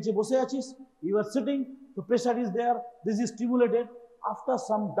বেঞ্চে বসে আছিস, ইউ আর সিটিং, তো pressure is there, this is stimulated. After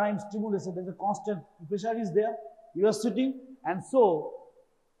some time stimulation, there is a constant pressure is there, you are sitting, and so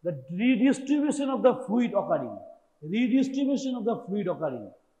the redistribution of the fluid occurring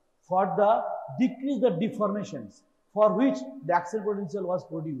for the decrease the deformations for which the axial potential was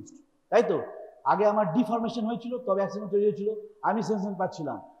produced. তাই তো আগে আমার deformation হয়েছিল, তবে অ্যাক্সিল তৈরি হয়েছিল, আমি sensation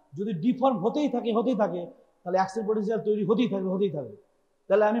পাচ্ছিলাম। যদি ডিফর্ম হতেই থাকে তাহলে অ্যাক্সিল পোটেনশিয়াল তৈরি হতেই থাকবে,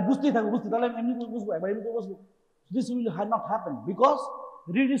 তাহলে আমি বুঝতেই থাকবো, তাহলে আমি এমনি বুঝবো, একবার এমনি বসবো। This will not happen because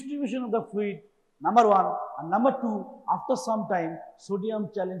redistribution of the fluid, number 1, and number 2, after some time sodium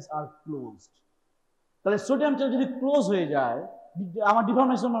channels are closed. তাহলে সোডিয়াম চ্যানেল যদি ক্লোজ হয়ে যায়, আমার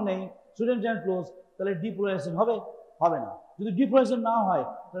ডিফর্মেশনও নেই, সোডিয়াম চ্যানেল ক্লোজ, তাহলে ডিপোলারাইজেশন হবে না। যদি ডিপোলারাইজেশন না হয়,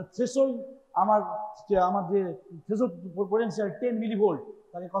 তাহলে থ্রেশহোল্ড আমার যে থ্রেশহোল্ড পোটেনশিয়াল 10 মিলিভোল্ট,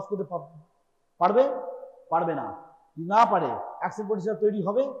 তাকে ক্রস করতে পারবে না। যদি না পারে অ্যাক্সিল পোটেনশিয়াল তৈরি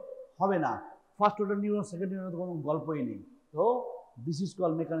হবে না। First order neuron, second neuron কোনো গল্পই নেই। তো this is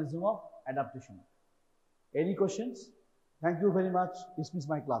called mechanism of adaptation. Any questions? Thank you very much. Dismiss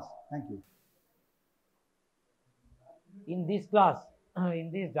my class. Thank you. In this class, in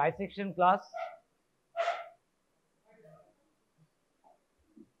this dissection class,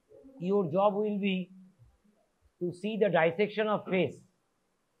 your job will be to see the dissection of face.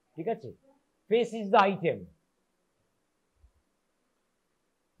 ঠিক আছে? Face is the item.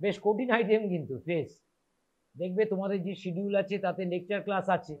 বেশ কঠিন item কিন্তু face. দেখবে তোমাদের যে schedule আছে তাতে লেকচার ক্লাস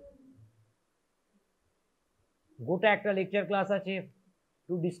আছে, গোটা একটা লেকচার ক্লাস আছে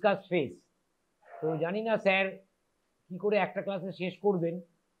টু ডিসকাস ফেস। তো জানি না স্যার কি করে একটা ক্লাসে শেষ করবেন,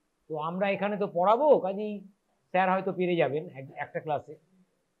 তো আমরা এখানে তো পড়াবো, কাজেই স্যার হয়তো পেরে যাবেন একটা ক্লাসে,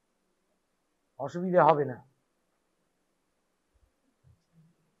 অসুবিধা হবে না।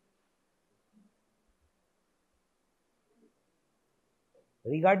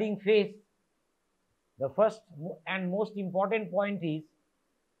 Regarding face, the first and most important point is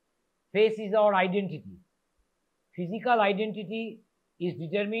face is our identity. Physical identity is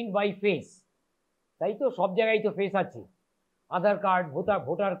determined by face. তাই তো সব জায়গায় তো ফেস আছে, আধার card,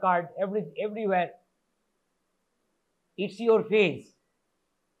 voter card, everywhere. It's your face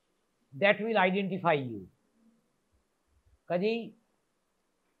that will identify you. কাজেই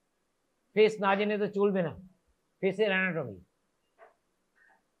face না জেনে তো চলবে না। ফেসের অ্যানাটমি,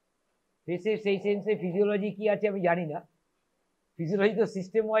 ফেসের সেই সেন্সে ফিজিওলজি কি আছে আমি জানি না, ফিজিওলজি তো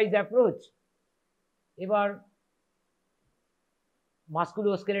সিস্টেম ওয়াইজ অ্যাপ্রোচ। এবার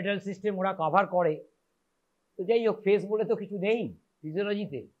মাস্কুলোস্কেলেটাল সিস্টেম ওরা কভার করে, তো যাই হোক, ফেস বলে তো কিছু নেই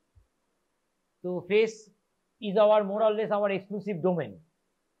ফিজিওলজিতে। তো face is our more or less hour exclusive domain,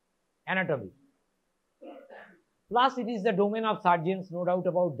 anatomy. Plus it is the domain of surgeons, no doubt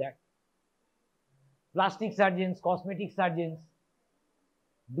about that. plastic surgeons, cosmetic surgeons,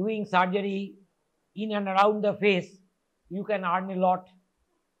 doing surgery in and around the face, you can earn a lot.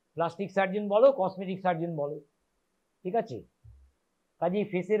 Plastic surgeon বলো, cosmetic surgeon বলো, ঠিক আছে? কাজেই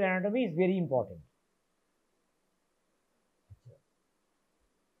ফেসের anatomy is very important.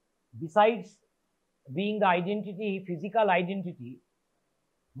 Besides being the identity, physical identity,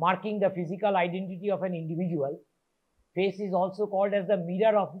 marking the physical identity of an individual, face is also called as the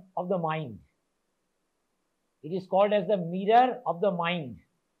mirror of the mind. It is called as the mirror of the mind.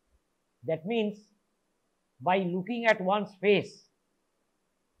 That means by looking at one's face,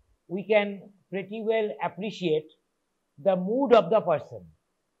 we can pretty well appreciate the mood of the person,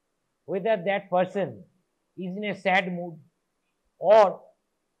 whether that person is in a sad mood or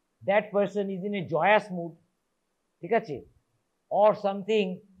that person is in a joyous mood, ঠিক আছে? Or something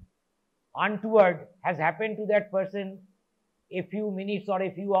untoward has happened to that person a few minutes or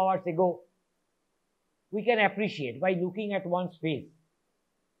a few hours ago. We can appreciate by looking at one's face.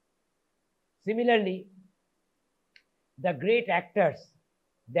 Similarly, the great actors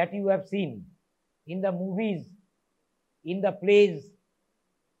that you have seen in the movies, in the plays,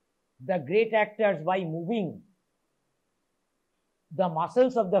 the great actors, by moving the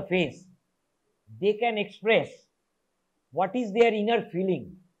muscles of the face, they can express what is their inner feeling,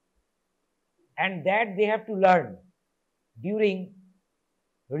 and that they have to learn during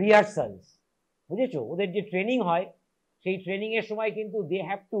rehearsals. বুঝেছো? ওদের যে training হয়, সেই training এর সময় কিন্তু they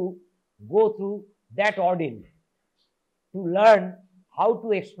have to go through that ordeal to learn how to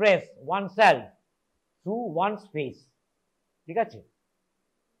express oneself through one's face, ঠিক আছে?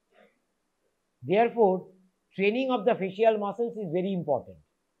 Therefore, training of the facial muscles is very important,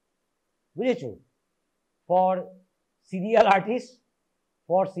 বুঝেছো? For serial artists,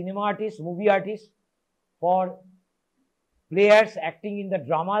 for cinema artists, movie artists, for players acting in the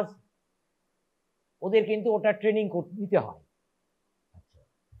dramas, ওদের কিন্তু ওটা training নিতে হয়।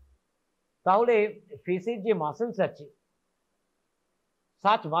 তাহলে ফেসের যে মাসেলস আছে,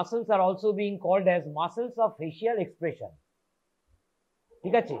 such muscles are also being called as muscles of facial expression,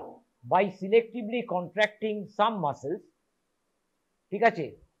 ঠিক আছে? By selectively contracting some muscles, ঠিক আছে,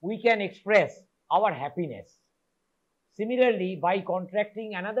 we can express our happiness. Similarly, by contracting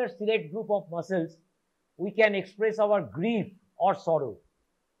another select group of muscles, we can express our grief or sorrow,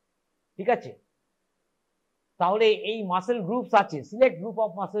 ঠিক আছে? তাহলে এই muscle groups আছে, select group of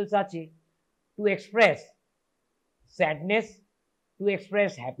muscles আছে to express sadness, to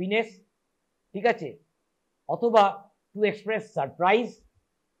express happiness, ঠিক আছে, অথবা to express surprise.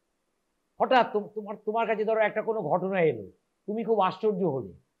 হঠাৎ তোমার কাছে ধরো একটা কোনো ঘটনা এলো, তুমি খুব আশ্চর্য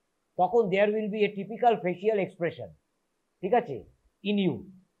হলে, তখন there will B A typical facial expression, ঠিক আছে, in you.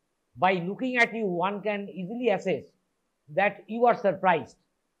 By looking at you, one can easily assess that you R surprised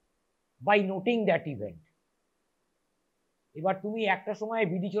by noting that event. এবার তুমি একটা সময়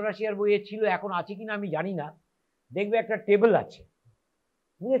বিডি চৌরাশিয়ার বইয়ে ছিল, এখন আছে কিনা আমি জানি না, দেখবে একটা টেবিল আছে,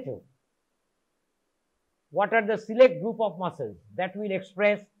 বুঝেছো? What are the select group of muscles that will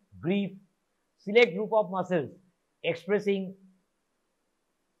express grief, select group of muscles expressing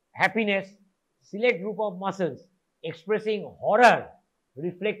happiness, select group of muscles expressing horror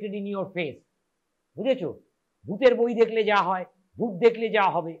reflected in your face, বুঝেছো? ভূতের বই দেখলে যা হয়, ভূত দেখলে যা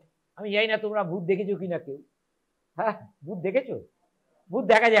হবে, আমি জানি না তোমরা ভূত দেখেছো কিনা কেউ। হ্যাঁ, ভূত দেখেছো? ভূত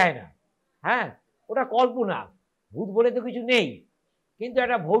দেখা যায় না, হ্যাঁ, ওটা কল্পনা, ভূত বলে তো কিছু নেই, কিন্তু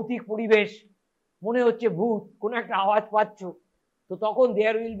একটা ভৌতিক পরিবেশ, মনে হচ্ছে ভূত, কোনো একটা আওয়াজ পাচ্ছ, তো তখন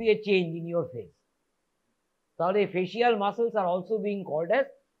there will B A change in your face. তাহলে facial muscles are also being called as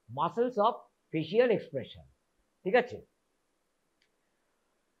muscles of facial expression, ঠিক আছে?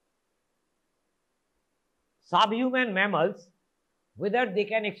 Subhuman mammals, whether they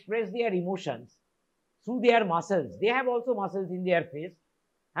can express their emotions through their muscles, they have also muscles in their face,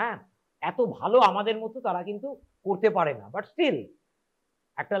 হ্যাঁ, এত ভালো আমাদের মতো তারা কিন্তু করতে পারে না, বাট স্টিল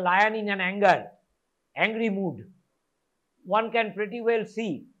একটা lion in an anger, angry mood, one can pretty well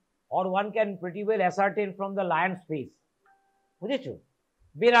see or one can pretty well ascertain from the lion's face, বুঝেছো?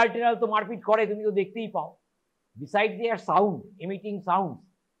 বেড়াল টেড়াল তো মারপিট করে, তুমি তো দেখতেই পাও। Besides their sound, emitting sounds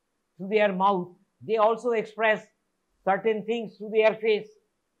through their mouth, they also express certain things through their face.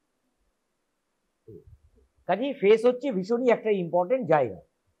 কাজেই ফেস হচ্ছে ভীষণই একটা ইম্পর্টেন্ট জায়গা।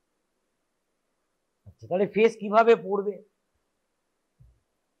 আচ্ছা, তাহলে ফেস কিভাবে পড়বে?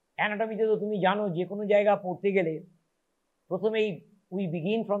 অ্যানাটমিতে তো তুমি জানো, যে কোনো জায়গা পড়তে গেলে প্রথমেই we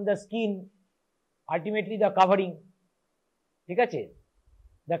begin from the skin, ultimately the covering, ঠিক আছে?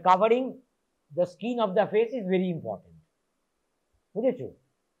 The covering, the skin of the face is very important, বুঝেছো?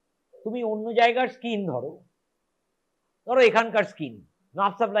 তুমি অন্য জায়গার স্কিন ধরো, ধরো এখানকার স্কিন,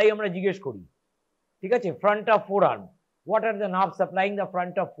 নার্ভ সাপ্লাই আমরা জিজ্ঞেস করি, ঠিক আছে, front of four arm, what are the nerve supplying the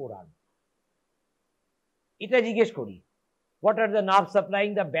front of four arm, এটা জিজ্ঞেস করি, what are the nerve supplying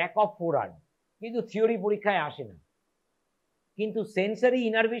the back of four arm, কিন্তু থিওরি পরীক্ষায় আসে না। কিন্তু সেন্সারি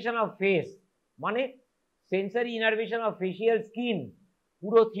ইনারভেশন অফ ফেস মানে sensory innervation of facial skin,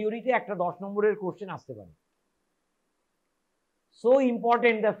 পুরো থিওরিতে একটা 10 নম্বরের কোশ্চেন আসতে পারে। So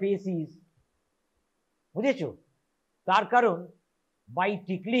important the face is, বুঝেছো? তার কারণ by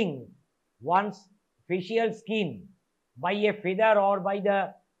tickling once facial skin by A feather or by the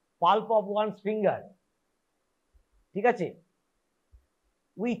pulp of wands finger, ঠিক আছে,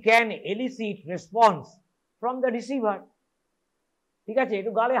 we can এলিসিট response from the receiver. ঠিক আছে,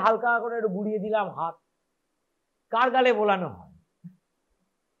 একটু গালে হালকা করে একটু বুলিয়ে দিলাম হাত, কার গালে বোলানো হয়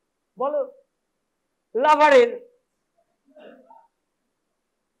বলো? লাভারের,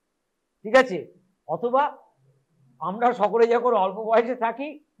 ঠিক আছে। অথবা আমরা সকলে যখন অল্প বয়সে থাকি,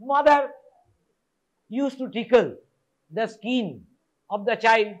 mother use to tickle the skin of the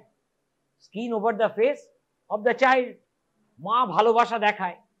child, skin over the face of the child. মা ভালোবাসা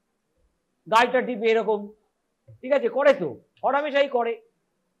দেখায়, গালটা টিপে এরকম, ঠিক আছে, করে তো, হরহামেশাই করে।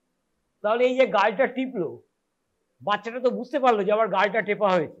 তাহলে এই যে গালটা টিপলো, বাচ্চাটা তো বুঝতে পারলো যে আমার গালটা টেপা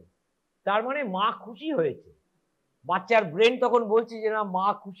হয়েছে, তার মানে মা খুশি হয়েছে। বাচ্চার ব্রেন তখন বলছে যে না, মা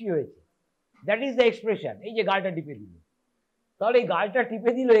খুশি হয়েছে, দ্যাট ইজ দ্য এক্সপ্রেশন। এই যে গালটা টিপে দিল, তাহলে এই গালটা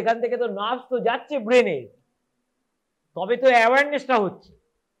টিপে দিল, এখান থেকে তো নার্ভস তো যাচ্ছে ব্রেনে, তবে তো অ্যাওয়ারনেসটা হচ্ছে,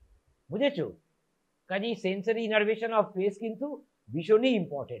 বুঝেছো? কাজেই সেন্সারি ইনারভেশন অফ ফেস কিন্তু ভীষণই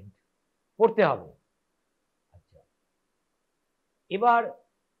ইম্পর্টেন্ট, পড়তে হবে। আচ্ছা, এবার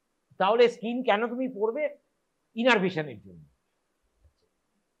তাহলে স্কিন কেন তুমি পড়বে? ইনারভেশনের জন্য।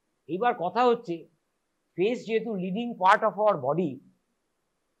 এবার কথা হচ্ছে, ফেস যেহেতু leading part of our body,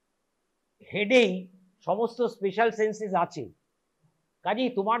 হেডেই সমস্ত স্পেশাল সেন্সেস আছে।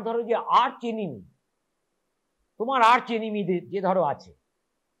 কাজেই তোমার ধরো যে আর্চ এনিমি, তোমার আর্চ এনিমি যে ধরো আছে,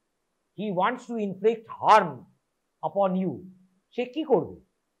 he wants to inflict harm আপন ইউ, সে কি করবে?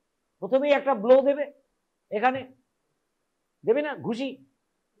 প্রথমেই একটা ব্লো দেবে, এখানে দেবে না, ঘুষি,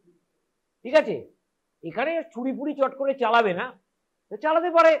 ঠিক আছে। এখানে ছুরি ফুড়ি চট করে চালাবে না, চালাতে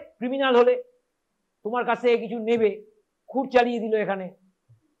পারে ক্রিমিনাল হলে, তোমার কাছে কিছু নেবে, খুঁট চালিয়ে দিল এখানে,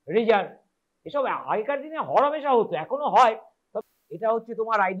 রেজার, এসব আগেকার দিনে হরহামেশা হতো, এখনো হয়। এটা হচ্ছে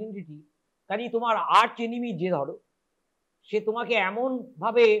তোমার আইডেন্টিটি। কাজেই তোমার আর্চ এনিমি যে ধরো, সে তোমাকে এমন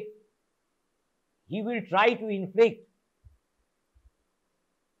ভাবে, he will try to inflict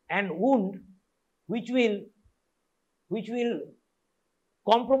an wound which will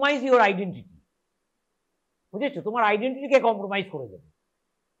compromise your identity, বুঝেছো? তোমার আইডেন্টিটিকে কম্প্রোমাইজ করে দেবে।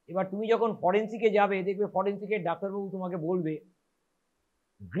 এবার তুমি যখন ফরেন্সিকে যাবে, দেখবে ফরেন্সিকের ডাক্তারবাবু তোমাকে বলবে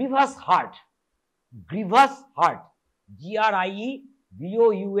grievous heart, grievous heart,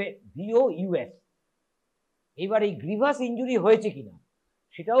 GRIEVOUS। এবার এই গ্রিভাস ইঞ্জুরি হয়েছে কিনা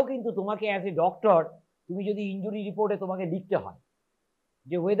সেটাও কিন্তু তোমাকে অ্যাজ এ ডক্টর, তুমি যদি ইঞ্জুরি রিপোর্টে তোমাকে লিখতে হয়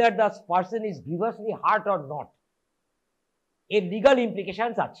যে whether the person is গ্রিভাসলি heart or not, এর লিগাল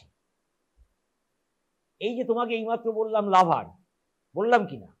ইমপ্লিকেশনস আছে। এই যে তোমাকে এইমাত্র বললাম লাভার, বললাম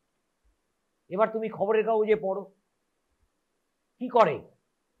কিনা? এবার তুমি খবরের কাগজে পড়ো, কি করে?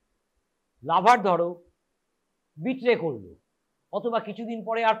 লাভার ধরো বিট্রে করলো, অথবা কিছুদিন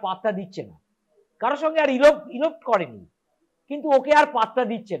পরে আর পাত্তা দিচ্ছে না, কারোর সঙ্গে আর ইলোপ করেনি, কিন্তু ওকে আর পাত্তা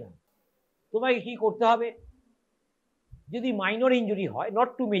দিচ্ছে না। তোমাকে কি করতে হবে? যদি মাইনর ইঞ্জুরি হয়, নট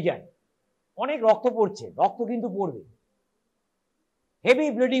টু মেজার, অনেক রক্ত পড়ছে, রক্ত কিন্তু পড়বে, heavy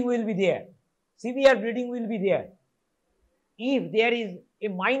bleeding will be there, severe bleeding will be there. If there is a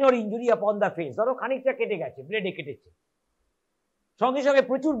minor injury upon the face, ধরো খানিকটা কেটে গেছে, ব্লেডে কেটেছে, সঙ্গে সঙ্গে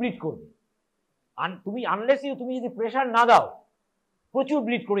প্রচুর ব্লিড করবে। তুমি তুমি যদি প্রেশার না দাও, প্রচুর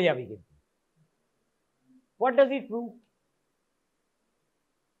ব্লিড করে যাবে। কিন্তু what does it prove?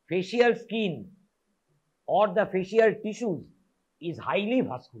 Facial skin or the facial tissues is highly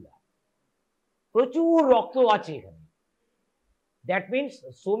vascular, প্রচুর রক্ত আছে এখানে। That means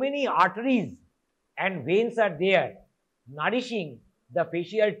so many arteries and veins are there nourishing the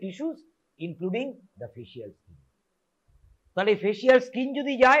facial tissues including the facial skin. তাহলে facial skin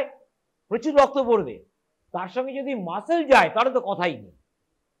যদি যায়, প্রচুর রক্ত পড়বে, তার সঙ্গে যদি মাসেল যায় তাহলে তো কথাই নেই।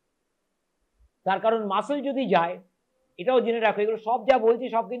 তার কারণ মাসেল যদি যায়, এটাও জেনে রাখো, এগুলো সব যা বলছি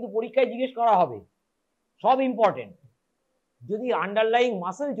সব কিন্তু পরীক্ষায় জিজ্ঞেস করা হবে, সব ইম্পর্টেন্ট। যদি আন্ডারলাইং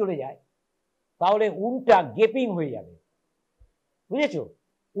মাসেল চলে যায়, তাহলে উনটা গেপিং হয়ে যাবে, বুঝেছো?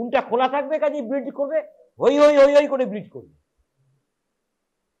 উনটা খোলা থাকবে, কাজে ব্লিড করবে, হই হই হই হই করে ব্লিড করবে।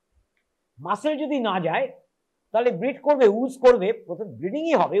 মাসেল যদি না যায়, তাহলে ব্লিড করবে, উজ করবে, প্রথম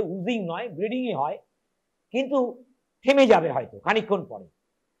ব্লিডিংই হবে, উজিং নয়, ব্লিডিংই হয়, কিন্তু থেমে যাবে হয়তো খানিকক্ষণ পরে।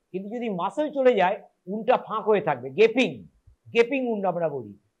 কিন্তু যদি মাসেল চলে যায়, উনটা ফাঁক হয়ে থাকবে, গেপিং, গেপিং উন্ড আমরা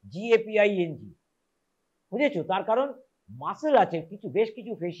বলি, GAPING, বুঝেছো? তার কারণ মাসেল আছে কিছু, বেশ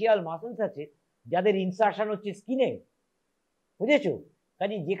কিছু ফেসিয়াল মাসেলস আছে যাদের ইনসারশন হচ্ছে স্কিনে, বুঝেছো?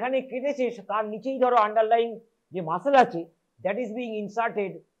 কাজে যেখানে কেটেছে তার নিচেই ধরো আন্ডারলাইন যে মাসেল আছে, that is being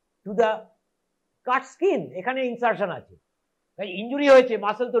inserted to the cut skin, এখানে ইনসারশন আছে, তাই ইঞ্জুরি হয়েছে,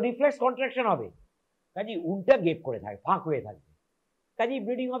 মাসেল তো রিফ্লেক্স কন্ট্রাকশন হবে, কাজে উনটা গেপ করে থাকে, ফাঁক হয়ে থাকবে, কাজেই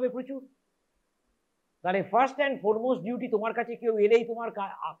ব্লিডিং হবে প্রচুর। তাহলে ফার্স্ট অ্যান্ড ফরমোস্ট ডিউটি তোমার কাছে কেউ এলেই তোমার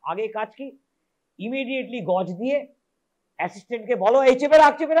আগে কাজ কি? ইমিডিয়েটলি গজ দিয়ে অ্যাসিস্ট্যান্টকে বলো এই চেপে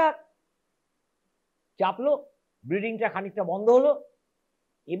রাখ, চেপে রাখ, চাপলো, ব্লিডিংটা খানিকটা বন্ধ হলো,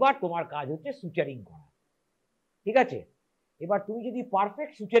 এবার তোমার কাজ হচ্ছে সুচারিং করা, ঠিক আছে? এবার তুমি যদি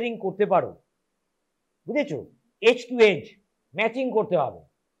পারফেক্ট সুচারিং করতে পারো, বুঝেছো, এজ টু এজ ম্যাচিং করতে হবে,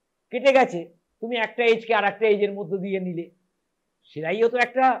 কেটে গেছে তুমি একটা এজকে আর একটা এজের মধ্যে দিয়ে নিলে, সেলাইও তো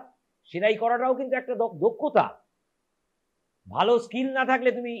একটা, সেলাই করাটাও কিন্তু একটা দক্ষতা, ভালো স্কিল না থাকলে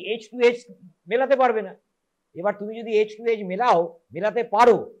তুমি এজ টু এজ মেলাতে পারবে না। এবার তুমি যদি এজ টু এজ মেলাতে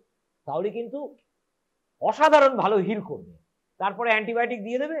পারো, তাহলে কিন্তু অসাধারণ ভালো হিল করবে। তারপরে অ্যান্টিবায়োটিক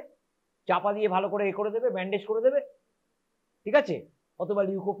দিয়ে দেবে, চাপা দিয়ে ভালো করে করে দেবে, ব্যান্ডেজ করে দেবে, ঠিক আছে, অথবা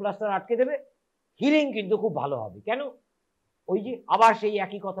লিউকোপ্লাস্টার আটকে দেবে, হিলিং কিন্তু খুব ভালো হবে। কেন? ওই যে আবার সেই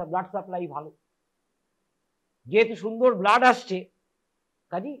একই কথা, ব্লাড সাপ্লাই ভালো, যেহেতু সুন্দর ব্লাড আসছে,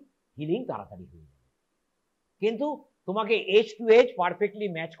 কাজেই হিলিং তাড়াতাড়ি হয়ে যাবে। কিন্তু তোমাকে age two age perfectly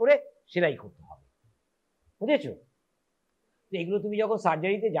match করে সেলাই করতে হবে, বুঝেছো? এগুলো তুমি যখন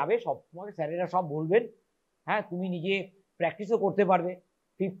সার্জারিতে যাবে সব তোমাকে স্যারেরা সব বলবেন, হ্যাঁ, তুমি নিজে প্র্যাকটিসও করতে পারবে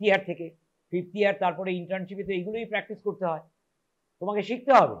 5th ইয়ার থেকে, 5th ইয়ার, তারপরে ইন্টার্নশিপে তো এইগুলোই প্র্যাকটিস করতে হয়, তোমাকে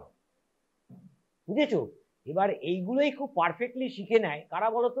শিখতে হবে, বুঝেছো? এবার এইগুলোই খুব পারফেক্টলি শিখে নেয় কারা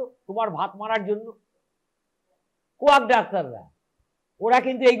বলো তো? তোমার ভাত মারার জন্য কোয়াক ডাক্তাররা, ওরা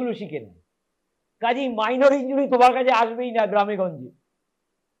কিন্তু এইগুলো শিখে নেয়, কাজেই মাইনর ইঞ্জুরি তোমার কাছে আসবেই না গ্রামে গঞ্জে,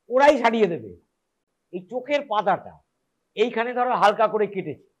 ওরাই সারিয়ে দেবে। এই চোখের পাতাটা এইখানে ধরো হালকা করে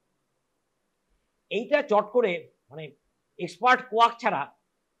কেটেছে, এইটা চট করে মানে এক্সপার্ট কোয়াক ছাড়া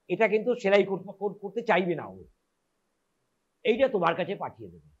এটা কিন্তু সেলাই করতে চাইবে না ও, এইটা তোমার কাছে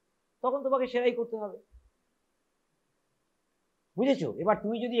পাঠিয়ে দেবে, তখন তোমাকে সেলাই করতে হবে, বুঝেছো? এবার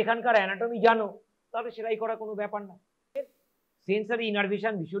তুমি যদি এখানকার অ্যানাটমি জানো, তাহলে সেলাই করা কোনো ব্যাপার না। সেন্সারি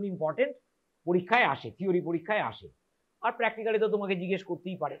ইনারভেশন ভীষণ ইম্পর্টেন্ট, পরীক্ষায় আসে, থিওরি পরীক্ষায় আসে, আর প্র্যাকটিক্যালি তো তোমাকে জিজ্ঞেস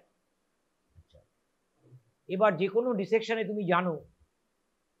করতেই পারে। এবার যে কোনো ডিসেকশনে তুমি জানো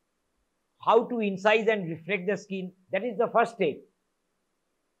how to incise and reflect the skin, that is the first step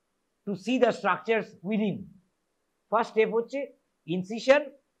to see the structures within. First step হচ্ছে incision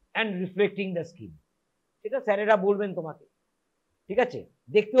and reflecting the skin, সেটা স্যারেরা বলবেন তোমাকে, ঠিক আছে,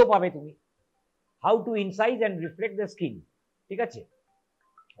 দেখতেও পাবে তুমি how to incise and reflect the skin, ঠিক আছে,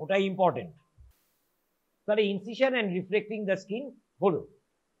 ওটাই ইম্পর্টেন্ট। তাহলে incision and reflecting the skin হলো,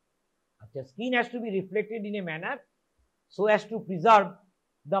 আচ্ছা, skin has to be reflected in a manner so as to preserve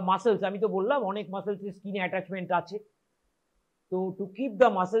the muscles, আমি তো বললাম অনেক মাসেলস স্কিনে অ্যাটাচমেন্ট আছে, তো to keep the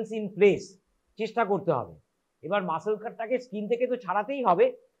muscles in place চেষ্টা করতে হবে। এবার মাসেল কাটটাকে স্কিন থেকে তো ছাড়াতেই হবে,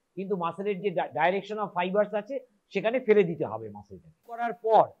 কিন্তু মাসেলের যে ডাইরেকশন অফ ফাইবার্স আছে সেখানে ফেলে দিতে হবে মাসেলটা। করার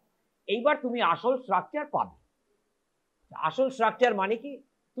পর এইবার তুমি আসল স্ট্রাকচার পাবে। আসল স্ট্রাকচার মানে কি?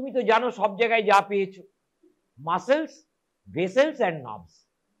 তুমি তো জানো সব জায়গায় যা পেয়েছো, মাসেলস, ভেসেলস অ্যান্ড নার্ভস,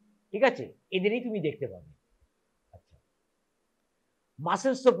 ঠিক আছে, এদেরই তুমি দেখতে পাবে।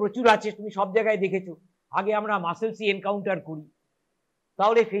 মাসেলস তো প্রচুর আছে, তুমি সব জায়গায় দেখেছো, আগে আমরা মাসেলসই এনকাউন্টার করি,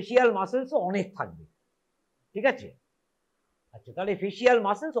 তাহলে ফেসিয়াল মাসেলসও অনেক থাকবে, ঠিক আছে। আচ্ছা, তাহলে ফেসিয়াল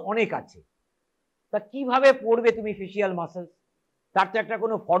মাসেলস অনেক আছে, তা কিভাবে পড়বে তুমি ফেসিয়াল মাসেলস? তার তো একটা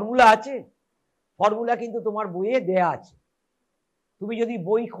কোনো ফর্মুলা আছে, ফর্মুলা কিন্তু তোমার বইয়ে দেয়া আছে, তুমি যদি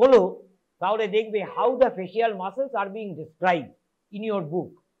বই খোলো তাহলে দেখবে how the facial muscles are being describe in your book,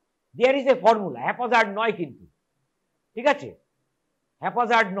 there is a formula, haphazard নয় কিন্তু, ঠিক আছে,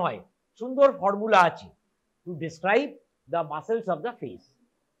 হ্যাপাজার্ড নয়, সুন্দর ফর্মুলা আছে to describe the muscles of the face.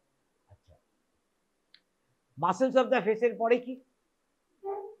 আচ্ছা, মাসেলস অফ দ্য ফেসের পরে কি?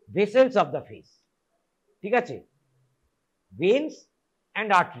 ভেসেলস অফ দ্য ফেস, ঠিক আছে, ভেন্স অ্যান্ড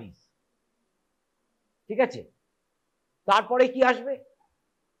আর্টারিজ, ঠিক আছে, তারপরে কি আসবে?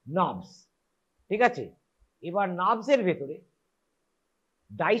 নার্ভস, ঠিক আছে। এবার নার্ভসের ভেতরে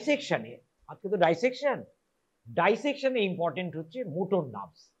ডাইসেকশনে, আজকে তো ডাইসেকশনে ইম্পর্টেন্ট হচ্ছে মোটর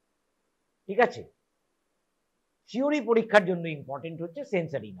নার্ভস, ঠিক আছে। থিওরি পরীক্ষার জন্য ইম্পর্টেন্ট হচ্ছে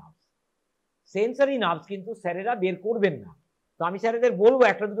সেন্সারি নার্ভস। সেন্সারি নার্ভস কিন্তু স্যারেরা বের করবেন না, তো আমি স্যারেদের বলবো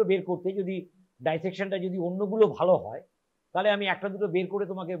একটা দুটো বের করতে, যদি ডাইসেকশনটা যদি অন্যগুলো ভালো হয় তাহলে আমি একটা দুটো বের করে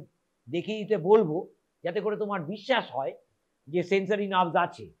তোমাকে দেখিয়ে দিতে বলবো, যাতে করে তোমার বিশ্বাস হয় যে সেন্সারি নার্ভস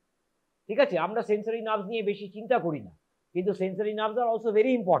আছে, ঠিক আছে, আমরা সেন্সরি নার্ভস নিয়ে বেশি চিন্তা করি না, কিন্তু sensory nerves are also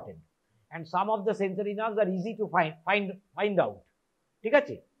very important, and some of the sensory nerves R easy to find out. ঠিক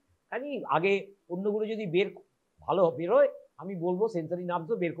আছে, কাজে আগে অন্যগুলো যদি ভালো বেরোয়, আমি বলবো সেন্সরি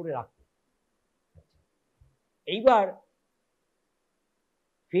নার্ভসও বের করে রাখতে। এইবার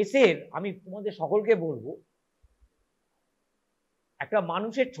ফেসের আমি তোমাদের সকলকে বলবো, একটা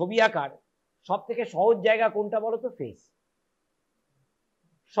মানুষের ছবি আঁকার সব থেকে সহজ জায়গা কোনটা বলো তো? ফেস।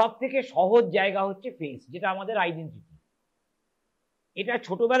 সব থেকে সহজ জায়গা হচ্ছে ফেস, যেটা আমাদের আইডেন্টিটি। এটা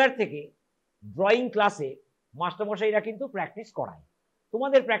ছোটবেলার থেকে ড্রয়িং ক্লাসে মাস্টারমশাইরা কিন্তু প্র্যাকটিস করায়।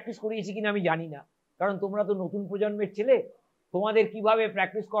 তোমাদের প্র্যাকটিস করিয়েছি কিনা আমি জানি না, কারণ তোমরা তো নতুন প্রজন্মের ছেলে, তোমাদের কিভাবে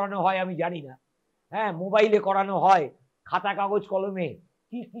প্র্যাকটিস করানো হয় আমি জানি না। হ্যাঁ, মোবাইলে করানো হয়, খাতা কাগজ কলমে,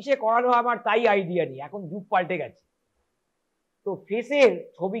 কিসে করানো হয় আমার তাই আইডিয়া নেই, এখন যুগ পাল্টে গেছে। তো ফেসের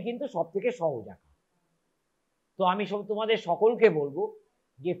ছবি কিন্তু সব থেকে সহজ আঁকা। তো আমি তোমাদের সকলকে বলবো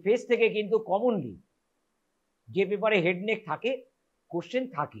যে ফেস থেকে কিন্তু কমনলি যে পেপারে হেডনেক থাকে, কোশ্চেন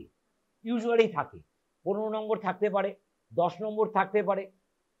থাকে, ইউজুয়ালি থাকে, 15 নম্বর থাকতে পারে, 10 নম্বর থাকতে পারে,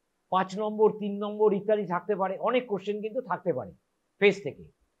 5 নম্বর, 3 নম্বর ইত্যাদি থাকতে পারে, অনেক কোশ্চেন কিন্তু থাকতে পারে ফেস থেকে।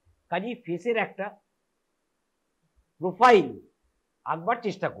 কাজেই ফেসের একটা প্রোফাইল আঁকবার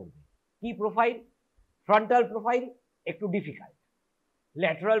চেষ্টা করবে। কি প্রোফাইল? ফ্রন্টাল প্রোফাইল একটু ডিফিকাল্ট,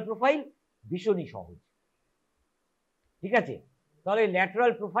 ল্যাটারাল প্রোফাইল ভীষণই সহজ। ঠিক আছে, তাহলে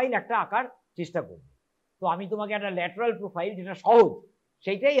ল্যাটারাল প্রোফাইল একটা আঁকার চেষ্টা করবে। তো আমি তোমাকে একটা ল্যাটারাল প্রোফাইল যেটা সহজ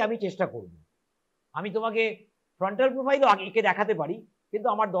সেইটাই আমি চেষ্টা করব। আমি তোমাকে ফ্রন্টাল প্রোফাইলও এঁকে দেখাতে পারি, কিন্তু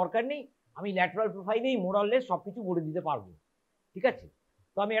আমার দরকার নেই, আমি ল্যাটারাল প্রোফাইলেই মোরাললেস সবকিছু বলে দিতে পারবো। ঠিক আছে,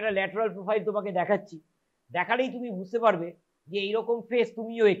 তো আমি একটা ল্যাটারাল প্রোফাইল তোমাকে দেখাচ্ছি, দেখালেই তুমি বুঝতে পারবে যে এইরকম ফেস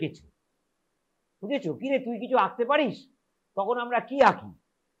তুমিও এঁকেছো। বুঝেছো? কিরে তুই কিছু আঁকতে পারিস? তখন আমরা কি আঁকি?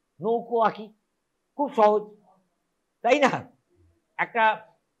 নৌকো আঁকি, খুব সহজ, তাই না? একটা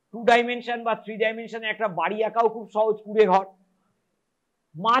 2 ডাইমেনশন বা 3 ডাইমেনশনে একটা বাড়ি আঁকাও খুব সহজ, কুড়ে ঘর।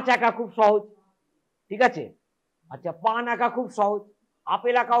 মাছ আঁকা খুব সহজ। ঠিক আছে, আচ্ছা, পান আঁকা খুব সহজ,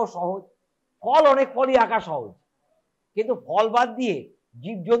 আপেল আঁকাও সহজ, ফল, অনেক ফলই আঁকা সহজ, কিন্তু ফল বাদ দিয়ে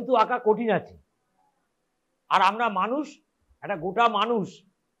জীবজন্তু আঁকা কঠিন আছে। আর আমরা মানুষ, একটা গোটা মানুষ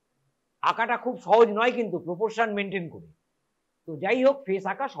আঁকাটা খুব সহজ নয়, কিন্তু প্রপোর্শন মেনটেন করে। তো যাই হোক, ফেস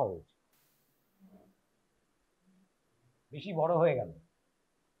আঁকা সহজ। বেশি বড় হয়ে গেল।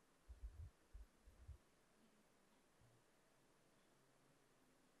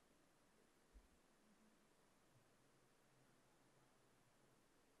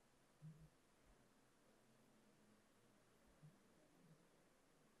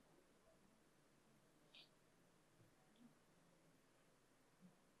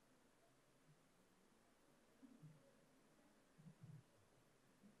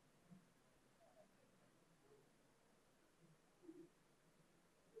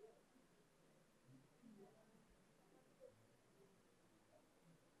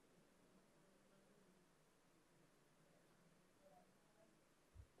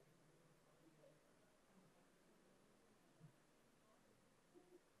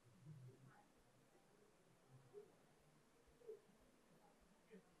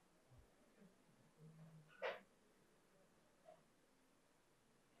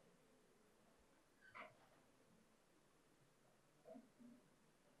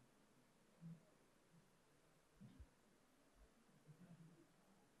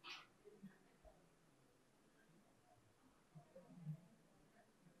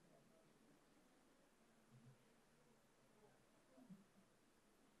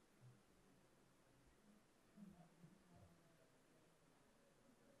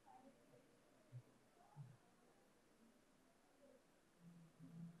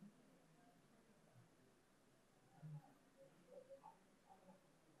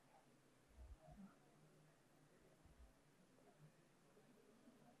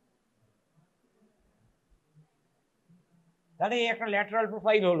 তাহলে একটা ল্যাটারাল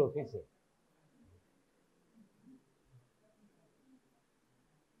প্রোফাইল হলো ফেসে।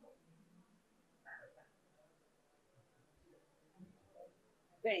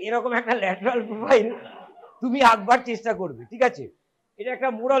 এরকম একটা ল্যাটারাল প্রোফাইল তুমি আঁকবার চেষ্টা করবে। ঠিক আছে, এটা একটা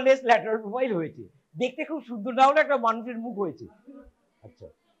মোরাললেস ল্যাটারাল প্রোফাইল হয়েছে, দেখতে খুব সুন্দর না হলে একটা মানুষের মুখ হয়েছে। আচ্ছা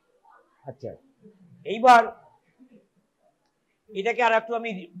আচ্ছা, এইবার এটাকে আর একটু আমি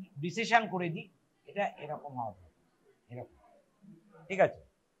ডিসিশন করে দিই, এটা এরকম হবে, এরকম। ঠিক আছে,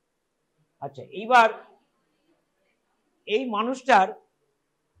 আচ্ছা, এইবার এই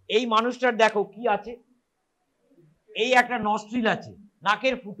মানুষটার দেখো কি আছে, এই একটা নস্ট্রিল আছে,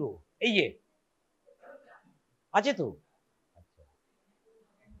 নাকের ফুটো, এই যে আছে তো।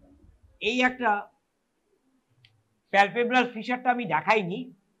 এই একটা প্যালপেব্রাল ফিচারটা আমি দেখাইনি,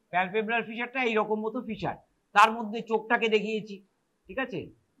 প্যালপেব্রাল ফিশারটা এইরকম মতো ফিশার, তার মধ্যে চোখটাকে দেখিয়েছি, ঠিক আছে,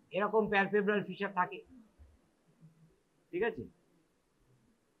 এরকম প্যালপেব্রাল ফিশার থাকে, ঠিক আছে।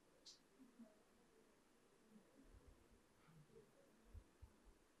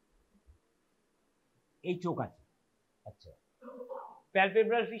 এই চোখ আছে, আচ্ছা,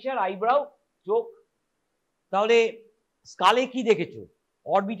 প্যালপেব্রাল ফিশার, আইব্রাউ, চোখ। তাহলে স্কালে কি দেখেছো?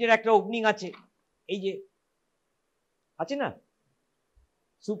 অরবিটের একটা ওপেনিং আছে, এই যে আছে না,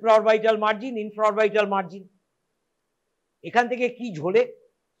 সুপ্রাঅরবিটাল মার্জিন, ইনফ্রাঅরবিটাল মার্জিন। এখান থেকে কি ঝোলে?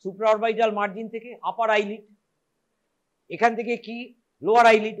 সুপ্রাঅরবিটাল মার্জিন থেকে আপার আইলিড, এখান থেকে কি লোয়ার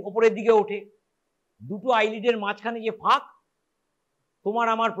আইলিড ওপরের দিকে ওঠে। দুটো আইলিডের মাঝখানে যে ফাঁক, তোমার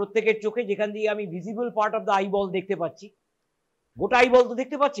আমার প্রত্যেকের চোখে, যেখান দিয়ে আমি visible part of the eyeball দেখতে পাচ্ছি, গোটা আইবল তো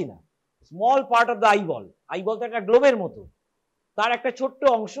দেখতে পাচ্ছি না, small part of the eyeball, eyeball তো একটা গ্লোবের মতো, তার একটা ছোট্ট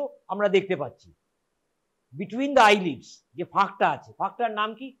অংশ আমরা দেখতে পাচ্ছি। বিটুইন দ্য আইলিডস যে ফাঁকটা আছে, ফাঁকটার নাম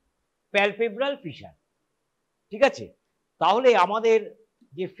কি? প্যালপেব্রাল ফিশার, ঠিক আছে। তাহলে আমাদের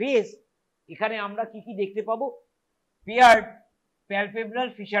যে ফেস, এখানে আমরা কি কি দেখতে পাবো? পেয়ার্ড প্যালপেব্রাল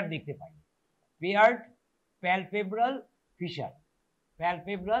ফিশার দেখতে পাই, paired palpebral fisher,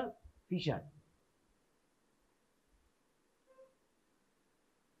 palpebral fisher,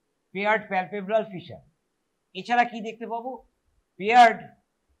 paired palpebral fisher. এছাড়া কি দেখতে পাবো? Paired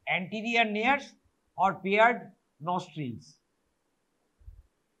anterior নেয়ার্স or paired নস্ট্রিলস।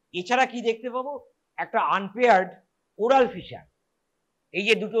 এছাড়া কি দেখতে পাবো? একটা আনপেয়ার্ড ওরাল ফিশার, এই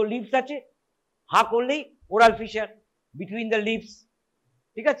যে দুটো লিপস আছে, হা করলেই oral fisher between the lips,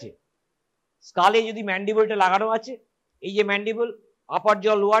 ঠিক আছে। স্কালে যদি ম্যান্ডিবলটা লাগানো আছে, এই যে ম্যান্ডিবল, আপার জ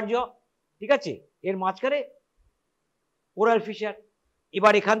লোয়ার জ, ঠিক আছে, এর মাঝখানে ওরাল ফিশার।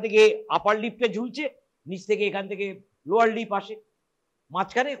 এবার এখান থেকে আপার লিপটা ঝুলছে, নিচ থেকে এখান থেকে লোয়ার লিপ আসে,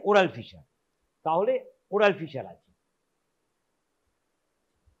 মাঝখানে ওরাল ফিশার। তাহলে ওরাল ফিশার আছে,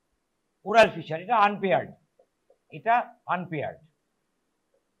 ওরাল ফিশার, এটা আনপেয়ার্ড, এটা আনপেয়ার্ড।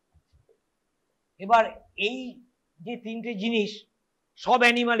 এবার এই যে তিনটে জিনিস সব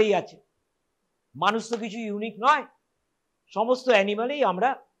অ্যানিমালেই আছে, মানুষ তো কিছু ইউনিক নয়, সমস্ত অ্যানিমালেই আমরা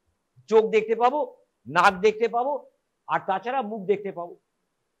চোখ দেখতে পাবো, নাক দেখতে পাবো, আর তাছাড়া মুখ দেখতে পাবো,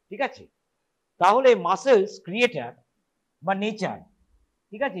 ঠিক আছে। তাহলে মাসেলস ক্রিয়েটার বা নেচার,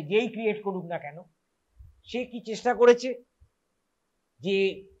 ঠিক আছে, যেই ক্রিয়েট করুক না কেন, সে কি চেষ্টা করেছে? যে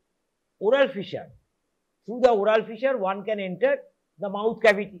oral fisher, through the oral fisher one can enter the mouth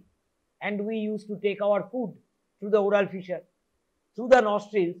cavity, and we used to take our food through the oral fissure. Through the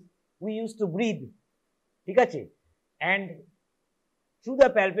nostrils we used to breathe, ঠিক আছে, and through the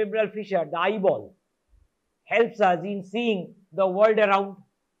palpebral fissure the eyeball helps us in seeing the world around,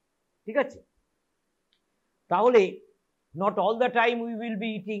 ঠিক আছে। তাহলে not all the time we will be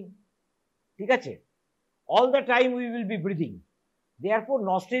eating, ঠিক আছে, all the time we will be breathing, therefore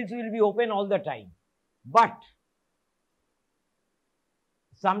nostrils will be open all the time, but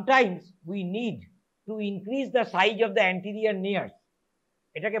sometimes we need to increase the size of the anterior nares,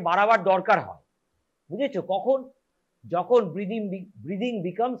 এটাকে বাড়াবার দরকার হয়, বুঝেছো? কখন? যখন breathing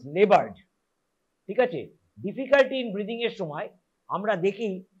becomes লেবার্ড, ঠিক আছে, ডিফিকাল্টি ইন ব্রিদিং এর সময় আমরা দেখি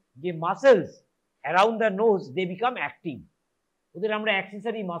যে muscles around the nose they become active, ওদের আমরা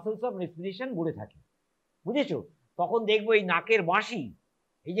অ্যাক্সেসরি মাসেলস অফ রেসপিরেশন বলে থাকি, বুঝেছো? তখন দেখবো এই নাকের বাঁশি,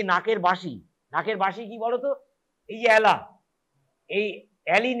 এই যে নাকের বাঁশি, নাকের বাঁশি কি বলতো? এই যে এলা, এই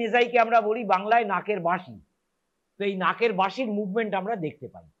অ্যালিনেজাইকে আমরা বলি বাংলায় নাকের বাঁশি। তো এই নাকের বাঁশির মুভমেন্ট আমরা দেখতে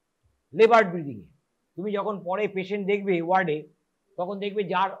পাই লেবার্ড ব্রিদিং এ। তুমি যখন পরে পেশেন্ট দেখবে ওয়ার্ডে, তখন দেখবে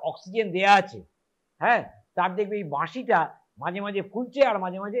যার অক্সিজেন দেয়া আছে, হ্যাঁ, তার দেখবে এই বাঁশিটা মাঝে মাঝে ফুলছে আর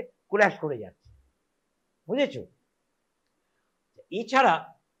মাঝে মাঝে কোল্যাপস করে যাচ্ছে, বুঝেছো? এছাড়া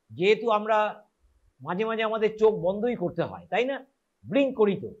যেহেতু আমরা মাঝে মাঝে আমাদের চোখ বন্ধই করতে হয়, তাই না, ব্লিঙ্ক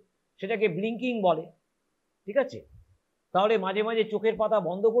করি, তো সেটাকে ব্লিঙ্কিং বলে, ঠিক আছে। তাহলে মাঝে মাঝে চোখের পাতা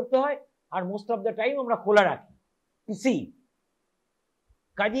বন্ধ করতে হয়, আর মোস্ট অফ দ্য টাইম আমরা খোলা রাখি টু সি।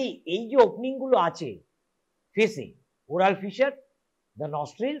 কাজে এই যে ওপেনিং গুলো আছে ফেসে, oral fisher, the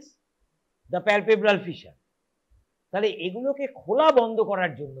নস্ট্রিলস, the palpebral fisher, তাহলে এগুলোকে খোলা বন্ধ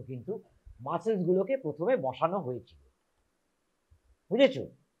করার জন্য কিন্তু মাসেলস গুলোকে প্রথমে বসানো হয়েছিল, বুঝেছো,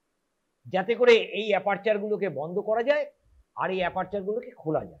 যাতে করে এই অ্যাপারচার গুলোকে বন্ধ করা যায় আর এই অ্যাপারচার গুলোকে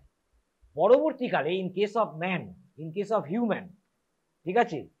খোলা যায়। পরবর্তীকালে in case of man, in case of human, ঠিক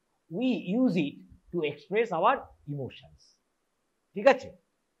আছে, we use it to express our emotions, ঠিক আছে।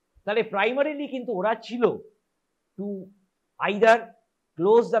 তাহলে প্রাইমারিলি কিন্তু ওরা ছিল to either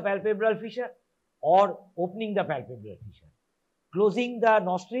close the palpebral fissure or opening the palpebral fissure, closing the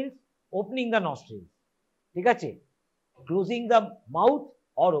nostrils, opening the nostrils, ঠিক আছে, closing the mouth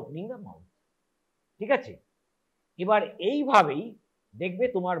or opening the mouth, ঠিক আছে। এবার এইভাবেই দেখবে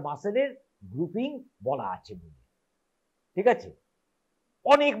তোমার মাসেলের গ্রুপিং বলা আছে বলে, ঠিক আছে,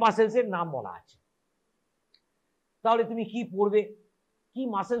 অনেক মাসেলসের নাম বলা আছে। তাহলে তুমি কি পড়বে, কি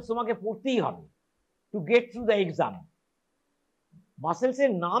মাসেলস তোমাকে পড়তেই হবে to get through the exam.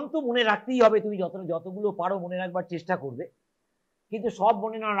 মাসেলসের নাম তো মনে রাখতেই হবে, তুমি যতগুলো পারো মনে রাখবার চেষ্টা করবে, কিন্তু সব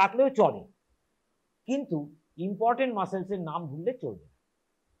মনে না রাখলেও চলে, কিন্তু ইম্পর্টেন্ট মাসেলসের নাম ভুললে চলবে না।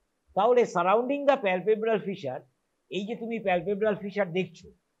 তাহলে সারাউন্ডিং দ্য প্যালপেব্রাল ফিশার, এই যে তুমি প্যালপেব্রাল ফিশার দেখছো,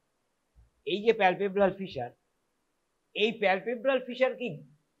 এই যে প্যালপেব্রাল ফিশার, এই প্যালপেব্রাল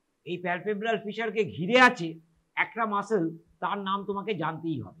ফিশারকে ঘিরে আছে একটা মাসেল, তার নাম তোমাকে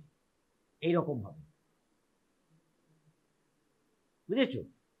জানতেই হবে এইরকম ভাবে, বুঝেছো?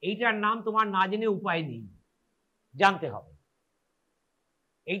 এইটার নাম তোমার না জেনে উপায় নেই, জানতে হবে।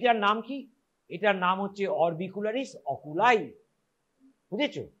 এইটার নাম কি? এটার নাম হচ্ছে অরবিকুলারিস অকুলাই,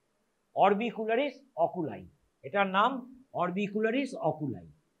 বুঝেছো? অরবিকুলারিস অকুলাই, এটার নাম অরবিকুলারিস অকুলাই,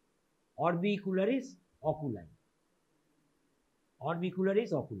 অরবিকুলারিস অকুলাই,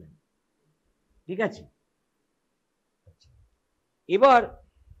 অরবিকুলারিস অকুলাই, ঠিক আছে? এবার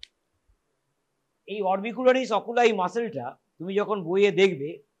এই অরবিকুলারিস অকুলাই মাসেলটা তুমি যখন বইয়ে দেখবে,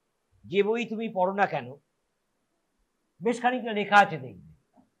 যে বই তুমি পড়ো না কেন, বেশ খানিকটা লেখা আছে, দেখবে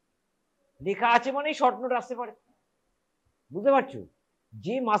লেখা আছে মানেই শর্ট নোট আসতে পারে, বুঝতে পারছো?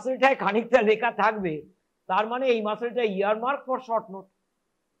 যে মাসেলটায় খানিকটা লেখা থাকবে তার মানে এই মাসেলটা ইয়ারমার্ক ফর শর্ট নোট,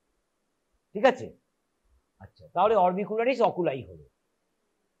 ঠিক আছে? আচ্ছা, তাহলে অরবিকুলারিস অকুলাই হলো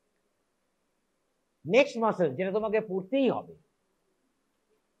নেক্সট মাসেল, যেটা তোমাকে পড়তেই হবে,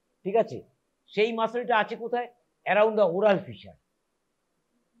 ঠিক আছে? সেই মাসেলটা আছে কোথায়? অ্যারাউন্ড দ্য ওরাল ফিশার,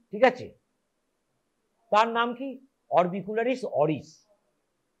 ঠিক আছে? তার নাম কি? অরবিকুলারিস অরিস,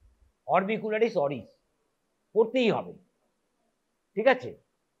 অরবিকুলারিস অরিস পড়তেই হবে, ঠিক আছে?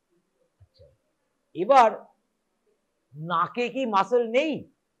 আচ্ছা, এবার নাকে কি মাসেল নেই?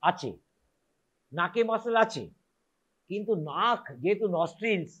 আছে, নাকে মাসেল আছে, কিন্তু নাক যেহেতু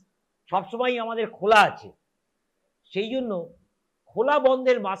নস্ট্রিলস সবসময় আমাদের খোলা আছে, সেই জন্য খোলা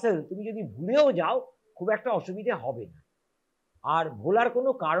বন্ধের মাসেল তুমি যদি ভুলেও যাও খুব একটা অসুবিধা হবে না, আর ভোলার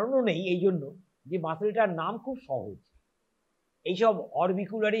কোনো কারণও নেই, এই জন্য যে মাসেলটার নাম খুব সহজ। এইসব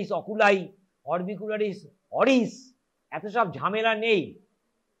অরবিকুলারিস অকুলাই, অরবিকুলারিস অরিস, এত সব ঝামেলা নেই,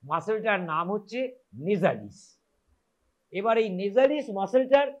 মাসেলটার নাম হচ্ছে নেজালিস। এবার এই নেজালিস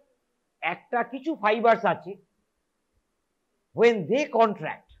মাসেলটার একটা কিছু ফাইবারস আছে, when they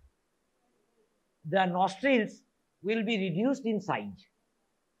contract the nostrils will be reduced in size,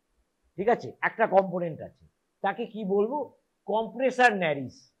 ঠিক আছে? একটা কম্পোনেন্ট আছে, তাকে কি বলবো? কম্প্রেসার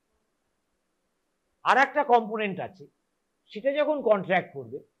ন্যারিস। আর একটা কম্পোনেন্ট আছে, সেটা যখন কন্ট্রাক্ট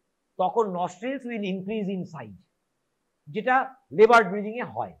করবে তখন নস্ট্রিলস উইল ইনক্রিজ ইন সাইজ, যেটা লেবার ব্রিদিং এ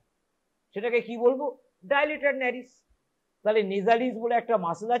হয়, সেটাকে কি বলবো? ডাইলেটর ন্যারিস। তাহলে নেজালিস বলে একটা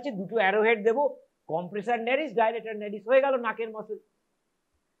মাসেল আছে, দুটো অ্যারোহেড দেবো, কম্প্রেসার ন্যারিস, ডাইলেটর ন্যারিস, হয়ে গেল নাকের মাসেল।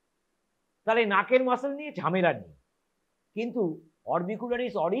 তাহলে নাকের মাসেল নিয়ে ঝামেলা নেই, কিন্তু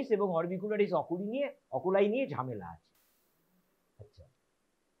অরবিকুলারিস অরিস এবং অরবিকুলারিস অকুলাই নিয়ে ঝামেলা আছে। আচ্ছা,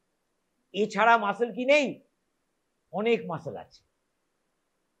 এছাড়া মাসেল কি নেই? অনেক মাসেল আছে,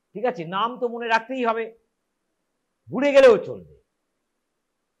 ঠিক আছে? নাম তো মনে রাখতেই হবে, ভুলে গেলেও চলবে।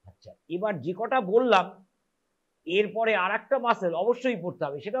 আচ্ছা, এবার যে কটা বললাম এরপরে আর একটা মাসেল অবশ্যই পড়তে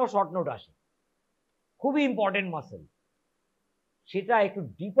হবে, সেটাও শর্ট নোট আসে, খুবই ইম্পর্টেন্ট মাসেল, সেটা একটু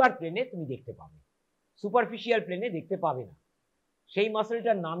ডিপার প্লেনে তুমি দেখতে পাবে, সুপারফিশিয়াল প্লেনে দেখতে পাবে না। সেই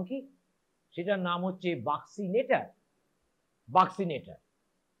মাসেলটার নাম কি? সেটার নাম হচ্ছে বাক্সিনেটার, বাক্সিনেটার,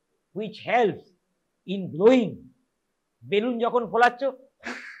 which helps in blowing, balloon যখন ফোলাচ্ছ,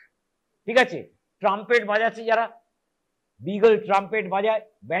 ঠিক আছে, ট্রাম্পেট বাজাচ্ছে যারা, বিগল ট্রাম্পেট বাজায়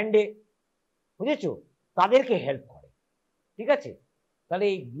ব্যান্ডে, বুঝেছো, তাদেরকে হেল্প করে, ঠিক আছে? তাহলে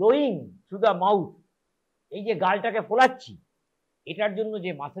এই ব্লোয়িং থ্রু দ্য মাউথ, এই যে গালটাকে ফোলাচ্ছি, এটার জন্য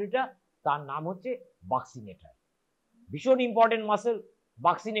যে মাসেলটা, তার নাম হচ্ছে বাক্সিনেটার, ভীষণ ইম্পর্টেন্ট মাসেল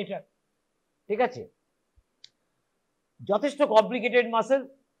বাক্সিনেটার, ঠিক আছে? যথেষ্ট কমপ্লিকেটেড মাসেল,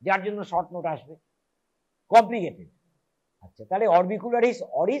 যার জন্য শর্ট নোট আসবে, কমপ্লিকেটেড। আচ্ছা, তাহলে orbicularis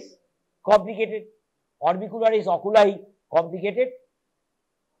অরিস complicated, orbicularis অকুলাই complicated,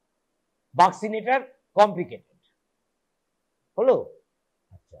 বাক্সিনেটার complicated, হলো?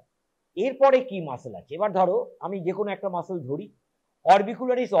 আচ্ছা, এরপরে কি মাসেল আছে? এবার ধরো আমি যে কোনো একটা মাসেল ধরি,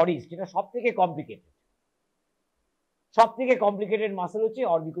 অরবিকুলারিস অরিস, যেটা সব থেকে কমপ্লিকেটেড, সব থেকে কমপ্লিকেটেড মাসেল হচ্ছে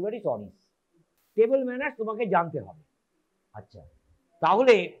অরবিকুলারিস অরিস। টেবল ম্যানার্স তোমাকে জানতে হবে। আচ্ছা,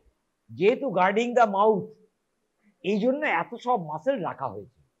 তাহলে যেহেতু গার্ডিং দ্য মাউথ, এই জন্য এত সব মাসেল রাখা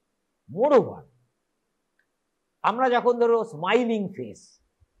হয়েছে। মোর ওভার, আমরা যখন ধরো স্মাইলিং ফেস,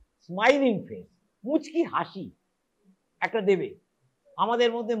 মুচকি হাসি একটা দেবে, আমাদের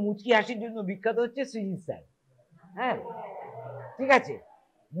মধ্যে মুচকি হাসির জন্য বিখ্যাত হচ্ছে সৃজিত স্যার। হ্যাঁ, ঠিক আছে,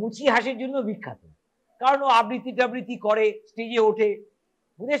 মুচকি হাসির জন্য বিখ্যাত, কারণ ও আবৃত্তি টাবৃত্তি করে, স্টেজে ওঠে,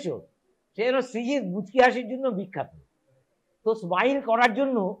 বুঝেছো? সে যেন সৃজিত মুচকি হাসির জন্য বিখ্যাত। তো স্মাইল করার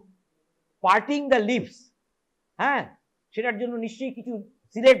জন্য পার্টিং দ্য লিপস, হ্যাঁ, সেটার জন্য নিশ্চয়ই কিছু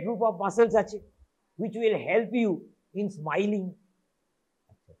সিলেক্ট গ্রুপ অফ মাসেলস আছে which will help you in smiling.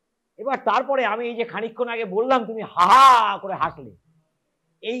 এবার তারপরে আমি এই যে খানিকক্ষণ আগে বললাম তুমি হা হা করে হাসলে,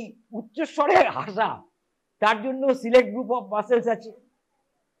 এই উচ্চস্বরে হাসা, তার জন্য সিলেক্ট গ্রুপ অফ মাসেলস আছে।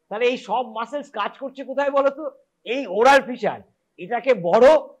 তাহলে এই সব মাসেলস কাজ করছে কোথায় বলো তো? এই ওরাল ফিচার, এটাকে বড়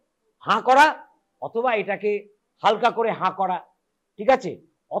হাঁ করা, অথবা এটাকে হালকা করে হাঁ করা, ঠিক আছে?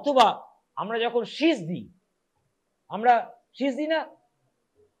 অথবা আমরা যখন শীষ দিই, আমরা শীষ দিই না,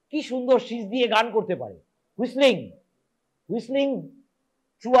 কি সুন্দর শীষ দিয়ে গান করতে পারে, whistling, whistling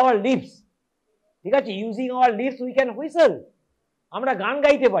through hour lips, ঠিক আছে? Using hour lips we can whistle, আমরা গান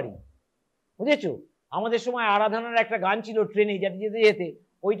গাইতে পারি, বুঝেছো? আমাদের সময় আরাধনার একটা গান ছিল ট্রেনে যেতে যেতে যেতে,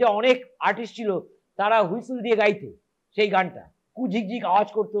 ওইটা অনেক আর্টিস্ট ছিল, তারা হুইসল দিয়ে গাইতে, সেই গানটা ঝিকঝিক আওয়াজ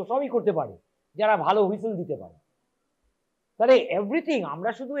করতো, সবই করতে পারে যারা ভালো হুইসল দিতে পারে। তাহলে এভরিথিং,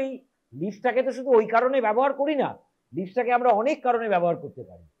 আমরা শুধু এই লিপসটাকে তো শুধু ওই কারণে ব্যবহার করি না, লিপসটাকে আমরা অনেক কারণে ব্যবহার করতে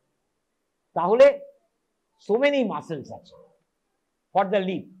পারি। তাহলে সো মেনি মাসেলস আছে ফর দ্য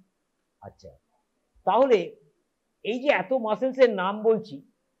লিপ। আচ্ছা, তাহলে এই যে এত মাসেলসের নাম বলছি,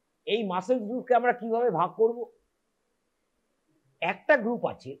 এই মাসেলস গ্রুপকে আমরা কিভাবে ভাগ করব? একটা গ্রুপ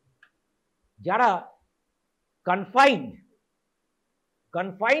আছে যারা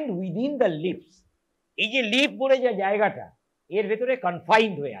কনফাইন্ড উইদিন দ্য লিপস। এই যে লিপ বলে যে জায়গাটা, এর ভেতরে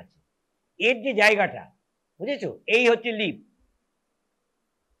কনফাইন্ড হয়ে আছে, এর যে জায়গাটা, বুঝেছো? এই হচ্ছে লিপ।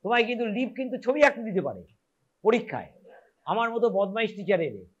 তোমায় কিন্তু লিপ কিন্তু ছবি আঁকতে দিতে পারে পরীক্ষায়, আমার মতো বদমাইশ টিচার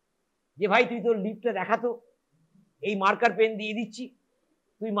এলে, যে ভাই তুই তোর লিপটা দেখাতো, এই মার্কার পেন দিয়ে দিচ্ছি,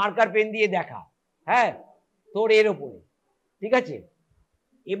 তুই মার্কার পেন দিয়ে দেখা, হ্যাঁ, তোর এর ওপরে, ঠিক আছে?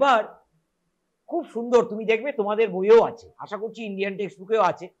 এবার খুব সুন্দর, তুমি দেখবে তোমাদের বইয়েও আছে, আশা করছি ইন্ডিয়ান টেক্সট বুকেও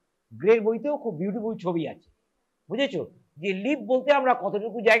আছে, গ্রেড বইতেও খুব বিউটিফুল ছবি আছে, বুঝেছো? যে লিপ বলতে আমরা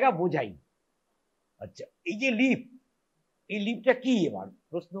কতটুকু জায়গা বোঝাই। আচ্ছা, এই যে লিপ, এই লিপটা কি? এবার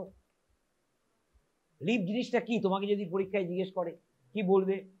প্রশ্ন, লিপ জিনিসটা কি? তোমাকে যদি পরীক্ষায় জিজ্ঞেস করে কি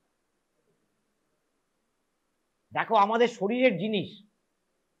বলবে? দেখো, আমাদের শরীরের জিনিস,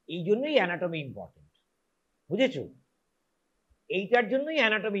 এই জন্যই অ্যানাটমি ইম্পর্টেন্ট, বুঝেছো? এইটার জন্যই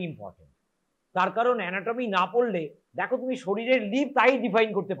অ্যানাটমি ইম্পর্টেন্ট, তার কারণ অ্যানাটমি না পড়লে দেখো তুমি শরীরের লিপ তাই ডিফাইন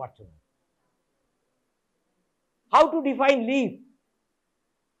করতে পারছো না। How to define lip?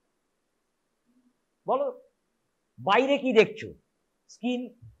 বলো, বাইরে কি দেখছো? স্কিন,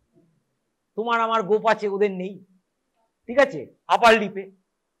 তোমার আমার গোপ আছে, ওদের নেই, ঠিক আছে, আপার লিপে।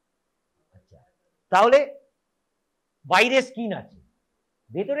 আচ্ছা, তাহলে বাইরে স্কিন আছে,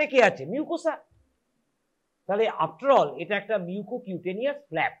 ভেতরে কি আছে? মিউকোসা। তাহলে আফটার অল এটা একটা মিউকোকিউটেনিয়াস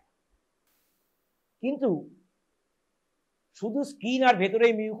ফ্ল্যাপ। কিন্তু শুধু স্কিন আর ভেতরে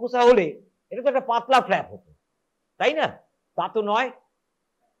মিউকোসা হলে এটা তো একটা পাতলা ফ্ল্যাপ হতো, তাই না? তা তো নয়।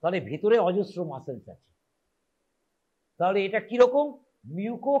 তাহলে ভেতরে অজস্র মাসেলস আছে। তাহলে এটা কিরকম?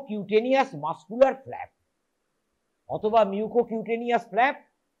 মিউকোকিউটেনিয়াস মাসকুলার ফ্ল্যাপ, অথবা mucocutaneous flap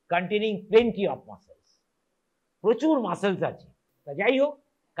containing plenty of muscles. প্রচুর মাসেলস আছে। তা যাই হোক,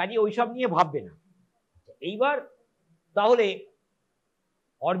 কাজে ওইসব নিয়ে ভাববে না। এইবার তাহলে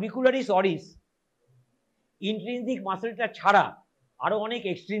অরবিকুলারিস অরিস ইন্ট্রিনসিক মাসেলটা ছাড়া আরো অনেক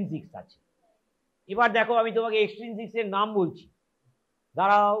এক্সট্রিনসিক্স আছে। এবার দেখো, আমি তোমাকে এক্সট্রিনসিক্স এর নাম বলছি,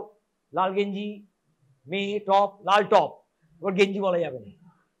 দাঁড়াও। লাল গেঞ্জি, মেয়ে, টপ, লাল টপ, ওর গেঞ্জি বলা যাবে না।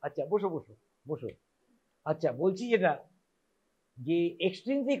 আচ্ছা, বসো বসো বসো। আচ্ছা, বলছি যেটা, যে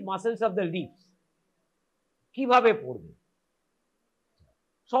extrinsic muscles of the lips কিভাবে পড়বে?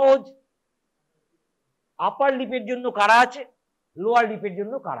 সহজ। আপার লিপের জন্য কারা আছে, লোয়ার লিপের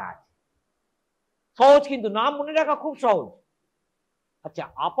জন্য কারা আছে, সহজ, কিন্তু নাম মনে রাখা খুব সহজ। আচ্ছা,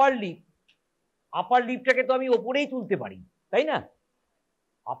 আপার লিপ, আপার লিপটাকে তো আমি ওপরেই তুলতে পারি, তাই না?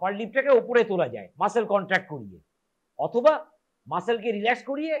 আপার লিপটাকে ওপরে তোলা যায় মাসেল কন্ট্রাক্ট করিয়ে, অথবা মাসেলকে রিল্যাক্স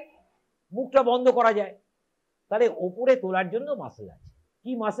করিয়ে মুখটা বন্ধ করা যায়। তাহলে ওপরে তোলার জন্য মাসেল আছে।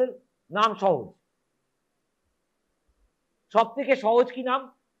 কি মাসেল? নাম সহজ, সব থেকে সহজ কি নাম?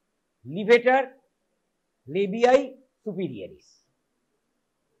 লিভেটার লেবিয়াই সুপিরিয়ারিস।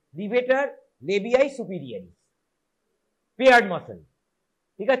 লিভেটার লেবিয়াই সুপিরিয়ারিস পেয়ার্ড মাসেল,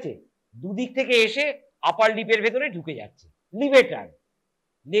 ঠিক আছে? দুদিক থেকে এসে আপার লিপের ভেতরে ঢুকে যাচ্ছে। লিভেটার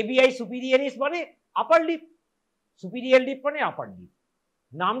লেবিয়াই সুপিরিয়ারিস মানে আপার লিপ, সুপিরিয়ার লিপ মানে আপার লিপ,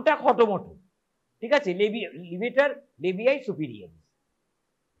 নামটা খটোমটো, ঠিক আছে? লিভেটার লেবিয়াই সুপিরিয়ারিস।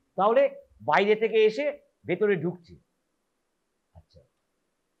 তাহলে বাইরে থেকে এসে ভেতরে ঢুকছে। আচ্ছা,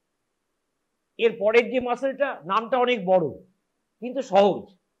 এর পরের যে মাসেলটা, নামটা অনেক বড় কিন্তু সহজ,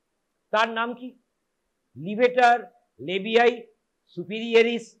 তার নাম কি? লিভেটার লেবিয়াই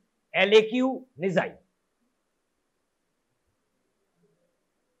সুপিরিয়রিস অ্যালেকিউ নেজাই।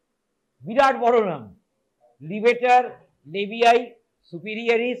 বিরাট বড় নাম, লিভেটার লেবিয়াই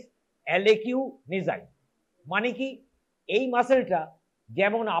সুপিরিয়রিস অ্যালেকিউ নেজাই। মানে কি? এই মাসেলটা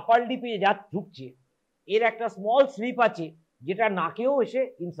যেমন আপার লিপে যা ঢুকছে, এর একটা স্মল স্লিপ আছে যেটা নাকেও এসে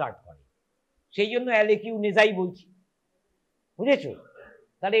ইনসার্ট করে, সেই জন্য অ্যালেকিউ নেজাই বলছি। বুঝেছো?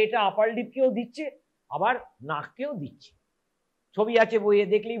 তাহলে এটা আপার লিপকেও দিচ্ছে আবার নাককেও দিচ্ছে। ছবি আছে বইয়ে,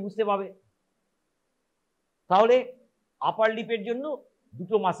 দেখলেই বুঝতে পাবে। তাহলে আপার লিপের জন্য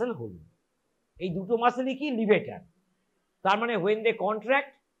দুটো মাসেল হল। এই দুটো মাসেলই কি? লিভেটার। তার মানে হোয়েন দে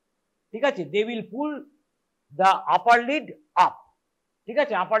কন্ট্রাক্ট, ঠিক আছে, they will pull the upper lead up. ঠিক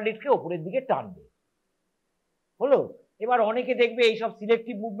আছে, আপার লিডকে ওপরের দিকে টানবে। হলো? এবার অনেকে দেখবে এইসব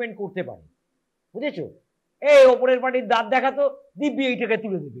সিলেক্টিভ মুভমেন্ট করতে পারে। বুঝেছো? এই ওপরের পার্টির দাঁত দেখাতো, দিব্যি এইটাকে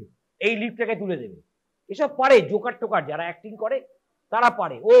তুলে দেবে, এই লিপটাকে তুলে দেবে। এসব পারে জোকার টোকার যারা অ্যাক্টিং করে, তারা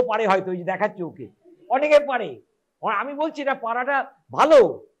পারে। ও পারে হয়তো, ওই যে দেখাচ্ছে ওকে, অনেকে পারে। আমি বলছি এটা পারাটা ভালো,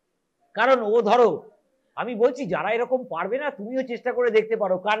 কারণ ও ধরো, আমি বলছি যারা এরকম পারবে না, তুমিও চেষ্টা করে দেখতে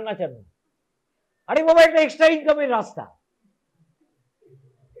পারো কান নাচানো। আরে বাবা, একটা এক্সট্রা ইনকামের রাস্তা।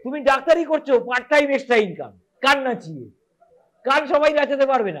 তুমি ডাক্তারি করছো, পার্ট টাইম এক্সট্রা ইনকাম, কান নাচিয়ে। কান সবাই নাচাতে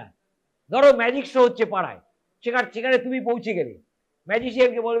পারবে না। ধরো ম্যাজিক শো হচ্ছে পাড়ায়, সেখানে তুমি পৌঁছে গেলে,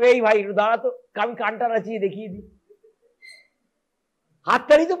 ম্যাজিশিয়ানকে বলবে এই ভাই একটু দাঁড়াতো, আমি কানটা নাচিয়ে দেখিয়ে দিই।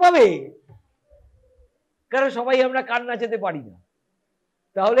 হাততালি তো পাবে, কারণ সবাই আমরা কান নাচাতে পারি না।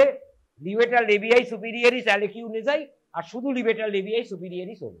 তাহলে লিভেটার লেবিয়াই সুপিরিয়রিস অ্যালেকিউ নেজাই, আর শুধু লিভেটার লেবিয়াই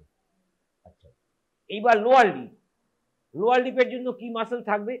সুপিরিয়রিস হবে। আচ্ছা, এইবার লোয়ার লিপ। লোয়ার লিপের জন্য কি মাসেল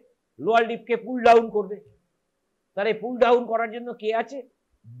থাকবে? লোয়ার লিপকে পুল ডাউন করবে। তাহলে পুল ডাউন করার জন্য কে আছে?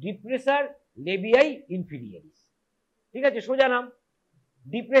 ডিপ্রেসার লেবিয়াই ইনফিরিয়রিস। ঠিক আছে, সোজা নাম,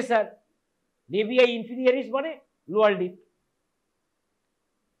 ডিপ্রেসার লেবিয়াই ইনফিরিয়রিস মানে লোয়ার লিপ।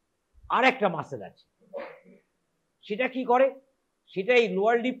 আর একটা মাসেল আছে, সেটা কি করে? সেটা এই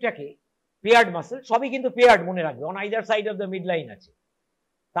লোয়ার লিপটাকে, পেয়ার্ড মাসেল, সবই কিন্তু পেয়ার্ড, মনে রাখবে, on either side of the mid line আছে।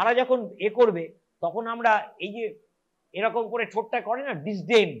 তারা যখন করবে, তখন আমরা এই যে এরকম করে ঠোঁটটা করে না,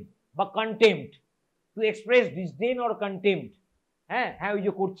 ডিসডেন বা contempt, to express ডিসডেন or contempt. হ্যাঁ হ্যাঁ, ওই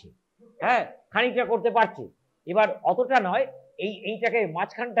যে করছে, হ্যাঁ খানিকটা করতে পারছে। এবার অতটা নয়, এইটাকে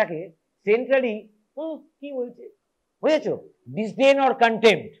মাঝখানটাকে সেন্ট্রালি, কি বলছে, বুঝেছো? ডিসডেন অর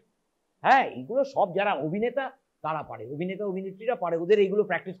কন্টেম্পট। হ্যাঁ, এইগুলো সব যারা অভিনেতা তারা পারে, অভিনেতা অভিনেত্রীরা পারে, ওদের এইগুলো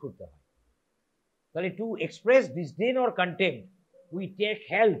প্র্যাকটিস করতে হয়। তাহলে to express ডিসডেন or contempt we take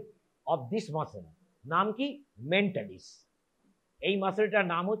help of this muscle. নাম কি? মেন্টালিস। এই মাসেলটার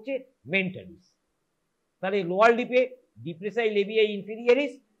নাম হচ্ছে মেন্টালিস। তাহলে লোয়ার লিপে ডিপ্রেসাই লেবিয়াই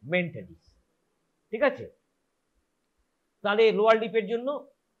ইনফিরিয়রিস মেন্টালিস। ঠিক আছে, তাহলে লোয়ার লিপের জন্য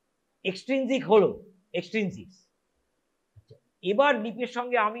এক্সট্রিনজিক হলো এক্সট্রিনজিক্স। এবার লিপের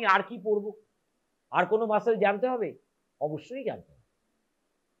সঙ্গে আমি আর কি পড়ব? আর কোনো মাসেল জানতে হবে? অবশ্যই জানতে হবে।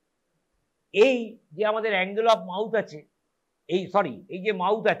 এই যে আমাদের অ্যাঙ্গেল অফ মাউথ আছে, এই যে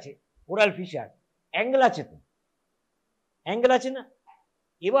মাউথ আছে, ওরাল ফিশার, অ্যাঙ্গেল আছে তো, অ্যাঙ্গেল আছে না?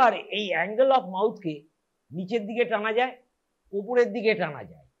 এবার এই অ্যাঙ্গেল অফ মাউথকে নিচের দিকে টানা যায়, উপরের দিকে টানা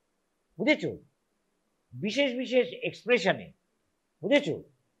যায়। বুঝেছো? বিশেষ বিশেষ এক্সপ্রেশনে, বুঝেছো?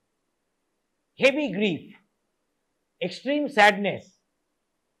 হেভি গ্রিফ, এক্সট্রিম স্যাডনেস,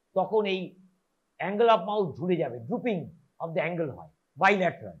 তখন এই অ্যাঙ্গেল অফ মাউথ ঝুলে যাবে, ড্রুপিং অফ দ্য অ্যাঙ্গেল হয়,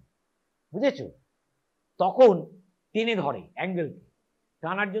 বাইল্যাটারাল। বুঝেছো? তখন টেনে ধরে অ্যাঙ্গেলকে।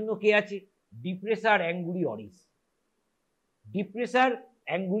 টানার জন্য কে আছে? ডিপ্রেসার অ্যাঙ্গুলি অরিস। ডিপ্রেসার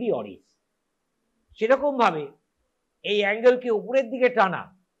অ্যাঙ্গুলি অরিস। সেরকম ভাবে এই অ্যাঙ্গেলকে উপরের দিকে টানা,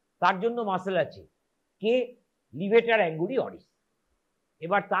 তার জন্য মাসেল আছে কে? লিভেটার অ্যাঙ্গুলি অরিস।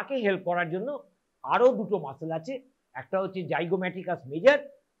 এবার তাকে হেল্প করার জন্য আরো দুটো মাসেল আছে, একটা হচ্ছে জাইগোম্যাটিকাস মেজর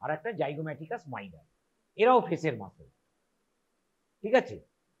আর একটা জাইগোম্যাটিকাস মাইনর। এরাও ফেসের মাসেল। ঠিক আছে,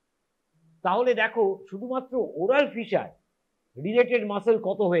 তাহলে দেখো শুধুমাত্র ওরাল ফিশার রিলেটেড মাসেল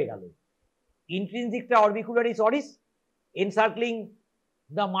কত হয়ে গেল। ইন্ট্রিনজিকটা orbicularis অরিস, এনসার্কলিং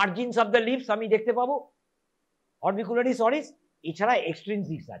the margins of the lips আমি দেখতে পাবো, অরবিকুলারিস অরিস। এছাড়া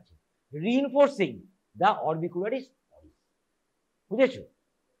এক্সট্রিনজিক্স আছে, রিইনফোর্সিং দ্য অরবিকুলারিস অরিস। বুঝেছো?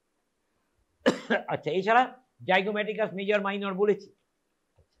 আচ্ছা, এছাড়া জাইগোম্যাটিকাস মেজর মাইনর বলেছি।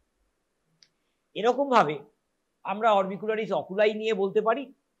 এরকম ভাবে আমরা অরবিকুলারিস অকুলাই নিয়ে বলতে পারি,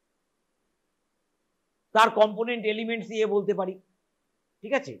 তার কম্পোনেন্ট এলিমেন্টস দিয়ে বলতে পারি।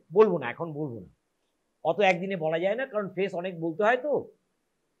 ঠিক আছে, বলবো না, এখন বলবো না, অত একদিনে বলা যায় না, কারণ ফেস অনেক বলতে হয় তো,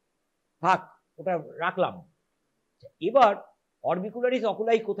 থাক ওটা রাখলাম। এবার অরবিকুলারিস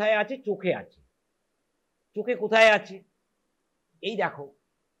অকুলাই কোথায় আছে? চোখে আছে। চোখে কোথায় আছে? এই দেখো,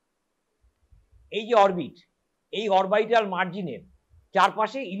 এই যে অরবিট, এই অরবাইটাল মার্জিনের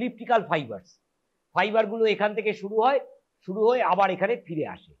চারপাশে ইলিপ্টিক্যাল ফাইবারগুলো এখান থেকে শুরু হয়ে আবার এখানে ফিরে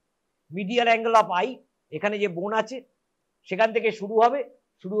আসে। মিডিয়াল অ্যাঙ্গেল অফ আই, এখানে যে বোন আছে সেখান থেকে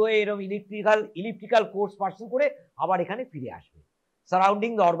শুরু হয়ে এরকম ইলিপ্টিক্যাল কোর্স পার্সু করে আবার এখানে ফিরে আসবে,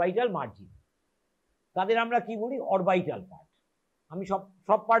 সারাউন্ডিং দ্য অরবাইটাল মার্জিন। তাদের আমরা কি বলি? Orbital part. আমি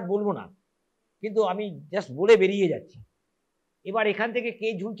সব পার্ট বলবো না, কিন্তু আমি জাস্ট বলে বেরিয়ে যাচ্ছি। এবার এখান থেকে কে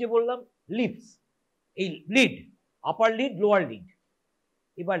ঝুলছে বললাম? লিপস, এই লিড, আপার লিড, লোয়ার লিড।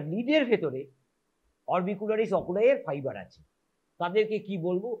 এবার লিডের ভেতরে অরবিকুলারিস অকুলাইয়ের ফাইবার আছে, তাদেরকে কি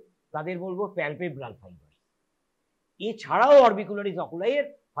বলবো? তাদের বলবো প্যালপেব্রাল ফাইবার। এছাড়াও অরবিকুলারিস অকুলাইয়ের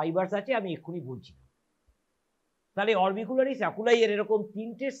ফাইবারস আছে, আমি এক্ষুনি বলছি না। তাহলে অরবিকুলারিস অকুলাইয়ের এরকম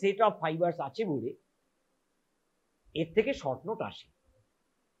 3টে সেট অফ ফাইবারস আছে বলে এর থেকে শর্ট নোট আসে,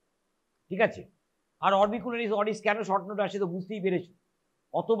 ঠিক আছে? আর অরবিকুলারিস অডিস কেন শর্ট নোট আসে তো বুঝতেই পেরেছো,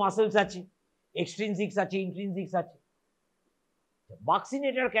 অত মাসেলস আছে, এক্সট্রিনসিক্স আছে, ইন্ট্রিনসিক্স আছে।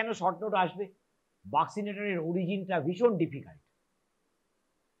 বাক্সিনেটার কেন শর্ট নোট আসবে? বাক্সিনেটারের অরিজিনটা ভীষণ ডিফিকাল্ট,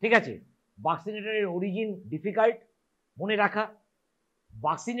 ঠিক আছে? বাক্সিনেটারের অরিজিন ডিফিকাল্ট মনে রাখা,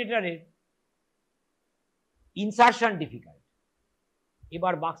 বাক্সিনেটারের ইনসারশন ডিফিকাল্ট।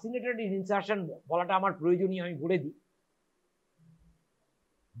 এবার বাক্সিনেটারের ইনসারশন বলাটা আমার প্রয়োজনীয়, আমি বলে দিই।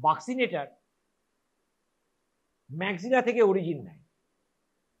 বাক্সিনেটার ম্যাক্সিলা থেকে অরিজিন নেয়,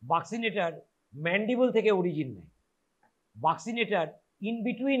 বাক্সিনেটার ম্যান্ডিবল থেকে অরিজিন নেয়, বাক্সিনেটার ইন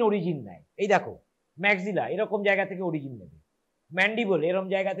বিটুইন অরিজিন নেয়। এই দেখো, ম্যাক্সিলা এরকম জায়গা থেকে অরিজিন নেবে, ম্যান্ডিবল এরকম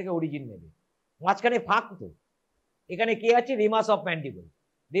জায়গা থেকে অরিজিন নেবে, মাঝখানে ফাঁক তো, এখানে কে আছে? Remus of mandible.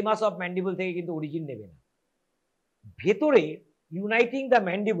 Remus of mandible থেকে কিন্তু অরিজিন নেবে না। ভেতরে uniting the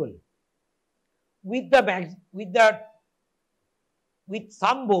mandible with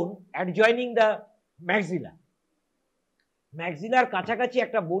some bone adjoining the maxilla, ম্যাক্সিলার কাছাকাছি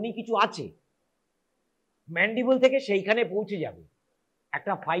একটা বনি কিছু আছে, ম্যান্ডিবল থেকে সেইখানে পৌঁছে যাবে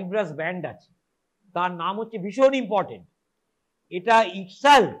একটা ফাইব্রাস ব্যান্ড আছে, তার নাম হচ্ছে, ভীষণ ইম্পর্টেন্ট, এটা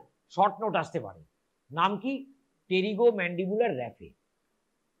ইটসেলফ শর্ট নোট আসতে পারে। নাম কি? টেরিগো ম্যান্ডিবুলার র্যাফে।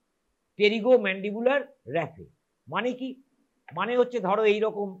 টেরিগো ম্যান্ডিবুলার র্যাফে মানে কি? মানে হচ্ছে ধরো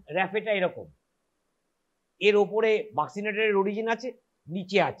এইরকম র্যাফেটা এরকম, এর ওপরে বাক্সিনেটারের অরিজিন আছে,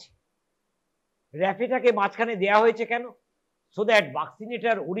 নিচে আছে, র্যাফেটাকে মাঝখানে দেয়া হয়েছে কেন? So that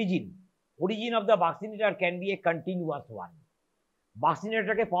বাক্সিনেটার origin of the বাক্সিনেটার can B A continuous one.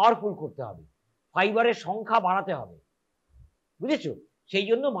 বাক্সিনেটারকে powerful করতে হবে, ফাইবারের সংখ্যা বাড়াতে হবে, বুঝেছো? সেই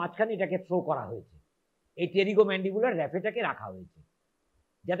জন্য মাঝখানে এটাকে থ্রো করা হয়েছে, এই টেরিগো ম্যান্ডিবুলার র্যাফেটাকে রাখা হয়েছে,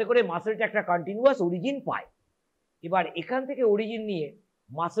 যাতে করে মাসেলটা একটা কন্টিনিউয়াস অরিজিন পায়। এবার এখান থেকে অরিজিন নিয়ে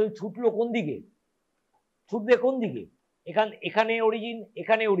মাসেল ছুটলো কোন দিকে? ছুটবে কোন দিকে? এখানে অরিজিন,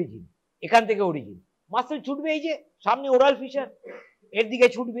 এখানে অরিজিন, এখান থেকে অরিজিন, মাসেল ছুটবে এই যে সামনে ওরাল ফিশার, এর দিকে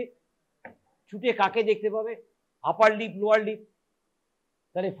ছুটবে, ছুটে কাকে দেখতে পাবে? আপার লিপ, লোয়ার লিপ।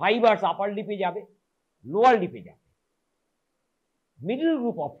 তাহলে ফাইবারস আপার লিপে যাবে, লোয়ার লিপে যাবে। মিডল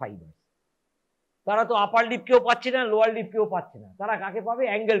গ্রুপ অফ ফাইবারস, তারা তো আপার লিপকেও পাচ্ছে না, লোয়ার লিপকেও পাচ্ছে না, তারা কাকে পাবে?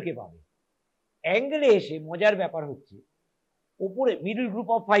 অ্যাঙ্গেলকে পাবে। অ্যাঙ্গেলে এসে মজার ব্যাপার হচ্ছে, উপরে মিডল গ্রুপ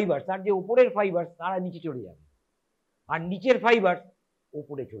অফ ফাইবারস, তার যে উপরের ফাইবারস তারা নিচে চলে যাবে, আর নিচের ফাইবারস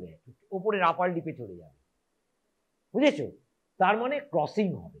উপরে চলে যাবে, উপরের আপার লিপে চলে যাবে, বুঝেছো? তার মানে ক্রসিং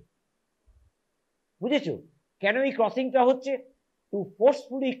হবে, বুঝেছো? কেন এই ক্রসিংটা হচ্ছে? Two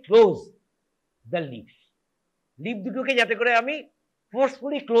forcefully close the lips, lip দুটোকে যাতে করে আমি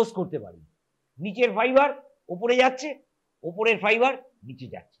ফোর্সফুলি ক্লোজ করতে পারি। নিচের ফাইবার উপরে যাচ্ছে, উপরের ফাইবার নিচে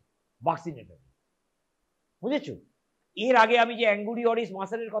যাচ্ছে, বাক্সিনেটার, বুঝেছো? এর আগে আমি যে অ্যাঙ্গুরি অরিস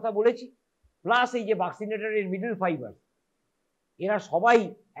মাসেলের কথা বলেছি, প্লাস এই যে বাক্সিনেটারের মিডল ফাইবার, এরা সবাই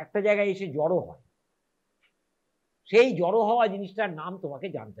একটা জায়গায় এসে জড়ো হয়। সেই জড়ো হওয়া জিনিসটার নাম তোমাকে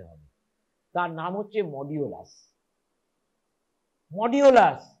জানতে হবে, তার নাম হচ্ছে মডিওলাস।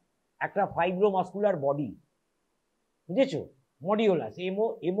 মডিওলাস একটা ফাইব্রোমাস্কুলার বডি, বুঝেছো? মডিওলাস,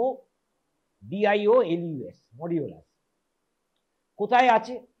 MODIOLUS, মডিওলাস কোথায়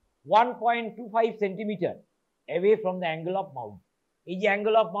আছে? 1.25 centimetre away from the angle of mouth. এই যে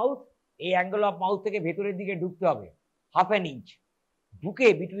অ্যাঙ্গেল অফ মাউথ, এই অ্যাঙ্গেল অফ মাউথ থেকে ভেতরের দিকে ঢুকতে হবে ½ ইঞ্চ, ঢুকে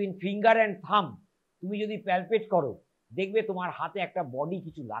বিটুইন ফিঙ্গার অ্যান্ড থাম তুমি যদি প্যালপেট করো, দেখবে তোমার হাতে একটা বডি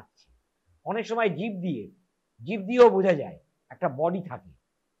কিছু লাগছে। অনেক সময় জিভ দিয়েও বোঝা যায় একটা বডি থাকে।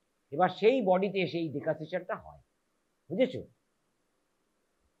 এবার সেই বডিতে সেই ডেকাসেশনটা হয়, বুঝেছো?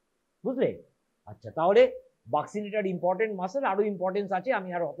 বুঝলে? আচ্ছা, তাহলে বাক্সিনেটার ইম্পর্টেন্ট মাসেল, আরো ইম্পর্টেন্স আছে, আমি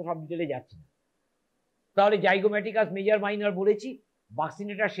আর অত সব ডিটেলে যাচ্ছি না। তাহলে জাইগোম্যাটিকাস, মেজর, মাইনর বলেছি,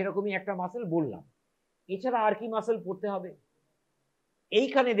 বাক্সিনেটার সেরকমই একটা মাসেল বললাম। এছাড়া আর কি মাসেল পড়তে হবে?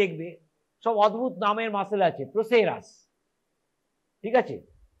 এইখানে দেখবে সব অদ্ভুত নামের মাসেল আছে, প্রোসেরাস, ঠিক আছে,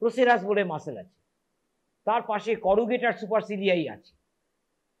 প্রোসেরাস বলে মাসেল আছে, তার পাশে করুগেটার সুপারসিলিয়াই আছে,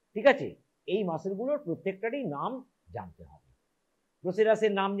 ঠিক আছে। এই মাসেলগুলোর প্রত্যেকটারই নাম জানতে হবে,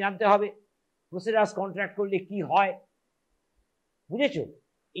 প্রোসেরাসের নাম জানতে হবে, প্রোসেরাস কন্ট্রাক্ট করলে কি হয়, বুঝেছো।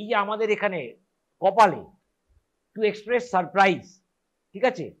 এই যে আমাদের এখানে কপালে টু এক্সপ্রেস সারপ্রাইজ, ঠিক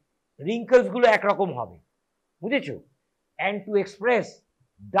আছে, রিঙ্কলস গুলো একরকম হবে, বুঝেছো। And to express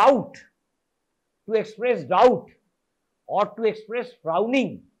doubt, or to express ফ্রাউনিং,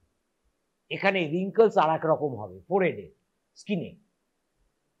 এখানে রিঙ্কলস আর এক রকম হবে ফোরহেডে, স্কিনে।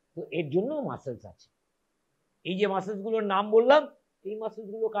 তো এর জন্য মাসেলস আছে। এই যে মাসেলস গুলোর নাম বললাম, এই মাসেলস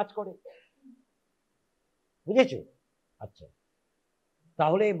গুলো কাজ করে, বুঝেছো। আচ্ছা,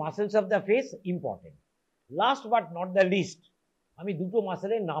 তাহলে muscles of the face important. Last but not the list, আমি দুটো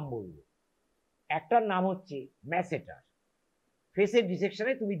মাসেলের নাম বলবো। একটার নাম হচ্ছে ম্যাসেটার, ফেসের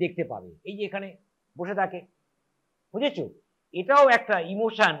ডিসেকশনে তুমি দেখতে পাবে, এই যে এখানে বসে থাকে, বুঝেছো। এটাও একটা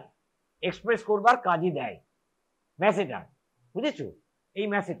ইমোশন এক্সপ্রেস করবার কাজে দেয় ম্যাসেটার, বুঝেছো, এই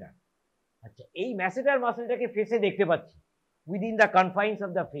ম্যাসেটার। আচ্ছা, এই ম্যাসেটার মাসেলটাকে ফেসে দেখতে পাচ্ছি within the কনফাইন্স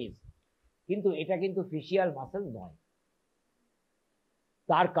of the face, কিন্তু এটা কিন্তু ফেসিয়াল মাসেল নয়।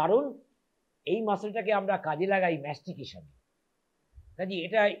 তার কারণ এই মাসেলটাকে আমরা কাজে লাগাই ম্যাস্টিকেশনে, কাজে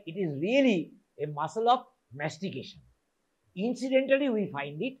এটা it is really A muscle of mastication. Incidentally we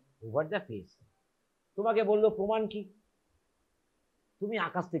find it over the face. তোমাকে বললো প্রমাণ কি, তুমি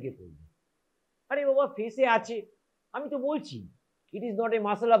আকাশ থেকে পড়বে, আরে বাবা ফেসে আছে, আমি তো বলছি it is not a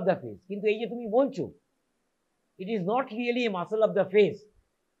muscle of the face, কিন্তু এই যে তুমি বলছো it is not really A muscle of the face,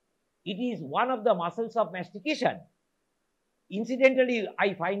 it is one of the muscles of mastication. Incidentally I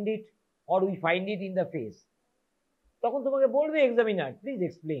find it or we find it in the face. তখন তোমাকে বলবে examiner please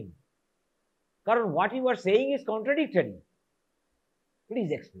explain, কারণ what you are saying is contradictory, please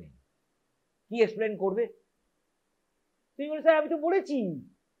explain. কি explain করবে? তুমি বলে sir আমি তো বলেছি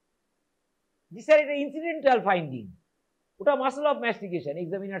জি স্যার এটা ইনসিডেন্টাল ফাইন্ডিং, ওটা muscle of mastication,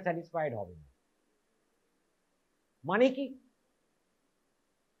 examiner satisfied হবে না। মানে কি,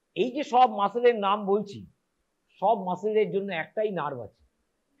 এই যে সব মাসেলের নাম বলছি, সব মাসেলের জন্য একটাই নার্ভ আছে,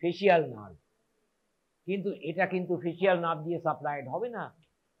 ফেসিয়াল নার্ভ, কিন্তু এটা কিন্তু ফেসিয়াল নার্ভ দিয়ে সাপ্লাইড হবে না,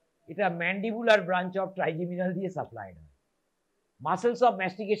 এটা ম্যান্ডিবুলার ব্রাঞ্চ অফ ট্রাইজেমিনাল দিয়ে সাপ্লাইড হয়। মাসেলস অফ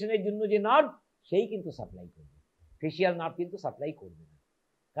ম্যাস্টিকেশনের জন্য যে নার্ভ সেই কিন্তু সাপ্লাই করবে, ফেসিয়াল নার্ভ কিন্তু সাপ্লাই করবে না।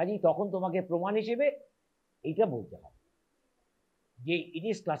 কাজেই তখন তোমাকে প্রমাণ হিসেবে এইটা বলতে হবে যে it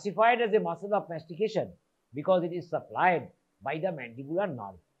is classified as a muscle of mastication because it is supplied by the mandibular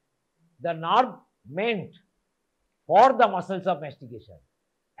nerve, the nerve meant for the muscles of mastication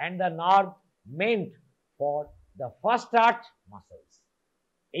and the nerve meant for the first arch muscles.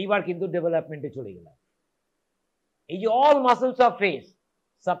 এইবার কিন্তু ডেভেলপমেন্টে চলে গেলাম। এই যে all muscles of face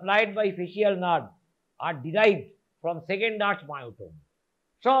supplied by facial nerve are derived from second arch myotome,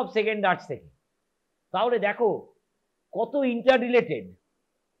 সব second arch থেকে। তাহলে দেখো কত ইন্টাররিলেটেড,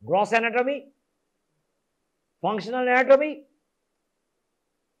 gross anatomy, functional anatomy,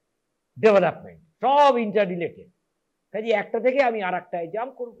 development, সব ইন্টাররিলেটেড। কাজে একটা থেকে আমি আর একটায়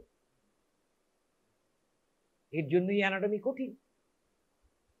জাম্প করব, এর জন্যই অ্যানাটমি কঠিন।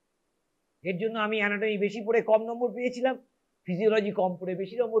 এর জন্য আমি অ্যানাটমি বেশি পড়ে কম নম্বর পেয়েছিলাম, ফিজিওলজি কম পড়ে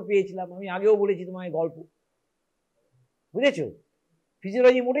বেশি নম্বর পেয়েছিলাম। আমি আগেও বলেছি তোমায় গল্প, বুঝেছো।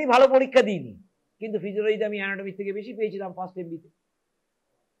 ফিজিওলজি মোটেই ভালো পরীক্ষা দিইনি, কিন্তু ফিজিওলজিতে আমি অ্যানাটমির থেকে বেশি পেয়েছিলাম ফার্স্ট এমবিতে,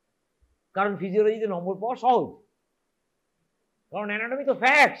 কারণ ফিজিওলজিতে নম্বর পাওয়া সহজ, কারণ অ্যানাটমি তো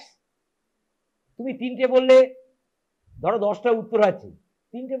ফ্যাক্টস। তুমি তিনটে বললে, ধরো 10টা উত্তর আছে,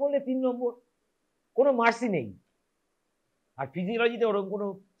 তিনটে বললে 3 নম্বর, কোনো মার্সি নেই। আর ফিজিওলজিতে ওরকম কোনো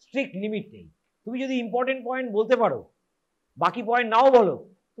স্ট্রিক্ট লিমিট নেই, তুমি যদি ইম্পর্টেন্ট পয়েন্ট বলতে পারো, বাকি পয়েন্ট নাও বলো,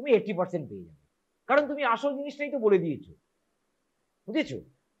 তুমি 80% পেয়ে যাবে, কারণ তুমি আসল জিনিসটাই তো বলে দিয়েছো, বুঝেছো।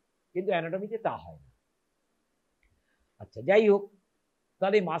 কিন্তু অ্যানাটমিতে তা হয় না। আচ্ছা যাই হোক,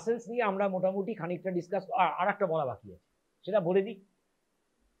 তাহলে মাসেলস নিয়ে আমরা মোটামুটি খানিকটা ডিসকাস, আর একটা বলা বাকি আছে, সেটা বলে দিই।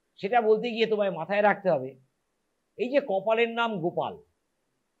 সেটা বলতে গিয়ে তোমায় মাথায় রাখতে হবে, এই যে কপালের নাম গোপাল,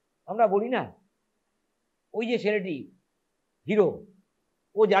 আমরা বলি না, ওই যে ছেলেটি হিরো,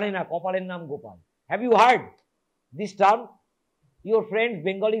 ও জানে না কপালের নাম Gopal. Have you heard this term, your friends,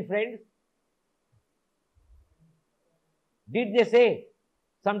 Bengali friends, did they say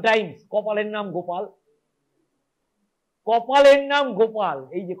sometimes কপালের নাম গোপাল? कपालेर नाम गोपाल,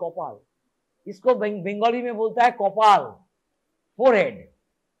 এই যে কপাল, इसको बंगाली में बोलता है कपाल, फोरहेड।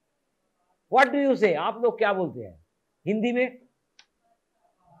 व्हाट डू यू से, आप लोग क्या बोलते हैं हिंदी में?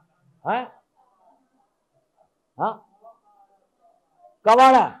 हाँ हाँ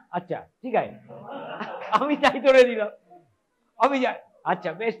कबाड़ा, अच्छा ठीक है আমি তাই ধরে দিলাম, আমি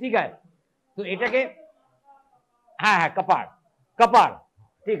আচ্ছা বেশ ঠিক আছে। তো এটাকে হ্যাঁ হ্যাঁ কপার, কপার,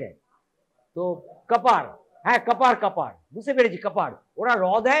 ঠিক আছে। তো কপার, হ্যাঁ কপার, কপার বুঝতে পেরেছি, কপার। ওরা র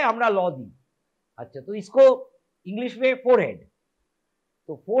দেয়, আমরা ল দিই। अच्छा तो इसको इंग्लिश में फोरहेड।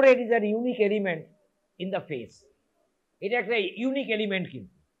 तो forehead is an unique element in the face. এটা একটা ইউনিক এলিমেন্ট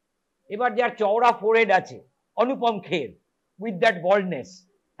কিন্তু। এবার যার চওড়া ফোरहेड আছে, অনুপম খের উইথ দ্যাট বল্ডনেস,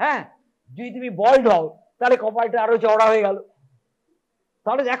 হ্যাঁ, যদি তুমি বল্ড হও তাহলে কপালটা আরো চওড়া হয়ে গেল।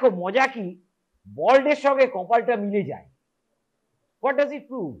 তাহলে দেখো মজা কি, বল্ডের সঙ্গে কপালটা মিলে যায়। What does it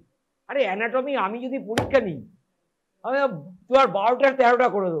prove? আরে অ্যানাটমি আমি যদি পরীক্ষা নিই, আমি তোমার 12টার 13টা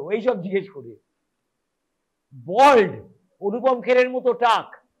করে দেবো এইসব জিজ্ঞেস করে। বল্ড, অনুপম খেরের মতো টাক,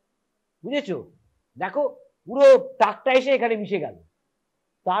 বুঝেছো? দেখো পুরো টাকটা এসে এখানে মিশে গেল।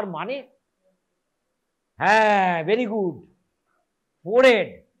 তার মানে হ্যাঁ, very good, ফোरहेড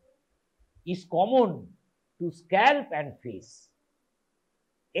is common to scalp and face.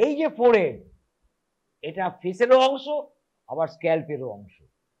 এই যে ফোरहेড, এটা ফেসেরও অংশ আবার স্ক্যাল্পেরও অংশ।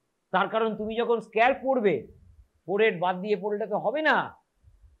 তার কারণ তুমি যখন স্ক্যাল্প পড়বে, ফোरहेড বাদ দিয়ে পড়লে তো হবে না।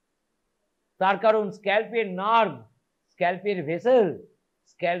 তার কারণ স্ক্যাল্পের নার্ভ, স্ক্যাল্পের ভেসেল,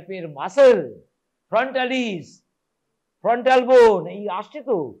 স্ক্যাল্পের মাসেল, ফ্রন্টালিস, ফ্রন্টাল বোন, এই আসছে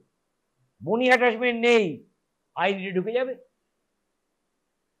তো, বনি অ্যাটাচমেন্ট নেই, আইলিডে ঢুকে যাবে,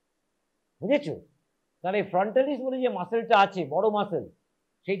 বুঝেছো? তাহলে ফ্রন্টালিস বলে যে মাসেলটা আছে, বড় মাসেল,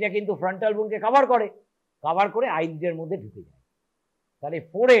 সেইটা কিন্তু ফ্রন্টাল বোনকে কভার করে আইলিডের মধ্যে ঢুকে যায়। তাহলে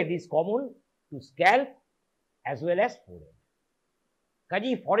ফোरहेড is common to scalp as well as ফোरहेড।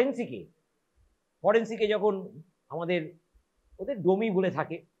 কাজেই ফরেন্সিকে যখন আমাদের ওদের ডমি বলে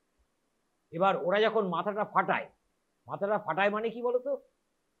থাকে, এবার ওরা যখন মাথাটা ফাটায় মানে কি বলতো,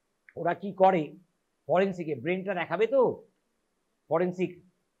 ওরা কি করে, ফরেন্সিকে ব্রেনটা দেখাবে তো, ফরেন্সিক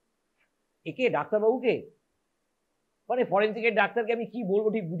একে ডাক্তারবাবুকে, মানে ফরেন্সিকের ডাক্তারকে আমি কি বলবো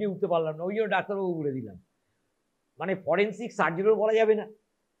ঠিক বুঝে উঠতে পারলাম না, ওই জন্য ডাক্তারবাবু বলে দিলাম। মানে ফরেন্সিক সার্জনও বলা যাবে না,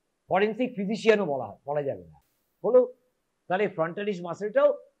 ফরেন্সিক ফিজিশিয়ানও বলা যাবে না, বলো। তাহলে ফ্রন্টালিস মাসেলটাও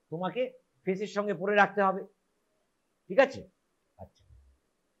তোমাকে ফেসের সঙ্গে পরে রাখতে হবে, ঠিক আছে? আচ্ছা,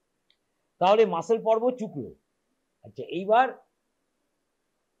 তাহলে মাসেল পর্ব চুকলো। আচ্ছা, এইবার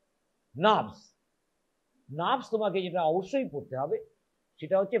নার্ভস তোমাকে যেটা অবশ্যই পড়তে হবে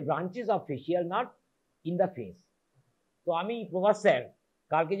সেটা হচ্ছে branches of facial nerve in the face. তো আমি প্রভাস স্যার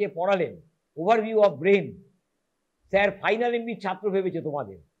কালকে যে পড়ালেন overview of brain, sir final MB ছাত্র ভেবেছে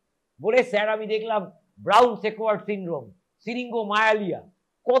তোমাদের, বলে স্যার আমি দেখলাম ব্রাউন সেকোয়ার্ড সিনড্রোম, সিরিঙ্গোমায়ালিয়া,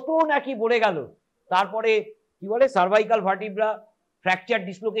 কত নাকি বলে গেল। তারপরে কি বলে সার্ভাইকাল ভার্টিব্রা, ফ্র্যাকচার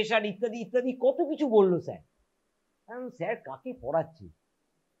ডিসলোকেশন ইত্যাদি ইত্যাদি কত কিছু বললো স্যার। স্যার কাকে পড়াচ্ছে?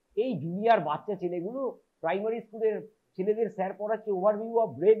 এই জুনিয়র বাচ্চা ছেলেগুলো, প্রাইমারি স্কুলের ছেলেদের স্যার পড়াচ্ছে ওভারভিউ অফ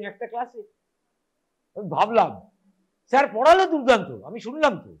ব্রেন একটা ক্লাসে। আমি ভাবলাম স্যার পড়ালো দুর্দান্ত, আমি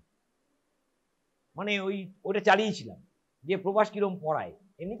শুনলাম তো, মানে ওটা চালিয়েছিলাম যে প্রভাস কিরম পড়ায়।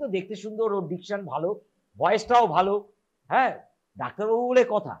 এমনি তো দেখতে সুন্দর, ওর ডিকশন ভালো, ভয়েসটাও ভালো, হ্যাঁ, ডাক্তারবাবু বলে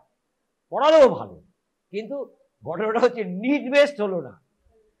কথা, পড়ালেও ভালো। কিন্তু ঘটনাটা হচ্ছে নিড বেসড হলো না,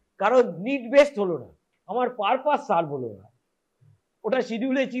 কারণ নিড বেসড হলো না, আমার পারপাস সার্ভ হলো না, ওটা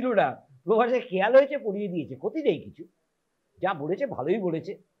শিডিউলে ছিল না। প্রভাসের খেয়াল হয়েছে, পড়িয়ে দিয়েছে, ক্ষতি নেই কিছু, যা বলেছে ভালোই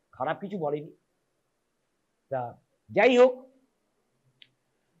বলেছে, খারাপ কিছু বলেনি। তা যাই হোক,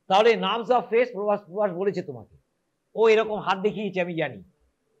 তাহলে নার্ভস অফ ফেস প্রভাস বলেছে তোমাকে, ও এরকম হাত দেখিয়েছে আমি জানি,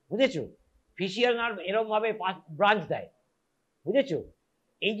 বুঝেছো? ফেসিয়াল নার্ভ এরকম ভাবে ব্রাঞ্চ দেয়, বুঝেছো?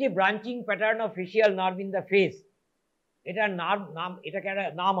 এই যে branching pattern of facial nerve in the face, এটার নাম এটাকে একটা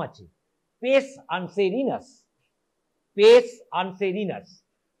নাম আছে, পেস আনসেরিনাস। পেস আনসেরিনাস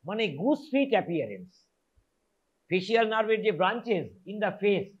মানে গুস ফিট অ্যাপিয়ারেন্স। ফেসিয়াল নার্ভের যে ব্রাঞ্চেস ইন দ্য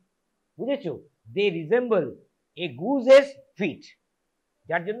ফেস, বুঝেছো, দে রিজেম্বল এ গুজেস ফিট,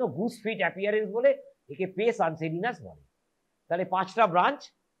 যার জন্য গুস ফিট অ্যাপিয়ারেন্স বলে একে পেস আনসেরিনাস বলে। তাহলে 5টা ব্রাঞ্চ,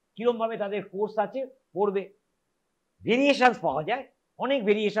 কিরম ভাবে তাদের কোর্স আছে পড়বে, ভেরিয়েশনস পাওয়া যায়, অনেক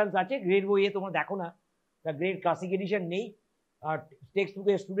ভেরিয়েশনস আছে, গ্রেড বইয়ে তোমরা দেখো না, তা গ্রেড ক্লাসিক এডিশন নেই, আর টেক্সট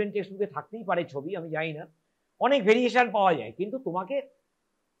বুকে, স্টুডেন্ট টেক্সট বুকে থাকতেই পারে ছবি, আমি জানি না, অনেক ভেরিয়েশন পাওয়া যায়, কিন্তু তোমাকে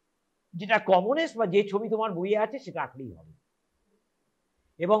যেটা কমনেস্ট বা যে ছবি তোমার বইয়ে আছে সেটা আঁকলেই হবে।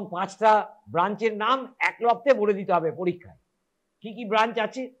 এবং 5টা ব্রাঞ্চের নাম এক লপ্তে বলে দিতে হবে পরীক্ষায়। কি কি ব্রাঞ্চ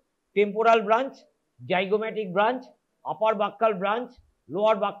আছে? টেম্পোরাল ব্রাঞ্চ, জাইগোম্যাটিক ব্রাঞ্চ, আপার বাক্কাল branch,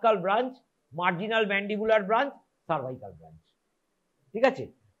 lower বাক্কাল branch, marginal mandibular branch, cervical branch, ঠিক আছে?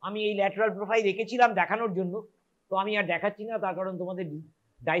 আমি এই ল্যাটারাল প্রোফাইল রেখেছিলাম দেখানোর জন্য, তো আমি আর দেখাচ্ছি না, তার কারণ তোমাদের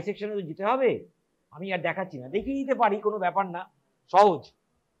ডাইসেকশনে তো যেতে হবে, আমি আর দেখাচ্ছি না, দেখিয়ে দিতে পারি, কোনো ব্যাপার না, সহজ।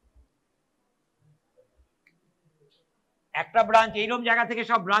 একটা ব্রাঞ্চ এইরকম জায়গা থেকে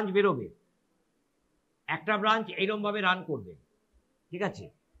সব ব্রাঞ্চ বেরোবে, একটা ব্রাঞ্চ এইরকম ভাবে রান করবে, ঠিক আছে?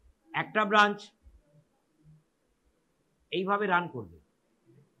 একটা ব্রাঞ্চ এইভাবে রান করবে,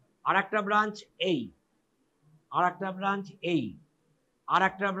 আর একটা ব্রাঞ্চ এই, আর একটা ব্রাঞ্চ এই, আর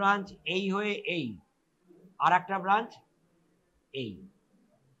একটা ব্রাঞ্চ এই হয়ে এই, আর একটা ব্রাঞ্চ এই।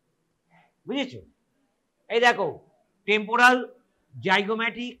 বুঝেছো? এই দেখো, টেম্পোরাল,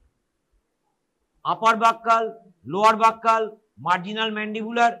 জাইগোম্যাটিক, আপার বাক্কাল, লোয়ার বাক্কাল, মার্জিনাল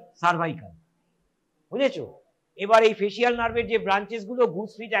ম্যান্ডিবুলার, সার্ভাইকাল। বুঝেছো? এবার এই ফেসিয়াল নার্ভের যে ব্রাঞ্চেস গুলো, গুড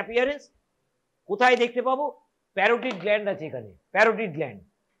স্ট্রিট অ্যাপিয়ারেন্স কোথায় দেখতে পাবো? প্যারোটিড গ্ল্যান্ড আছে এখানে, parotid gland,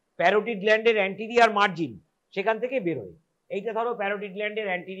 parotid গ্ল্যান্ডের anterior margin সেখান থেকে বেরোয়। এইটা ধরো প্যারোটিড গ্ল্যান্ডের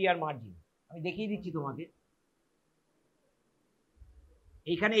অ্যান্টিরিয়ার মার্জিন, আমি দেখিয়ে দিচ্ছি তোমাকে।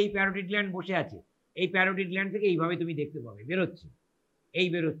 এইখানে এই প্যারোটিড গ্ল্যান্ড বসে আছে, এই প্যারোটিড গ্ল্যান্ড থেকে এইভাবে তুমি দেখতে পাবে বেরোচ্ছে, এই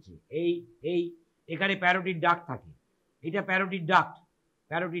বেরোচ্ছে, এই এই এখানে প্যারোটিড ডাক্ট থাকে, এটা প্যারোটিড ডাক্ট,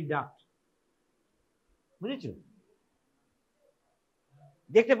 প্যারোটিড ডাক্ট। বুঝেছো?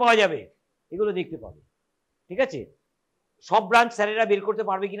 দেখতে পাওয়া যাবে, এগুলো দেখতে পাবে। ঠিক আছে? সব ব্রাঞ্চ স্যারেরা বের করতে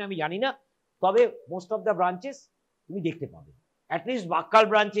পারবে কিনা আমি জানি না, তবে মোস্ট অফ দ্য ব্রাঞ্চেস তুমি দেখতে পাবে, অ্যাটলিস্ট বাক্কাল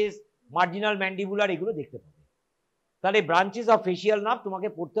ব্রাঞ্চেস, মার্জিনাল ম্যান্ডিবুলার, এগুলো দেখতে পাবে। তাহলে ব্রাঞ্চেস অফ ফেসিয়াল নার্ভ তোমাকে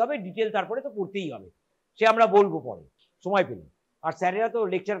পড়তে হবে, ডিটেল তারপরে তো পড়তেই হবে, সে আমরা বলবো পরে সময় পেলে, আর স্যারেরা তো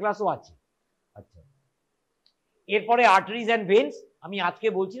লেকচার ক্লাসও আছে। আচ্ছা, এরপরে আর্টারিজ অ্যান্ড ভেন্স আমি আজকে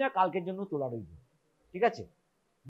বলছি না, কালকের জন্য তোলা রইল। ঠিক আছে?